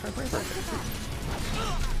 Let's try Braver.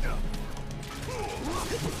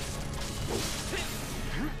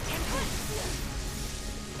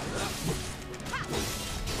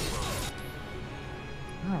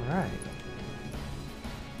 All right.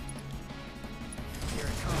 Here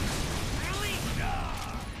it comes.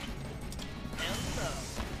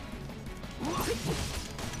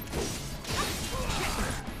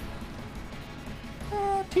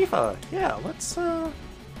 Tifa, yeah, let's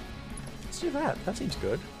do that. That seems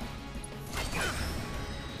good.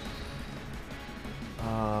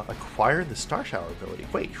 Acquired the Star Shower ability.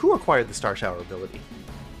 Wait, who acquired the Star Shower ability?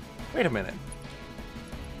 Wait a minute.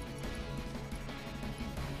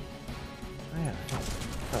 Oh yeah,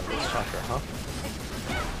 oh, that's Chakra, huh?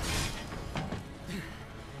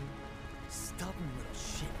 Stubborn little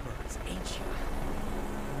shitbirds, ain't you?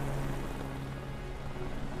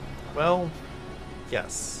 Well,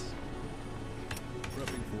 yes.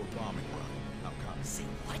 Prepping for a bombing run. How come? Say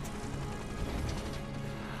what?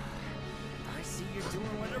 I see you're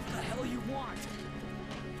doing whatever the hell you want.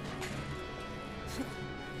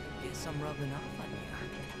 Guess I'm rubbing off on you.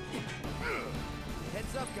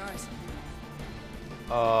 Heads up, guys.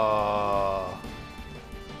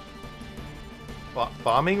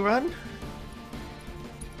 Bombing run?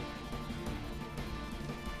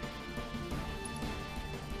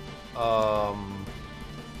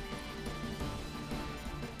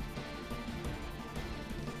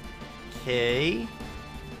 Okay.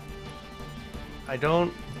 I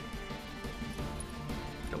don't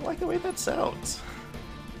like the way that sounds.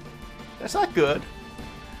 That's not good.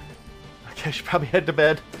 Okay, I should probably head to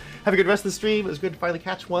bed. Have a good rest of the stream. It was good to finally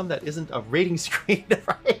catch one that isn't a rating screen,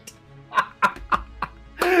 right?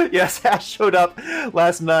 Yes, Ash showed up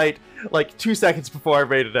last night, like 2 seconds before I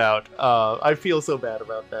rated out. I feel so bad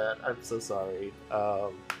about that. I'm so sorry.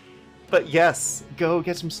 But yes, go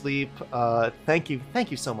get some sleep. Thank you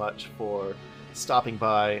so much for stopping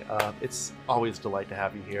by. It's always a delight to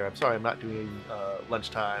have you here. I'm sorry I'm not doing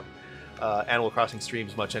lunchtime Animal Crossing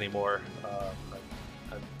streams much anymore.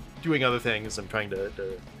 I'm doing other things. I'm trying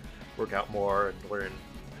to work out more and learn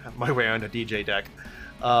my way on a DJ deck.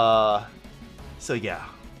 So yeah,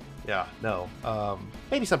 no.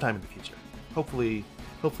 Maybe sometime in the future. Hopefully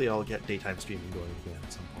I'll get daytime streaming going again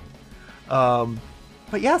at some point.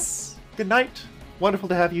 But yes, good night. Wonderful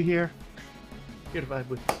to have you here. Here to vibe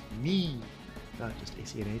with me, not just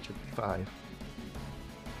ACNH or P5.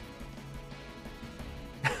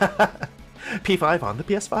 P5 on the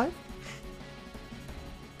PS5?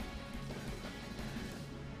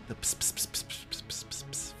 The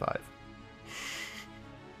PS5.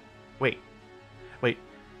 Wait.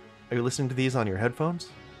 Are you listening to these on your headphones?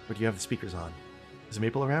 Or do you have the speakers on? Is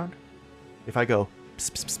Maple around? If I go...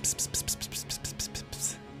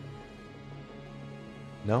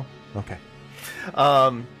 No? Okay.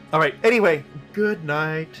 Alright, anyway, good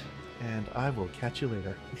night, and I will catch you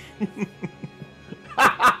later.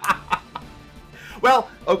 Well,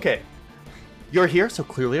 okay. You're here, so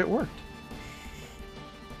clearly it worked.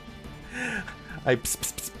 I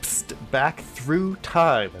back through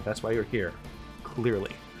time, and that's why you're here.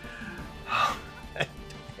 Clearly.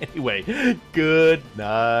 Anyway, good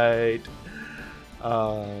night.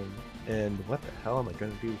 And what the hell am I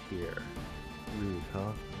gonna do here? Rude,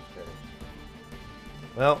 huh? Okay.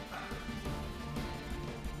 Well.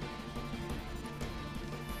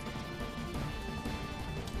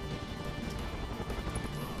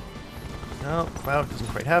 No, Cloud doesn't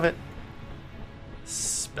quite have it.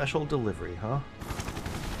 Special delivery, huh?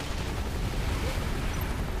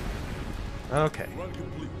 Okay. Run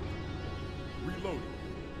complete. Reloading.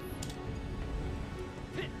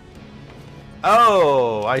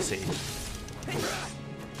 Oh, I see.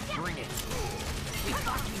 Bring it. We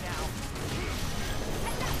got you now.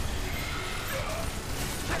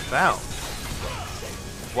 Found.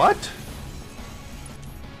 What?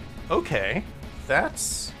 Okay,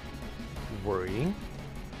 that's worrying.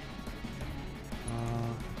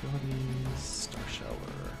 Abilities, Star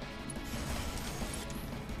Shower.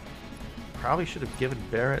 Probably should have given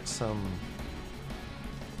Barrett some.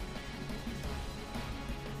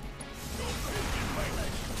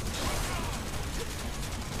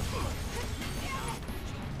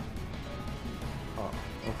 Oh,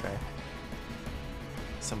 okay.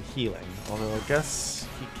 Some healing. Although I guess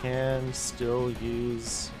he can still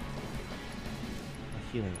use a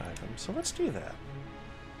healing item. So let's do that.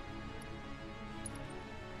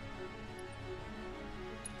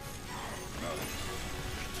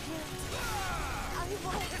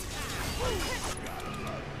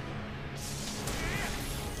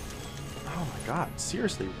 Oh my god,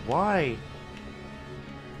 seriously, why?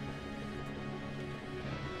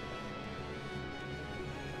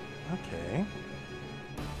 Okay.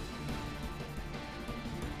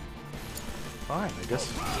 Fine, I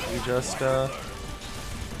guess we just,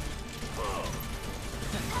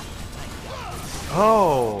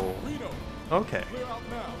 Oh! Okay.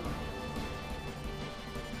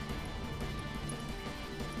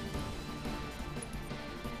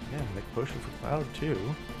 Yeah, make potion for Cloud too.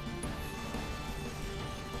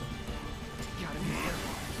 Gotta be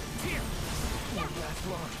careful. Here. Won't last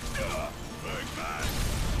long.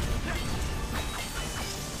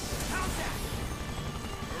 How's that?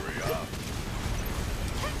 Hurry up.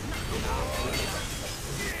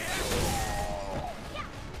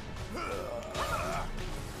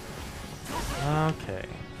 Okay.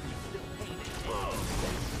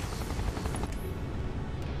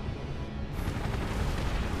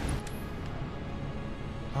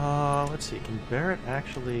 Let's see. Can Barrett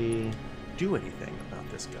actually do anything about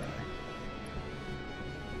this guy?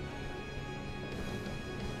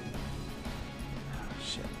 Oh,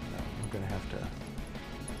 shit. No, I'm gonna have to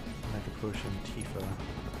Potion, Tifa.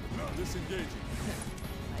 Now disengaging.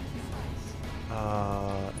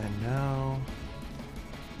 And now...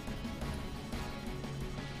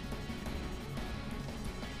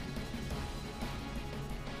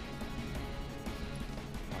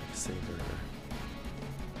 Lifesaver.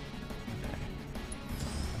 Okay.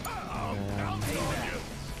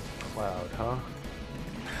 Cloud, huh?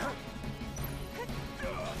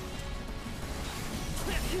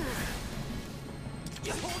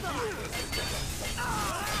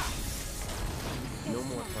 No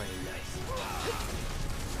more playing nice.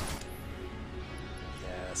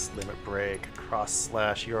 Yes, limit break, cross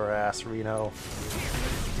slash your ass, Reno.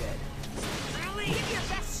 Dead. Really? Give your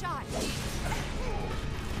best shot.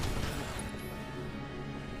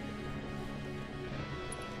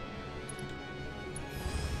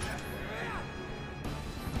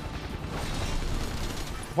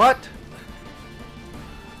 What?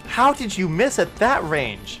 How did you miss at that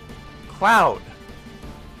range? Cloud.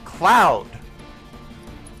 Cloud.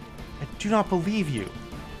 I do not believe you.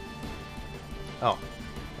 Oh,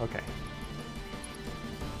 okay.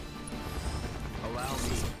 Allow me.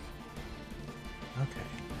 Okay.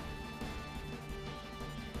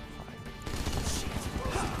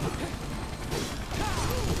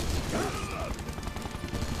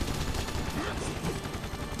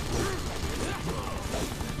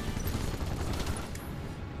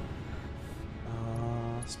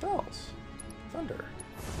 Spells. Thunder.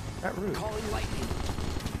 That rude. Calling lightning.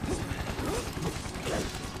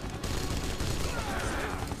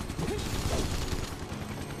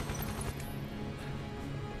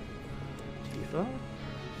 Tifa?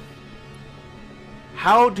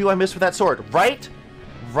 How do I miss with that sword? Right?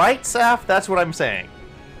 Right, Saf? That's what I'm saying.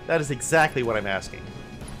 That is exactly what I'm asking.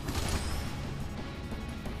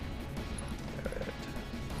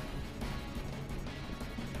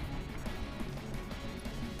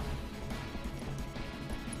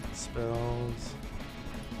 Spells.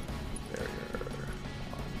 Barrier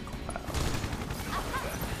on Cloud.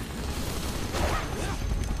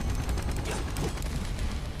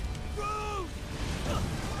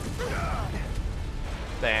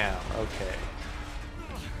 Bam. Okay.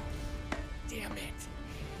 Damn it.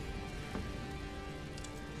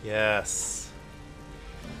 Yes.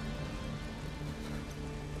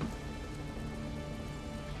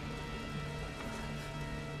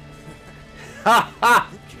 Ha ha!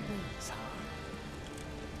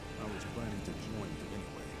 I was planning to join you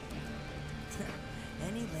anyway.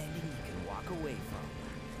 Any landing you can walk away from.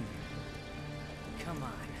 Come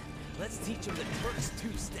on. Let's teach them the Turks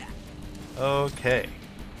two-step. Okay.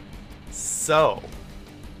 So,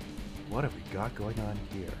 what have we got going on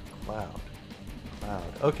here? Cloud.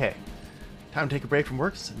 Cloud. Okay. Time to take a break from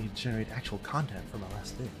work so I need to generate actual content for my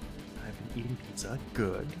last thing. I've been eating pizza.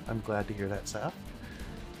 Good. I'm glad to hear that, Saf.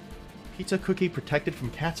 Pizza cookie protected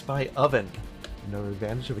from cats by oven. Another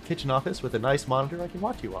advantage of a kitchen office with a nice monitor I can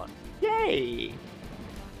watch you on. Yay!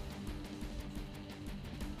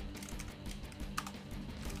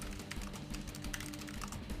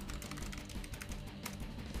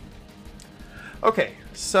 Okay,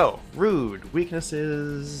 so, rude.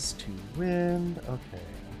 Weaknesses to wind. Okay.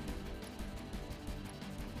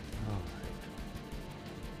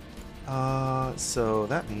 Alright. So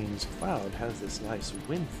that means Cloud has this nice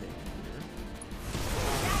wind thing here.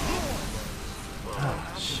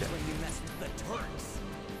 Oh, shit. When you mess with the Turks.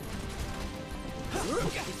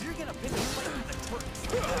 If you're gonna pick a fight with the Turks,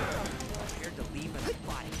 prepare to leave in a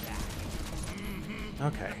body bag.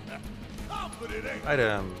 Okay.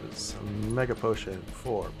 Items. Mega potion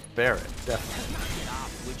for Barret. Definitely. Get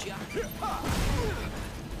off, would ya?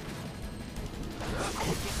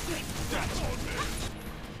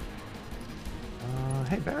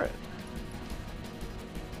 Hey, Barret.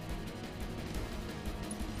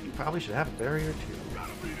 You probably should have a barrier too.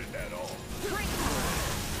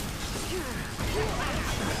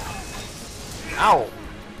 Ow!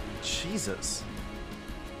 Jesus.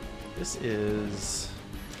 This is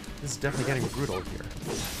definitely getting brutal here.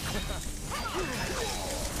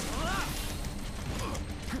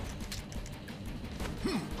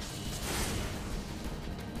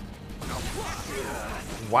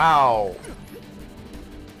 Wow.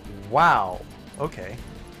 Wow. Okay.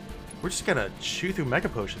 We're just gonna chew through Mega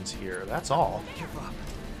Potions here, that's all.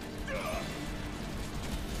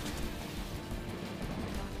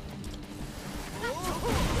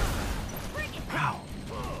 Wow.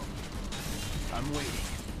 I'm waiting.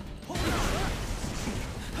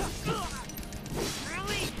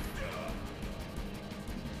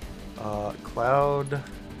 Cloud.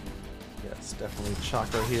 Yes, definitely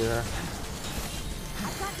chakra here.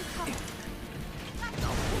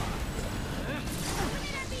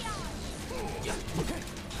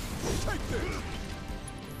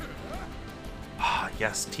 Ah,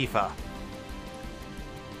 yes, Tifa.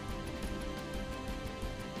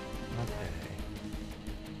 Okay.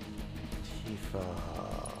 Tifa.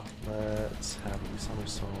 Let's have you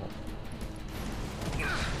somersault.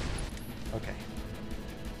 Okay.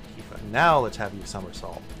 Tifa. Now let's have you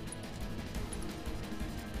somersault.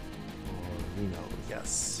 Or Reno,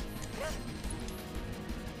 yes.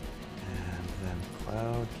 And then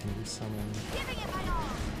Cloud, can you summon?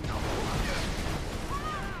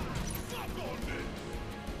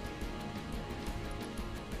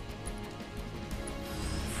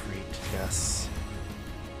 Freak, yes.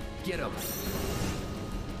 Get him.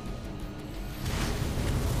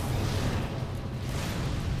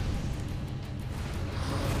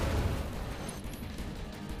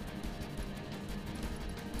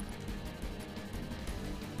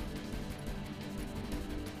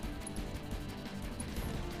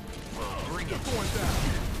 Bring it. Going down.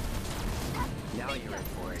 Now you're in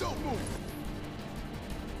for it. Don't move.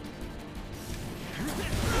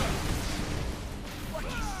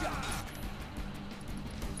 Lucky shot.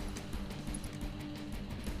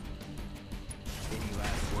 Any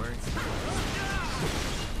last words?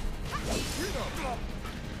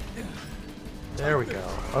 There we go.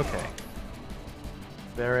 Okay.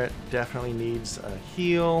 Barret definitely needs a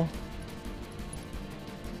heal.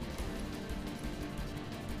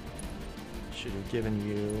 Should have given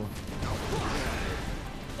you.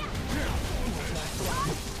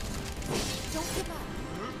 Don't give up.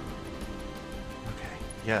 Okay.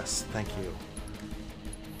 Yes, thank you.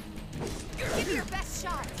 Give it your best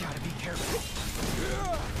shot. Gotta be careful.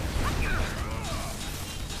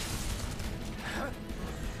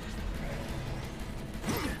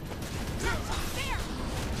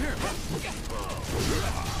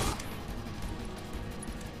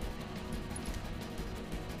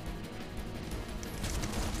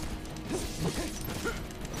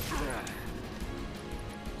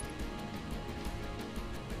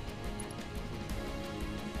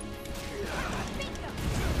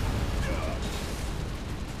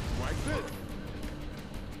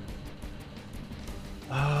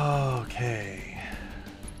 Okay.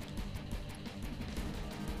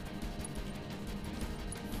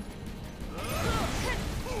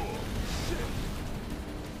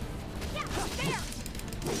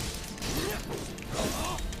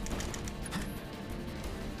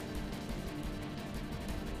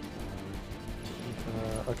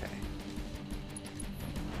 Okay.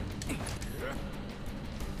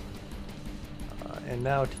 And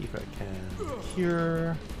now Tifa can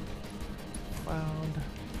cure Cloud.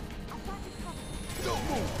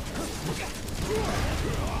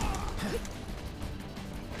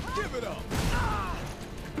 Give it up.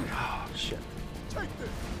 Oh shit. Take this.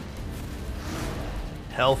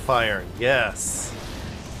 Hellfire, yes.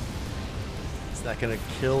 Is that gonna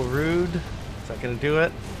kill Rude? Is that gonna do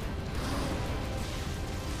it?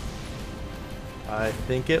 I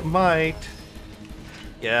think it might.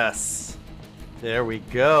 Yes. There we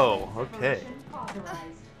go. Okay. Separation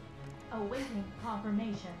authorized. Awaiting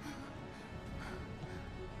confirmation.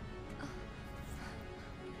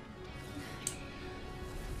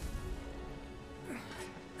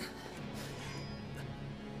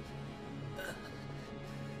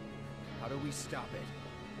 How do we stop it?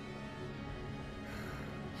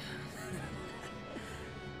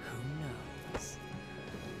 Who knows?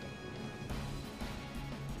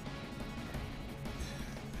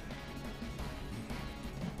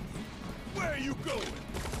 Where are you going?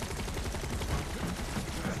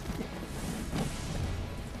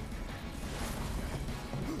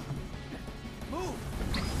 Move!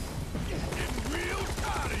 Getting real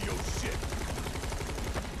tired of your shit.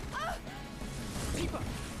 Tifa!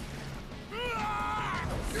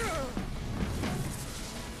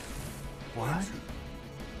 What?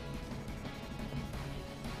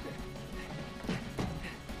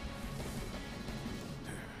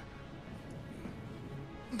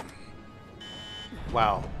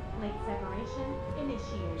 Wow. Late separation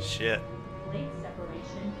initiated. Shit. Late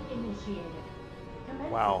separation initiated.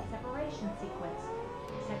 Commencing Wow. separation sequence.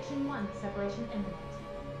 Section 1 separation imminent.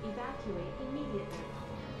 Evacuate immediately.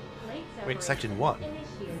 Late separation Wait, Section 1?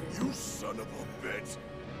 initiated. You son of a bitch!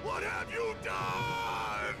 What have you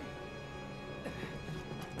done?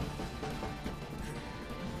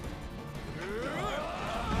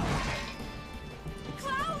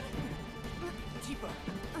 Cloud! Tifa!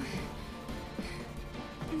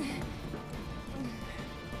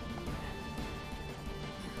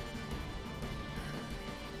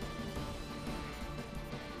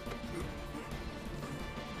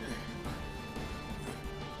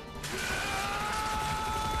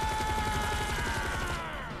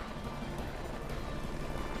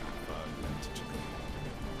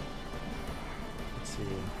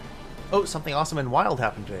 see. Oh, something awesome and wild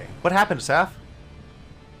happened today. What happened, Saf?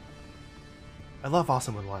 I love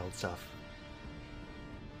awesome and wild stuff.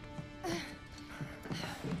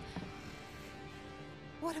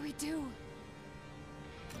 What do we do?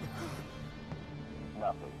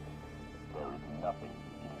 Nothing. There is nothing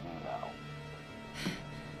you can do now.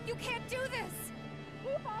 You can't do this!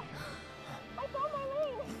 Tifa! I found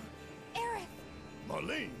Marlene! Aerith!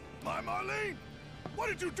 Marlene? My Marlene? What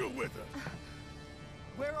did you do with her?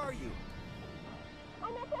 Where are you?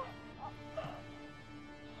 I'm at the...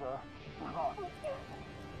 Sir, you're lost.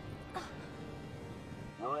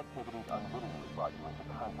 Your activities unwittingly brought you into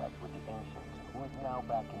contact with the Ancient, who is now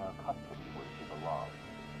back in our custody where she belongs.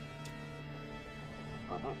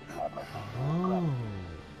 For this, you have my sincere gratitude.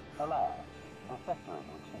 Alas, the sector in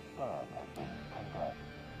which you stand has been condemned.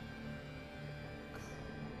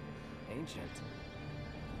 Ancient.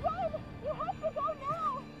 Run! You have to go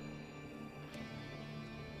now!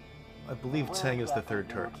 I believe Tang is the third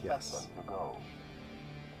Turk, yes.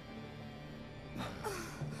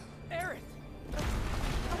 Aerith!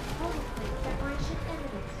 Total plate separation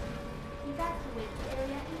imminent. Evacuate the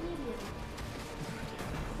area immediately.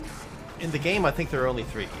 In the game, I think there are only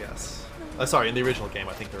 3, yes. Sorry, in the original game,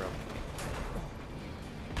 I think there are only 3.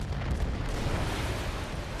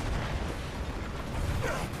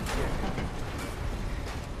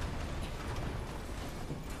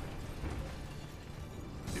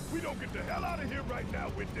 If we don't get the hell out of here right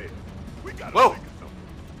now, we're dead. We gotta Whoa! think of something.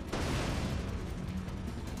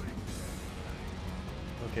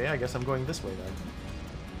 Okay, I guess I'm going this way then.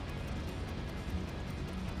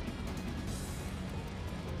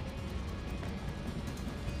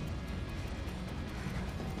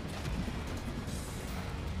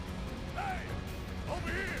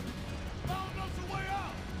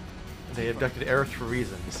 They abducted Aerith for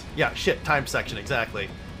reasons. Yeah, shit, time section, exactly.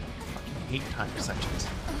 Fucking hate time sections.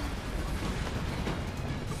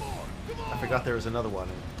 I forgot there was another one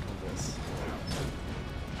in this.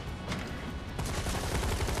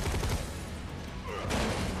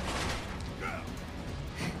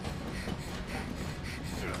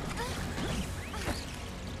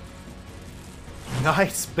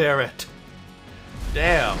 Nice, Barret.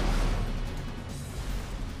 Damn.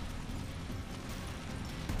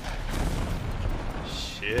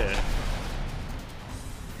 Shit.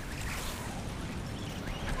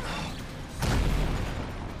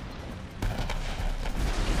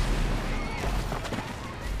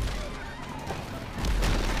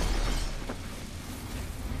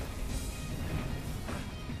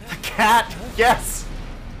 The cat! Yes!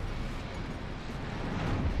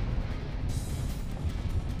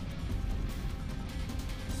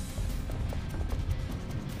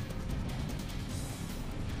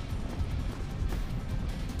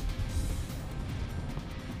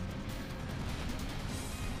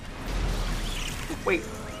 Wait.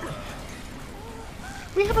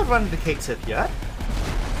 We haven't run into Cait Sith yet.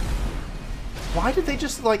 Why did they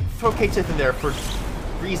just, like, throw Cait Sith in there for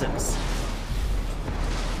reasons?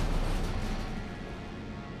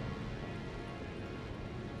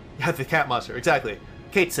 Yeah, the cat monster, exactly.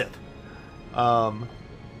 Cait Sith.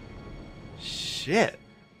 Shit.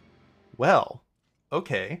 Well,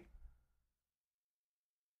 okay.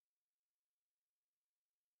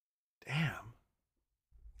 Damn.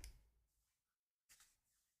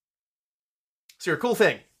 So you're a cool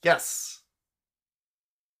thing. Yes.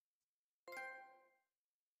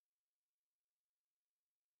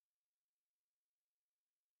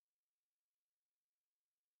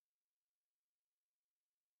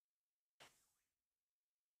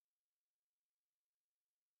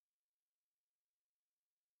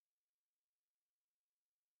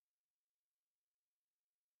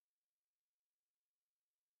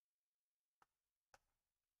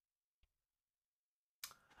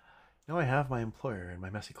 Now I have my employer and my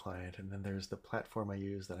messy client, and then there's the platform I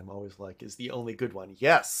use that I'm always like is the only good one.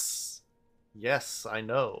 Yes! Yes, I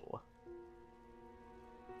know.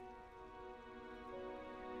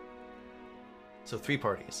 So 3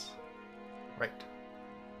 parties. Right.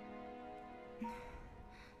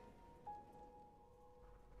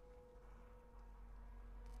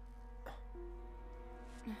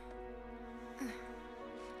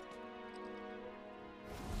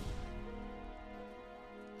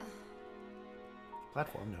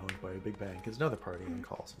 Platform owned by a big bank is another party and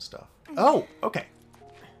calls and stuff. Oh, okay.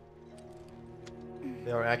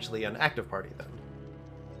 They are actually an active party then.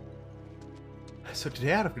 So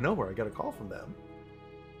today out of nowhere I got a call from them.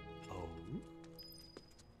 Oh.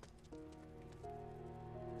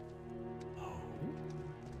 Oh.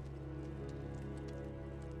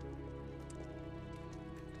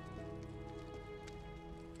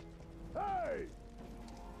 Hey!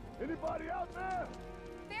 Anybody out there?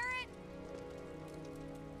 Barret!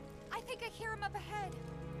 I think I hear him up ahead.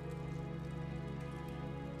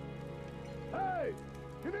 Hey!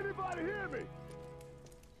 Can anybody hear me?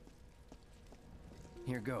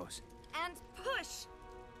 Here goes. And push!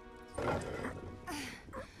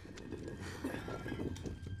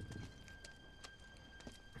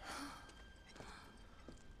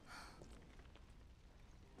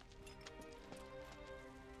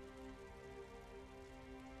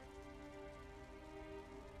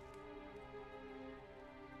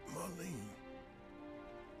 Marlene.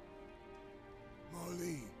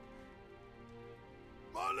 Marlene.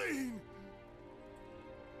 Marlene!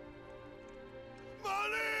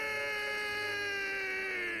 Marlene!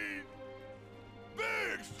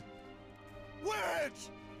 Biggs! Wedge!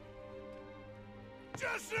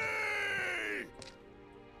 Jesse!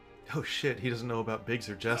 Oh shit, he doesn't know about Biggs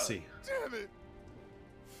or Jesse. Damn it!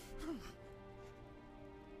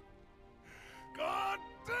 God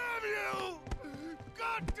damn you!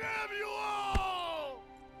 God damn you all!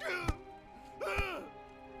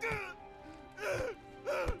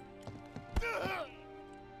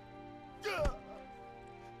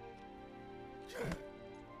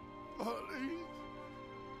 Marlene.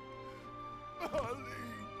 Marlene.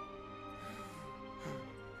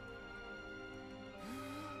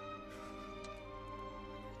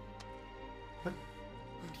 But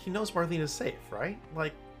he knows Marlene is safe, right?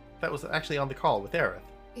 Like, that was actually on the call with Aerith.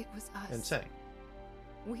 It was us. And saying.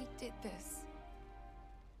 We did this.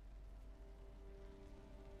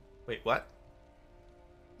 Wait, what?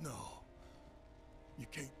 No. You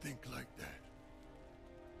can't think like that.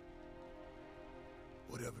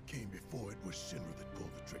 Whatever came before it was Shinra that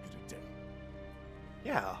pulled the trigger today.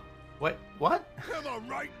 Yeah. What? What? Am I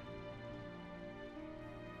right?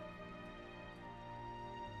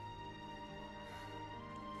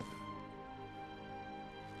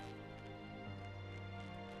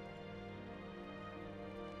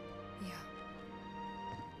 Yeah.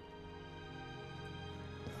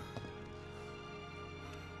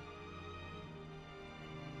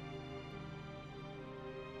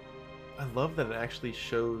 I love that it actually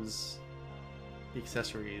shows the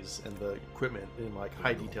accessories and the equipment in like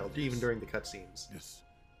high detail, even during the cutscenes. This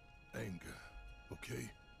anger,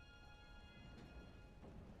 okay?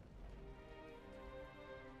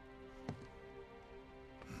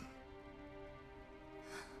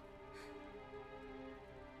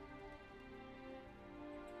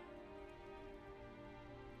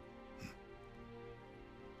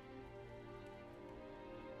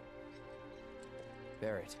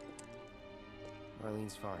 Barret.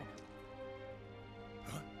 Marlene's fine.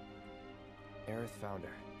 Huh? Aerith found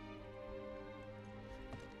her.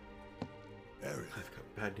 Aerith. I've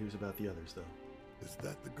got bad news about the others, though. Is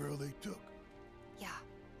that the girl they took? Yeah.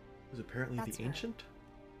 Was apparently That's the her. Ancient?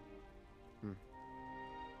 What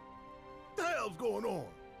the hell's going on?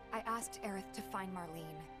 I asked Aerith to find Marlene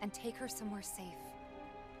and take her somewhere safe.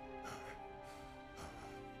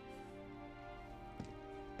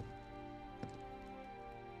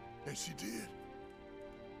 And she did?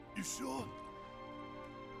 You sure?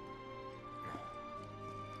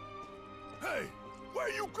 Hey,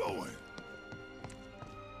 where you going?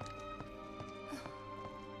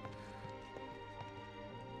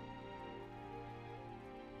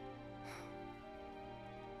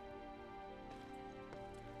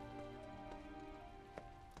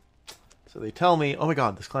 So they tell me, oh my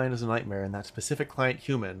god, this client is a nightmare, and that specific client,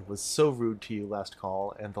 human, was so rude to you last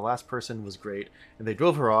call, and the last person was great, and they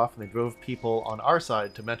drove her off, and they drove people on our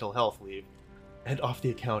side to mental health leave, and off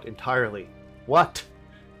the account entirely. What?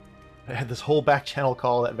 I had this whole back channel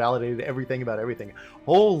call that validated everything about everything.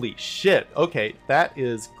 Holy shit. Okay, that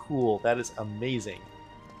is cool. That is amazing.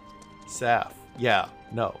 Saf. Yeah,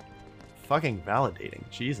 no. Fucking validating.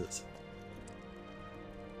 Jesus.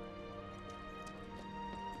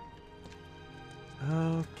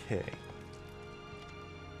 Okay.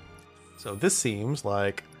 So this seems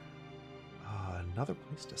like another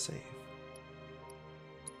place to save.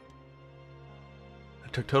 I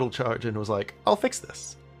took total charge and was like, I'll fix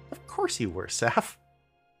this. Of course you were, Saf.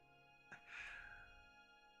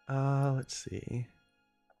 Let's see.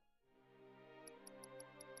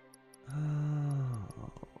 Oh.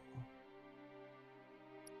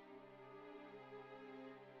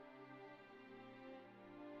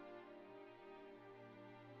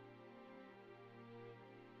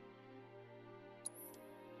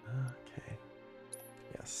 Okay.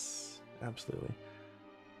 Yes, absolutely.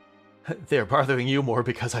 They're bothering you more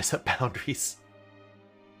because I set boundaries.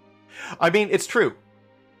 I mean, it's true.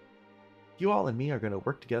 You all and me are going to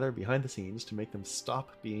work together behind the scenes to make them stop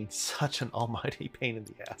being such an almighty pain in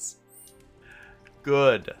the ass.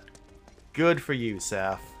 Good. Good for you,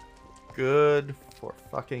 Saf. Good for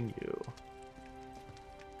fucking you.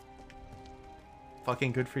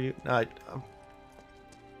 Fucking good for you? No,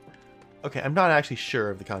 okay, I'm not actually sure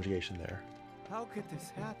of the conjugation there. How could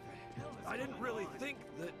this happen? I didn't really think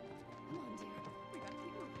that.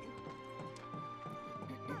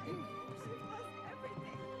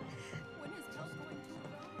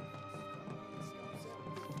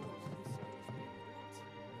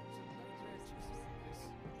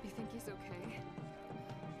 You think he's okay?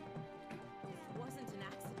 Wasn't an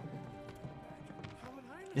accident.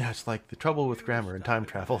 Yeah, it's like the trouble with grammar and time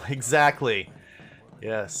travel. Exactly.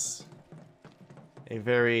 Yes. A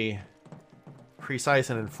very precise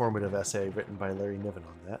and informative essay written by Larry Niven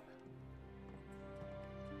on that.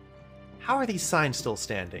 How are these signs still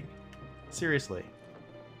standing? Seriously.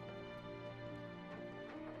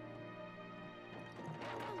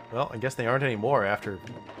 Well, I guess they aren't anymore after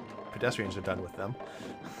pedestrians are done with them.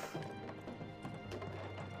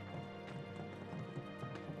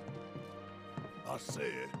 I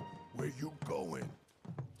said, where you going?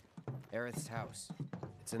 Aerith's house.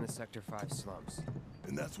 It's in the Sector 5 slums.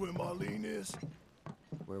 And that's where Marlene is?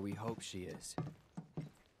 Where we hope she is.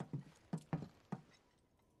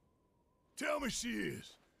 Tell me she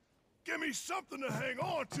is. Give me something to hang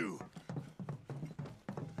on to.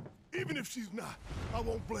 Even if she's not, I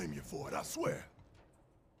won't blame you for it, I swear.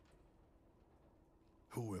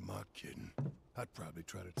 Who am I kidding? I'd probably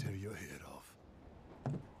try to tear your head off.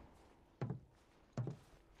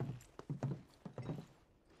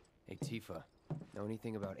 Hey, Tifa. Know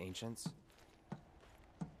anything about ancients?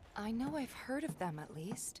 I know I've heard of them at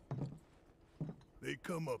least. They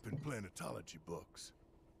come up in planetology books.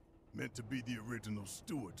 Meant to be the original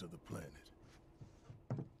stewards of the planet.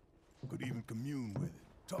 Could even commune with it,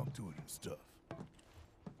 talk to it and stuff.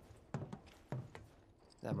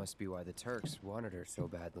 That must be why the Turks wanted her so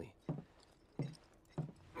badly. Within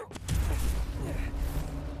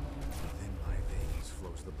my veins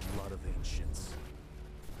flows the blood of ancients.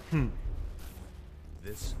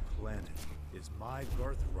 This planet is my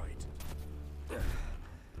birthright.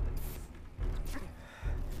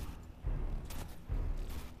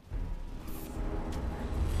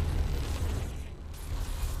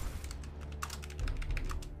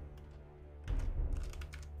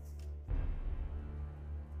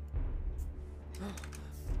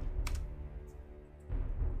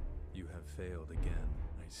 You have failed again,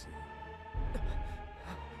 I see.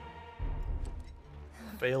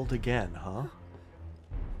 Failed again, huh?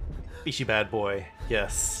 Fishy bad boy.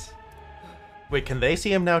 Yes. Wait, can they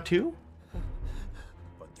see him now too?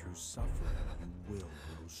 But through suffering, you will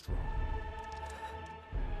grow strong.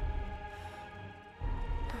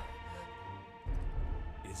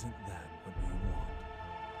 Isn't that what you want?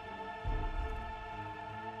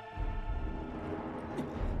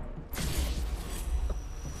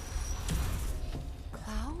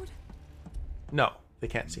 Cloud? No, they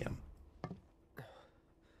can't see him.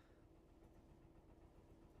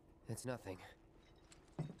 It's nothing.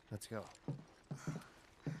 Let's go.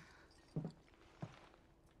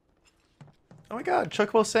 Oh my god,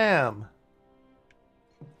 Chocobo Sam!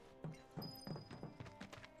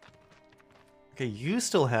 Okay, you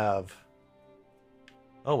still have...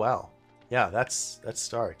 Oh wow. Yeah, that's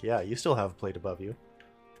Stark. Yeah, you still have a plate above you.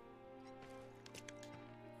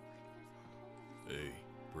 Hey,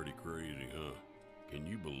 pretty crazy, huh? Can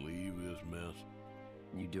you believe this mess?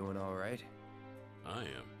 You doing all right? I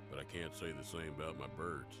am, but I can't say the same about my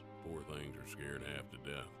birds. Poor things are scared half to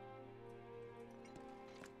death.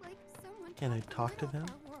 Like someone Can I talk to them?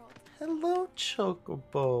 our world. Hello,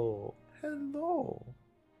 Chocobo. Hello.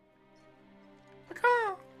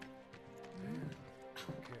 Don't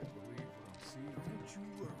you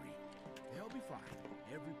worry. They'll be fine.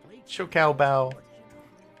 Every plate. Chocobo.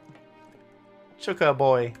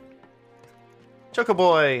 Chocoboy.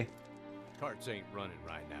 Chocoboy. Carts ain't running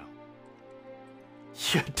right now.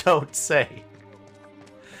 You don't say.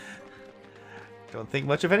 Don't think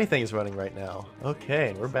much of anything is running right now.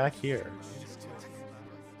 Okay, we're back here.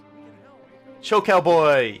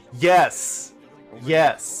 Chocowboy! Yes!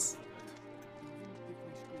 Yes!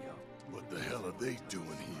 What the hell are they doing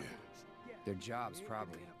here? Their jobs,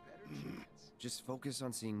 probably. Just focus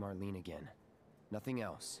on seeing Marlene again. Nothing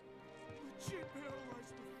else.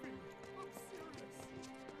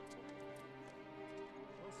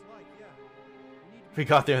 We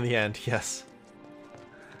got there in the end, yes.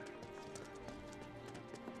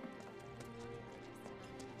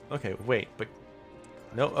 Okay, wait, but...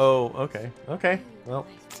 No, oh, okay. Okay, well...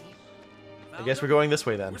 I guess we're going this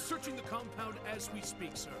way then. We're searching the compound as we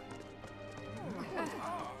speak, sir. That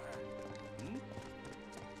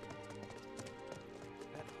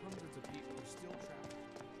hundreds of people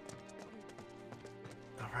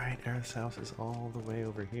Right, Aerith's house is all the way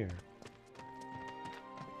over here.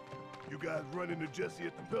 You guys run into Jesse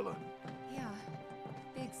at the pillar? Yeah,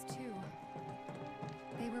 Biggs too.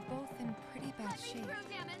 They were both in pretty bad shape.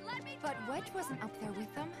 But Wedge wasn't up there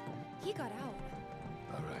with them. He got out.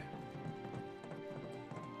 All right.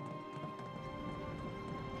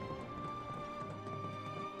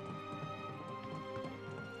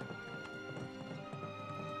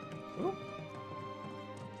 Ooh.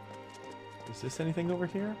 Is this anything over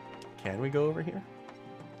here? Can we go over here?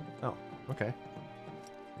 Oh, okay.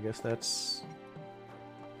 I guess that's...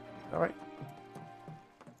 Alright.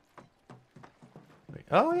 Wait.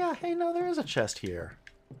 Oh yeah, hey, no, there is a chest here.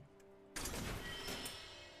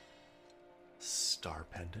 Star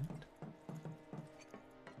pendant.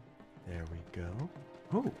 There we go.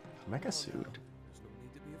 Ooh, mecha suit.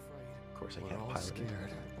 Of course I can't pilot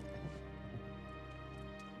it.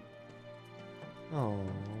 Oh,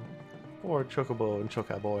 poor Chocobo and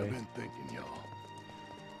Chocaboy. I've been thinking, y'all.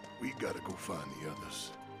 We gotta go find the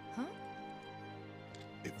others. Huh?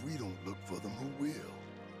 If we don't look for them, who will?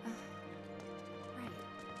 Right.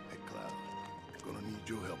 Hey, Cloud. Gonna need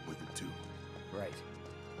your help with it, too. Right.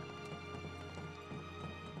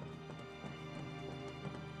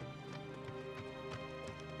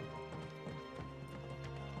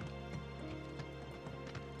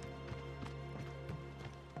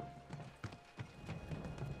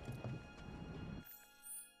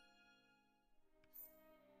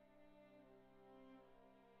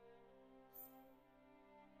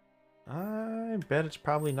 I bet it's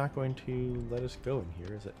probably not going to let us go in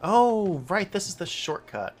here, is it? Oh, right, this is the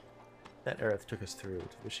shortcut that Aerith took us through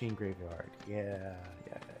to the Machine Graveyard. Yeah.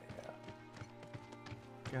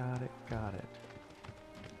 Got it.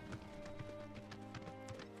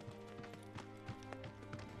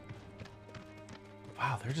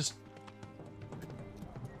 Wow, they're just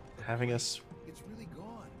having us It's really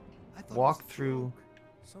gone. I thought walk it was a through. joke.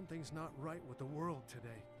 Something's not right with the world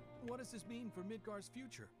today. What does this mean for Midgar's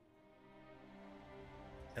future?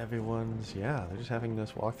 Everyone's, yeah, they're just having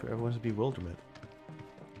us walk through everyone's bewilderment.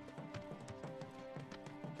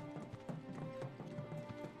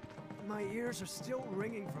 My ears are still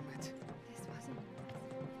ringing from it.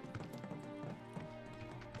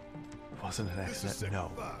 Wasn't an This is accident, Sector no.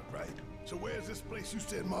 5, right? So where's this place you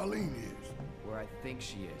said Marlene is? Where I think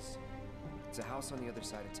she is. It's a house on the other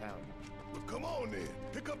side of town. Well, come on then.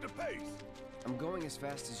 Pick up the pace. I'm going as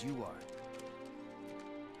fast as you are.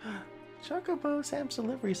 Chocobo Sam's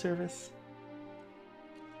delivery service.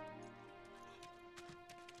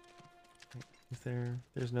 Is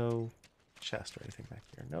there's no chest or anything back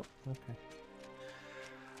here? Nope. Okay.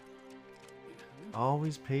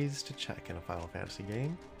 Always pays to check in a Final Fantasy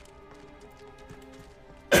game.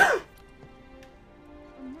 I can't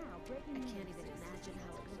even imagine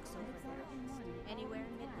how it looks over there. Anywhere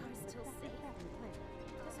in Midgard still safe?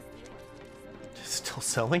 Still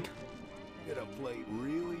selling? Did a blade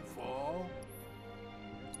really fall?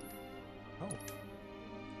 Oh.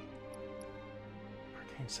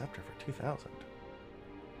 Arcane Scepter for 2,000.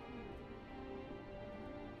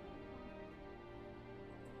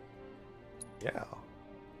 Yeah.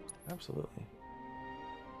 Absolutely.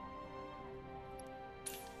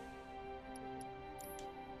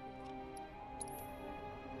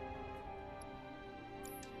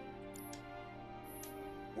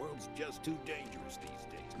 World's just too dangerous these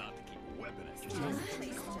days not to keep a weapon at your side.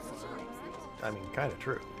 I mean, kind of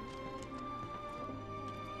true.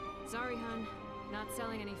 Sorry, hun. Not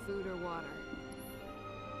selling any food or water.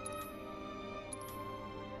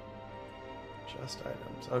 Just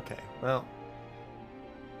items. Okay, well.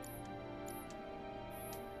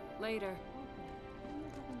 Later.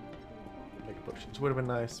 Mega potions would have been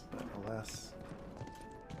nice, but alas.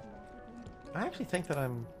 I actually think that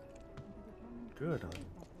I'm good on.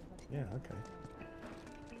 Yeah, okay.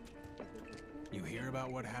 You hear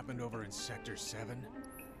about what happened over in Sector 7?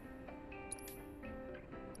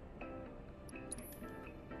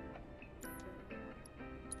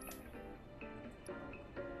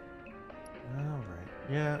 Alright.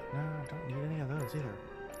 Yeah, no, I don't need any of those either.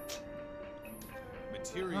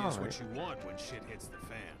 Materia is what Alright. you want when shit hits the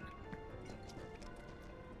fan.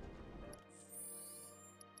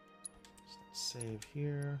 Save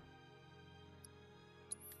here.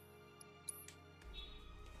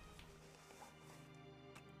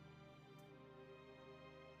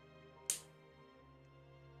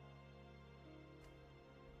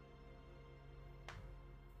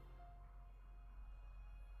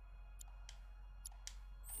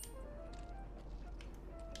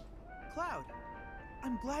 Cloud,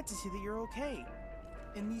 I'm glad to see that you're okay.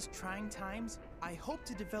 In these trying times, I hope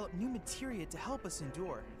to develop new materia to help us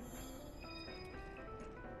endure.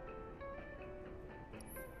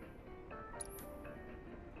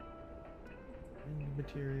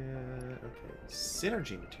 materia. Okay,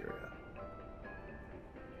 synergy materia.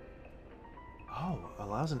 Oh,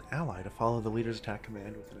 allows an ally to follow the leader's attack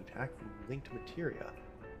command with an attack from linked materia.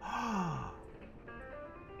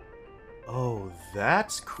 Oh,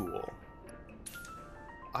 that's cool.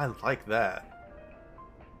 I like that.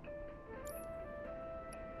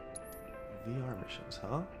 VR missions,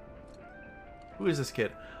 huh? Who is this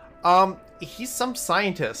kid? He's some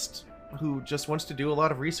scientist who just wants to do a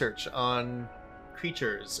lot of research on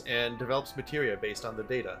creatures and develops materia based on the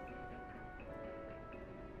data.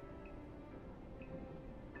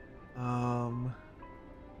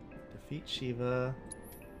 Defeat Shiva.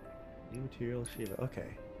 New material Shiva. Okay.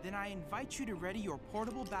 Then I invite you to ready your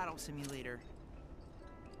portable battle simulator.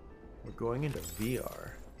 We're going into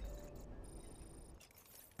VR.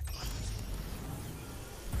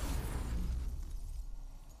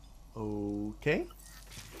 Okay.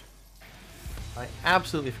 I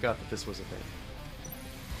absolutely forgot that this was a thing.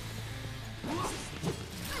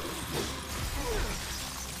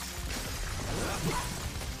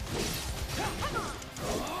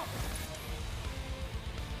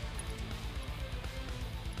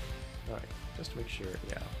 Alright, just to make sure,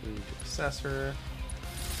 yeah, we need to assess her.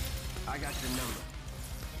 I got your number.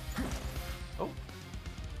 Oh.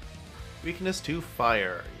 Weakness to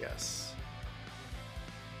fire, yes.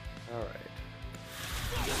 Alright.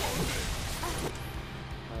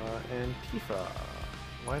 And Tifa,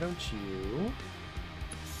 why don't you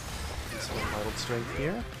get some unbridled strength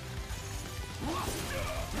here?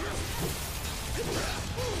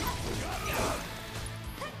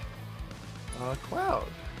 Cloud.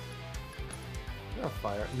 You have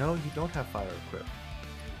fire. No, you don't have fire equipped.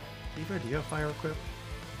 Tifa, do you have fire equipped?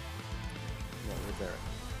 No, you're Barret.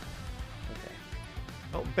 Okay.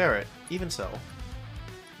 Oh, Barret. Even so.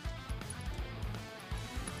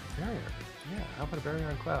 Barrier. Yeah, how about a barrier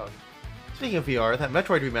on Cloud? Speaking of VR, that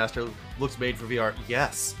Metroid Remaster looks made for VR.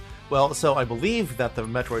 Yes. Well, so I believe that the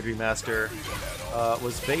Metroid Remaster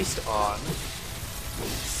was based on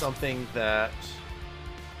something that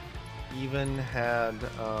even had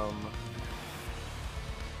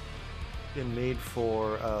been made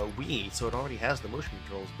for Wii, so it already has the motion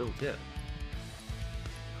controls built in.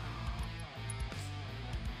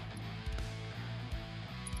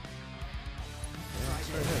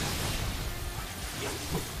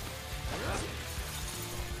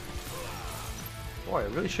 Boy, I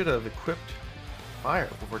really should have equipped fire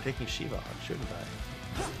before taking Shiva on, shouldn't I?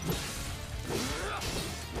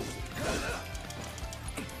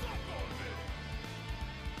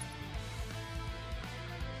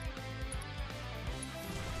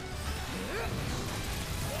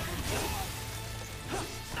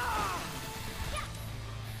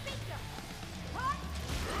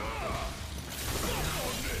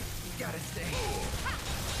 Gotta stay.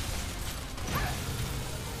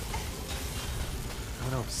 Oh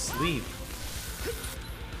no, sleep.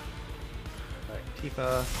 Alright,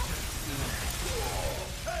 Tifa.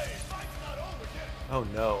 Oh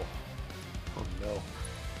no. Oh no.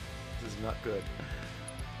 This is not good.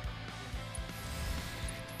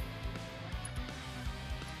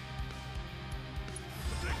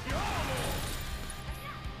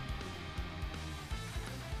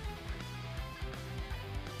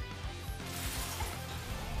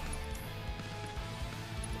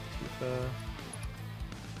 Tifa.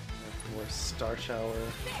 More Star Shower.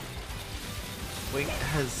 Wait,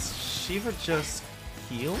 has Shiva just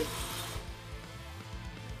healed?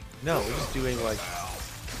 No, we're just doing like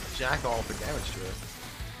jack all for damage to her.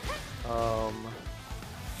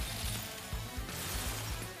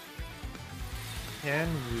 Can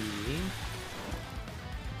we?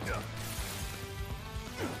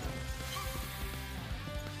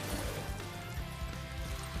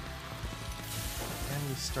 Can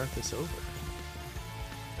we start this over?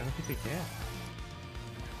 I don't think we can.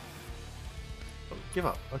 Oh, give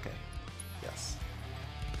up. Okay. Yes.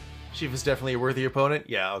 Shiva's definitely a worthy opponent?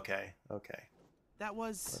 Yeah, okay. Okay. That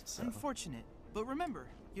was unfortunate. But remember,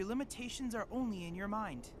 your limitations are only in your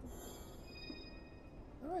mind.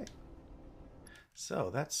 Alright. So,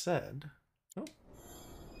 that said... Oh.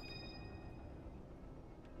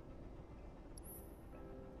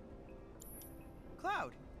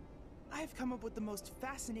 Cloud, I have come up with the most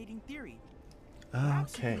fascinating theory.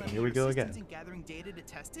 Okay, here we go again. In gathering data to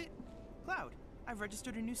test it? Cloud, I've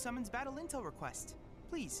registered a new summons battle intel request.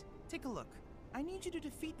 Please, take a look. I need you to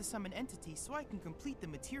defeat the summon entity so I can complete the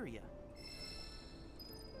materia.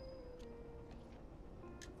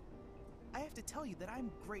 I have to tell you that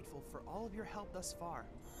I'm grateful for all of your help thus far.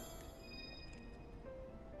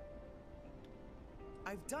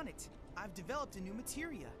 I've done it. I've developed a new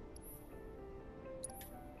materia.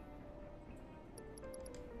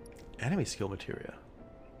 Enemy skill materia.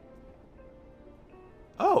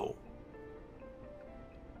 Oh!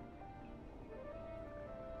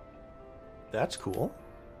 That's cool.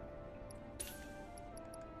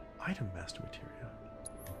 Item master materia.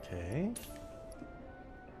 Okay.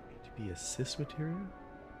 HP assist materia.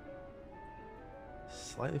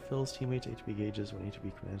 Slightly fills teammates' HP gauges when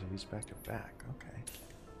HP commands are used back to back. Okay.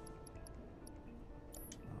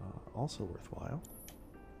 Also worthwhile.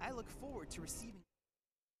 I look forward to receiving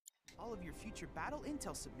all of your future battle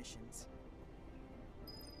intel submissions.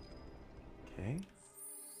 Okay.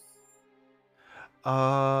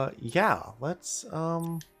 Yeah, let's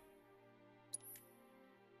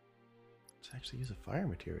actually use a fire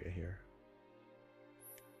materia here.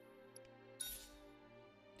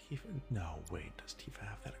 Tifa, no, wait, does Tifa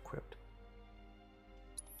have that equipped?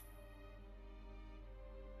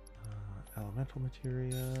 Elemental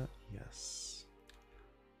materia, yes.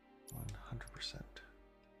 100%.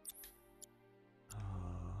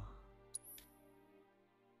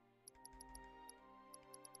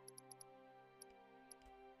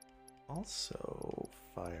 Also,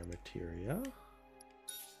 fire materia.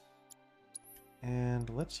 And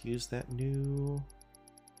let's use that new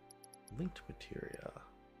linked materia.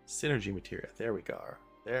 Synergy materia. There we go.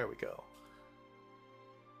 There we go.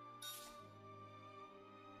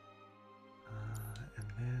 And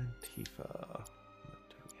then Tifa. What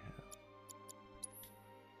do we have?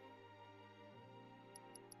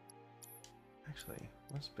 Actually,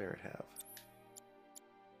 what's Barret have?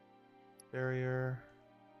 Barrier.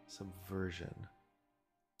 Subversion.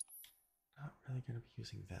 Not really going to be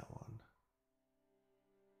using that one.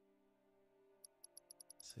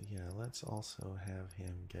 So yeah, let's also have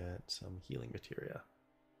him get some healing materia.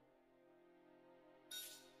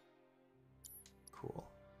 Cool.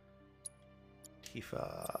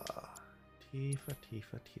 Tifa. Tifa.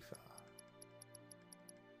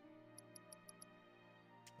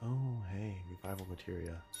 Oh, hey, revival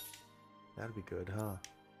materia. That'd be good, huh?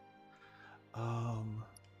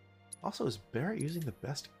 Also, is Barret using the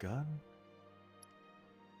best gun?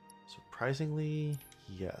 Surprisingly,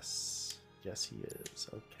 yes. Yes, he is.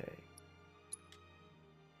 Okay.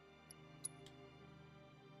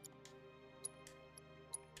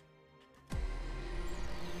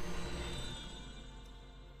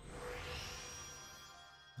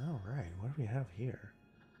 All right, what do we have here?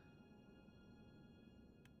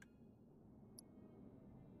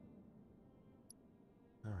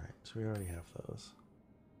 All right, so we already have those.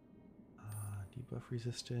 Debuff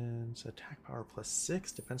resistance, attack power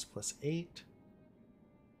 +6, defense +8.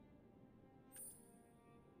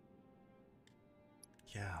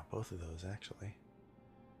 Yeah, both of those actually.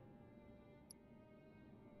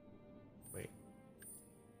 Wait.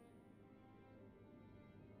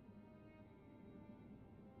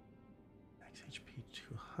 Max HP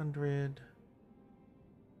 200.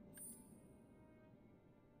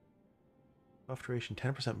 Buff duration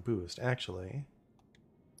 10% boost. Actually,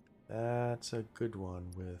 that's a good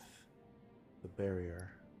one with the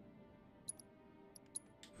barrier.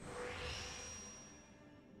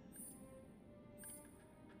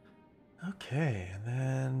 Okay, and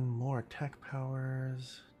then more attack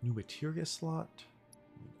powers. New materia slot.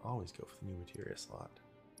 You can always go for the new materia slot.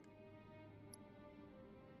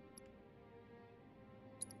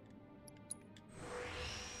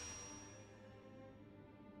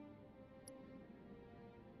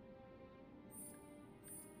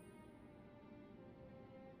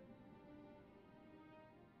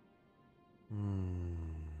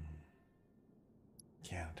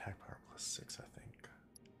 Yeah, attack power +6, I think.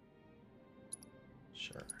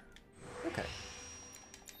 Sure. Okay.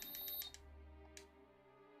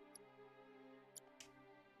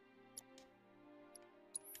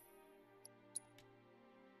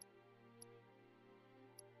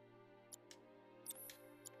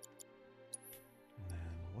 And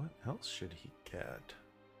then what else should he get?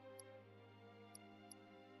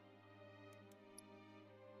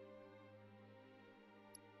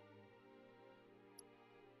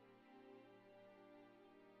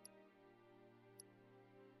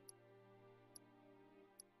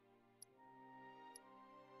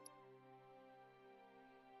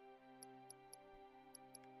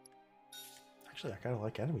 Actually, I kind of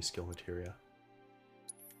like enemy skill materia.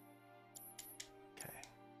 Okay.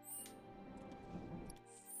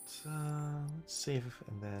 Let's save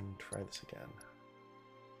and then try this again.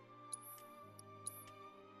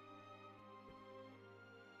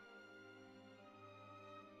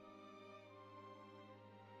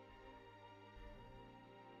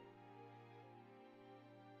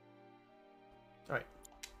 Alright.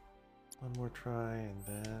 One more try and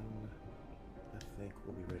then the think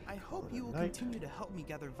we'll be ready to I call hope it you a will night. continue to help me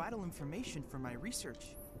gather vital information for my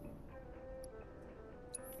research.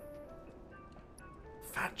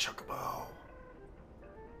 Fat Chocobo. Oh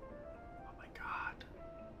my god.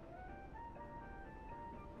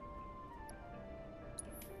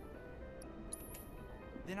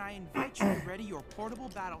 Then I invite you to ready your portable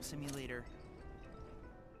battle simulator.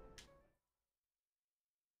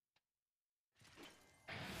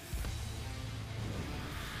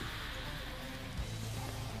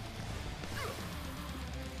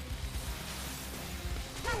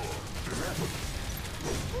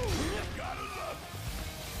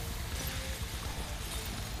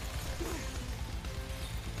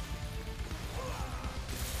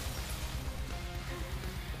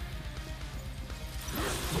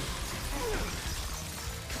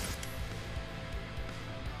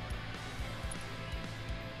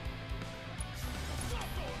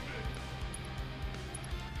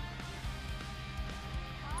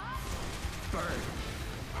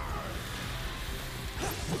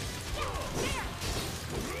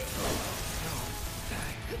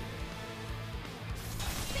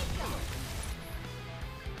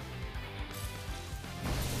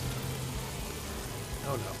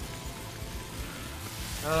 Oh no.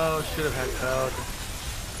 Oh, should have had Cloud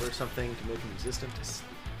or something to make him resistant to sleep.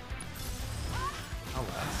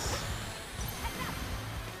 Alas.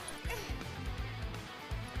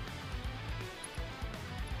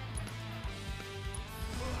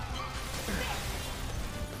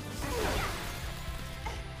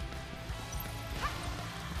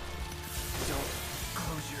 Don't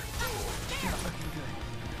close your... Not looking good.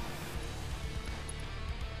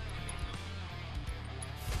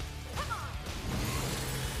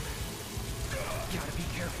 Gotta be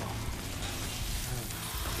careful.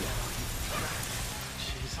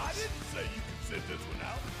 Jesus. I didn't say you could sit this one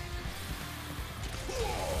out.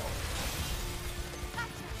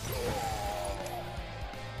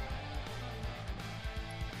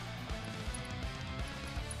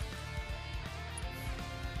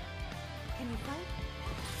 Can you fight?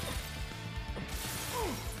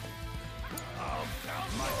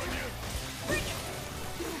 Count my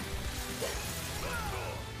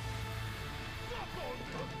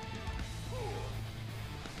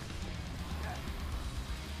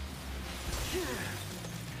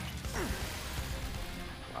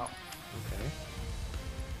Wow. Okay.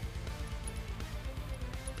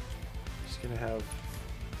 Just gonna have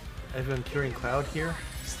everyone curing Cloud here?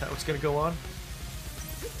 Is that what's gonna go on?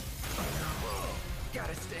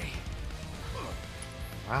 Gotta stay.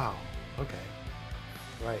 Wow. Okay.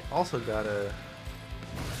 Right. Also gotta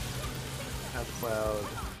have Cloud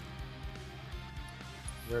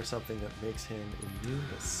wear something that makes him immune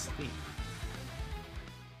to sleep.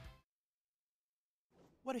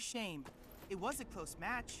 What a shame. It was a close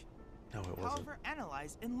match. No, it wasn't. However,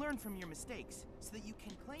 analyze and learn from your mistakes so that you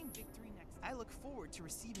can claim victory next. I look forward to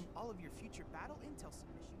receiving all of your future battle intel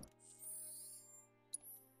submissions.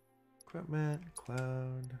 Equipment,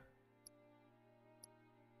 Cloud.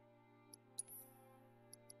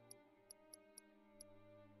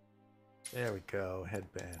 There we go.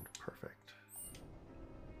 Headband. Perfect.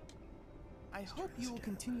 I hope you will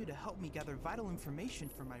continue to help me gather vital information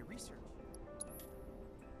for my research.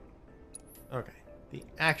 Okay. The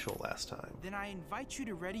actual last time. Then I invite you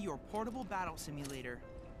to ready your portable battle simulator.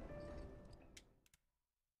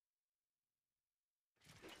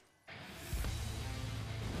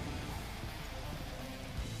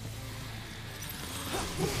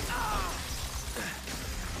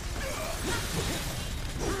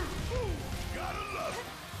 Gotta love it.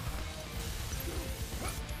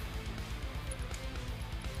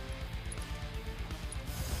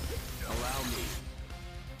 Allow me.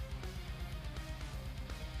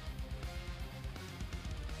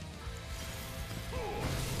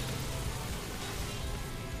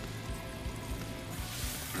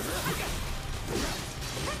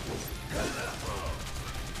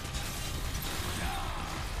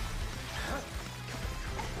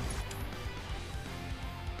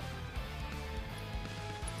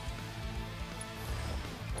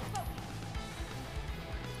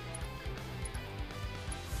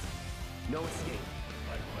 No escape.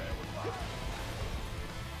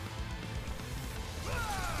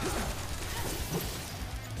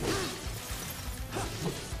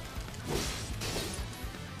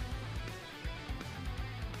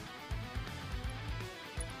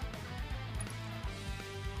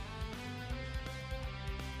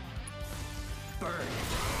 Burn.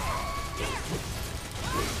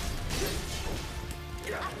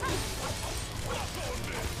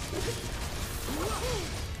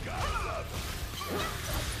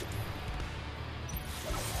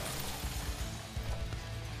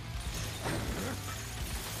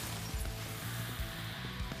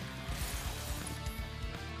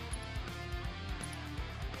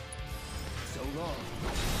 long.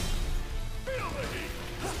 Feel the heat!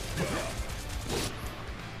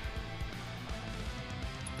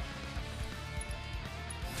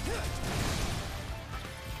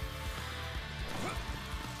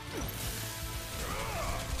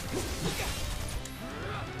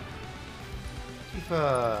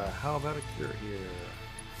 Tifa, how about a cure here?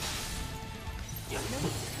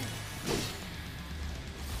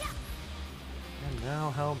 And now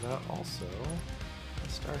how about also a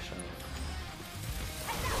Star Shower?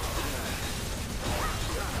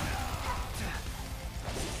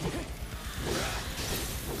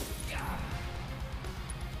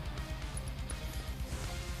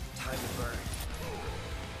 Time to burn.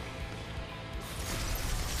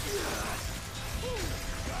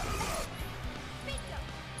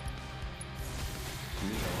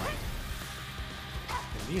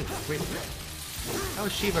 Immune? Wait, how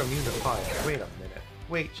is Shiva immune to fire? Wait a minute.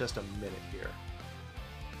 Wait just a minute here.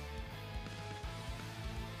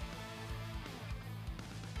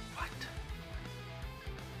 What?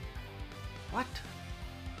 What?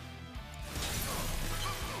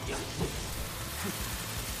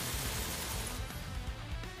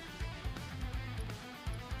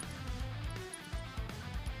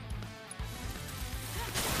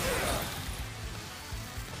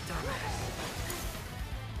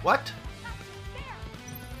 What?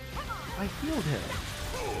 I healed him.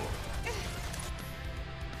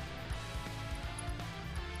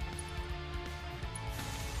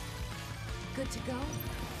 Good to go?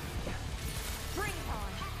 Bring it on!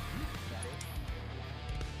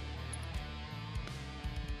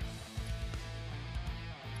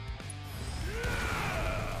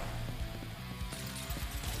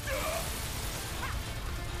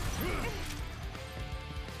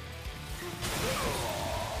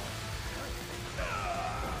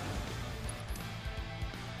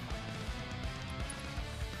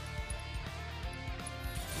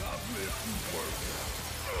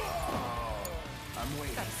 I'm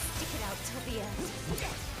waiting. Gotta stick it out till the end.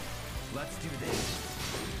 Let's do this.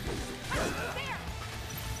 There!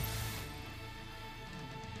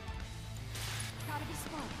 Gotta be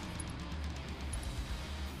smart.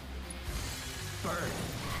 Burn.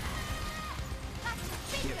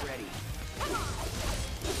 Get ready.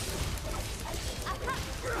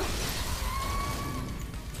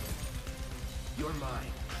 You're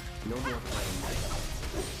mine. No more playing nice.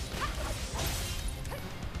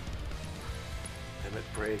 Limit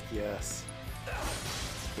break, yes.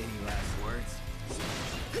 Any last words?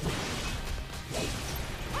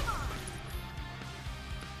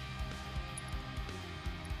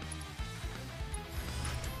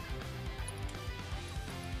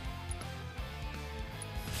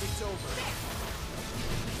 It's over.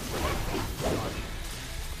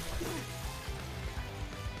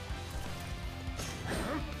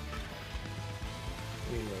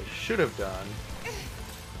 I mean, what I should have done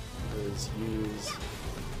was use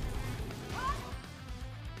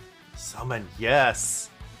summon. Yes,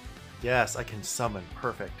 yes, I can summon.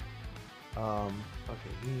 Perfect.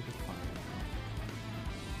 Okay, we need to find.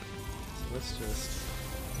 So let's just.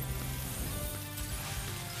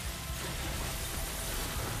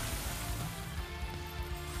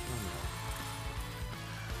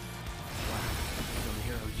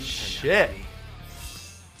 Shit.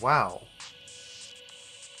 Wow.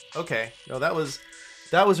 Okay. No, that was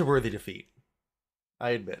a worthy defeat.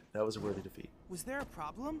 I admit, that was a worthy defeat. Was there a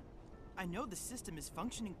problem? I know the system is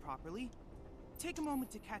functioning properly. Take a moment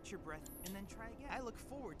to catch your breath and then try again. I look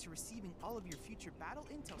forward to receiving all of your future battle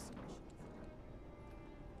intel submissions.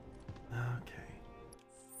 Okay.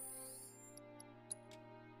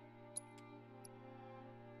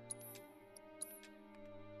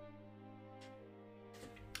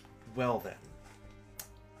 Well then.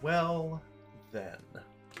 Well then.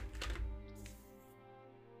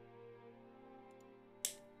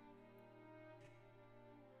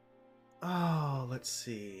 Oh, let's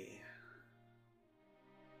see.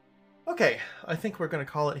 Okay, I think we're going to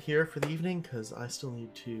call it here for the evening because I still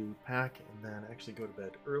need to pack and then actually go to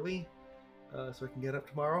bed early so I can get up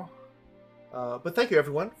tomorrow. But thank you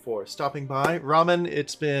everyone for stopping by. Ramen,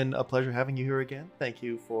 it's been a pleasure having you here again. Thank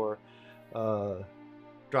you for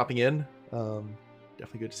dropping in.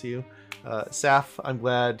 Definitely good to see you. Saf, I'm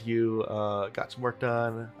glad you got some work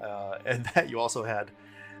done and that you also had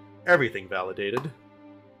everything validated.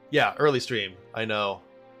 Yeah, early stream, I know.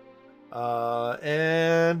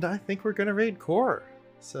 And I think we're gonna raid Core.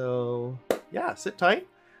 So yeah, sit tight.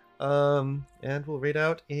 And we'll raid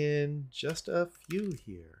out in just a few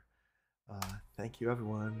here. Thank you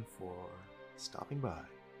everyone for stopping by.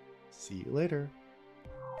 See you later.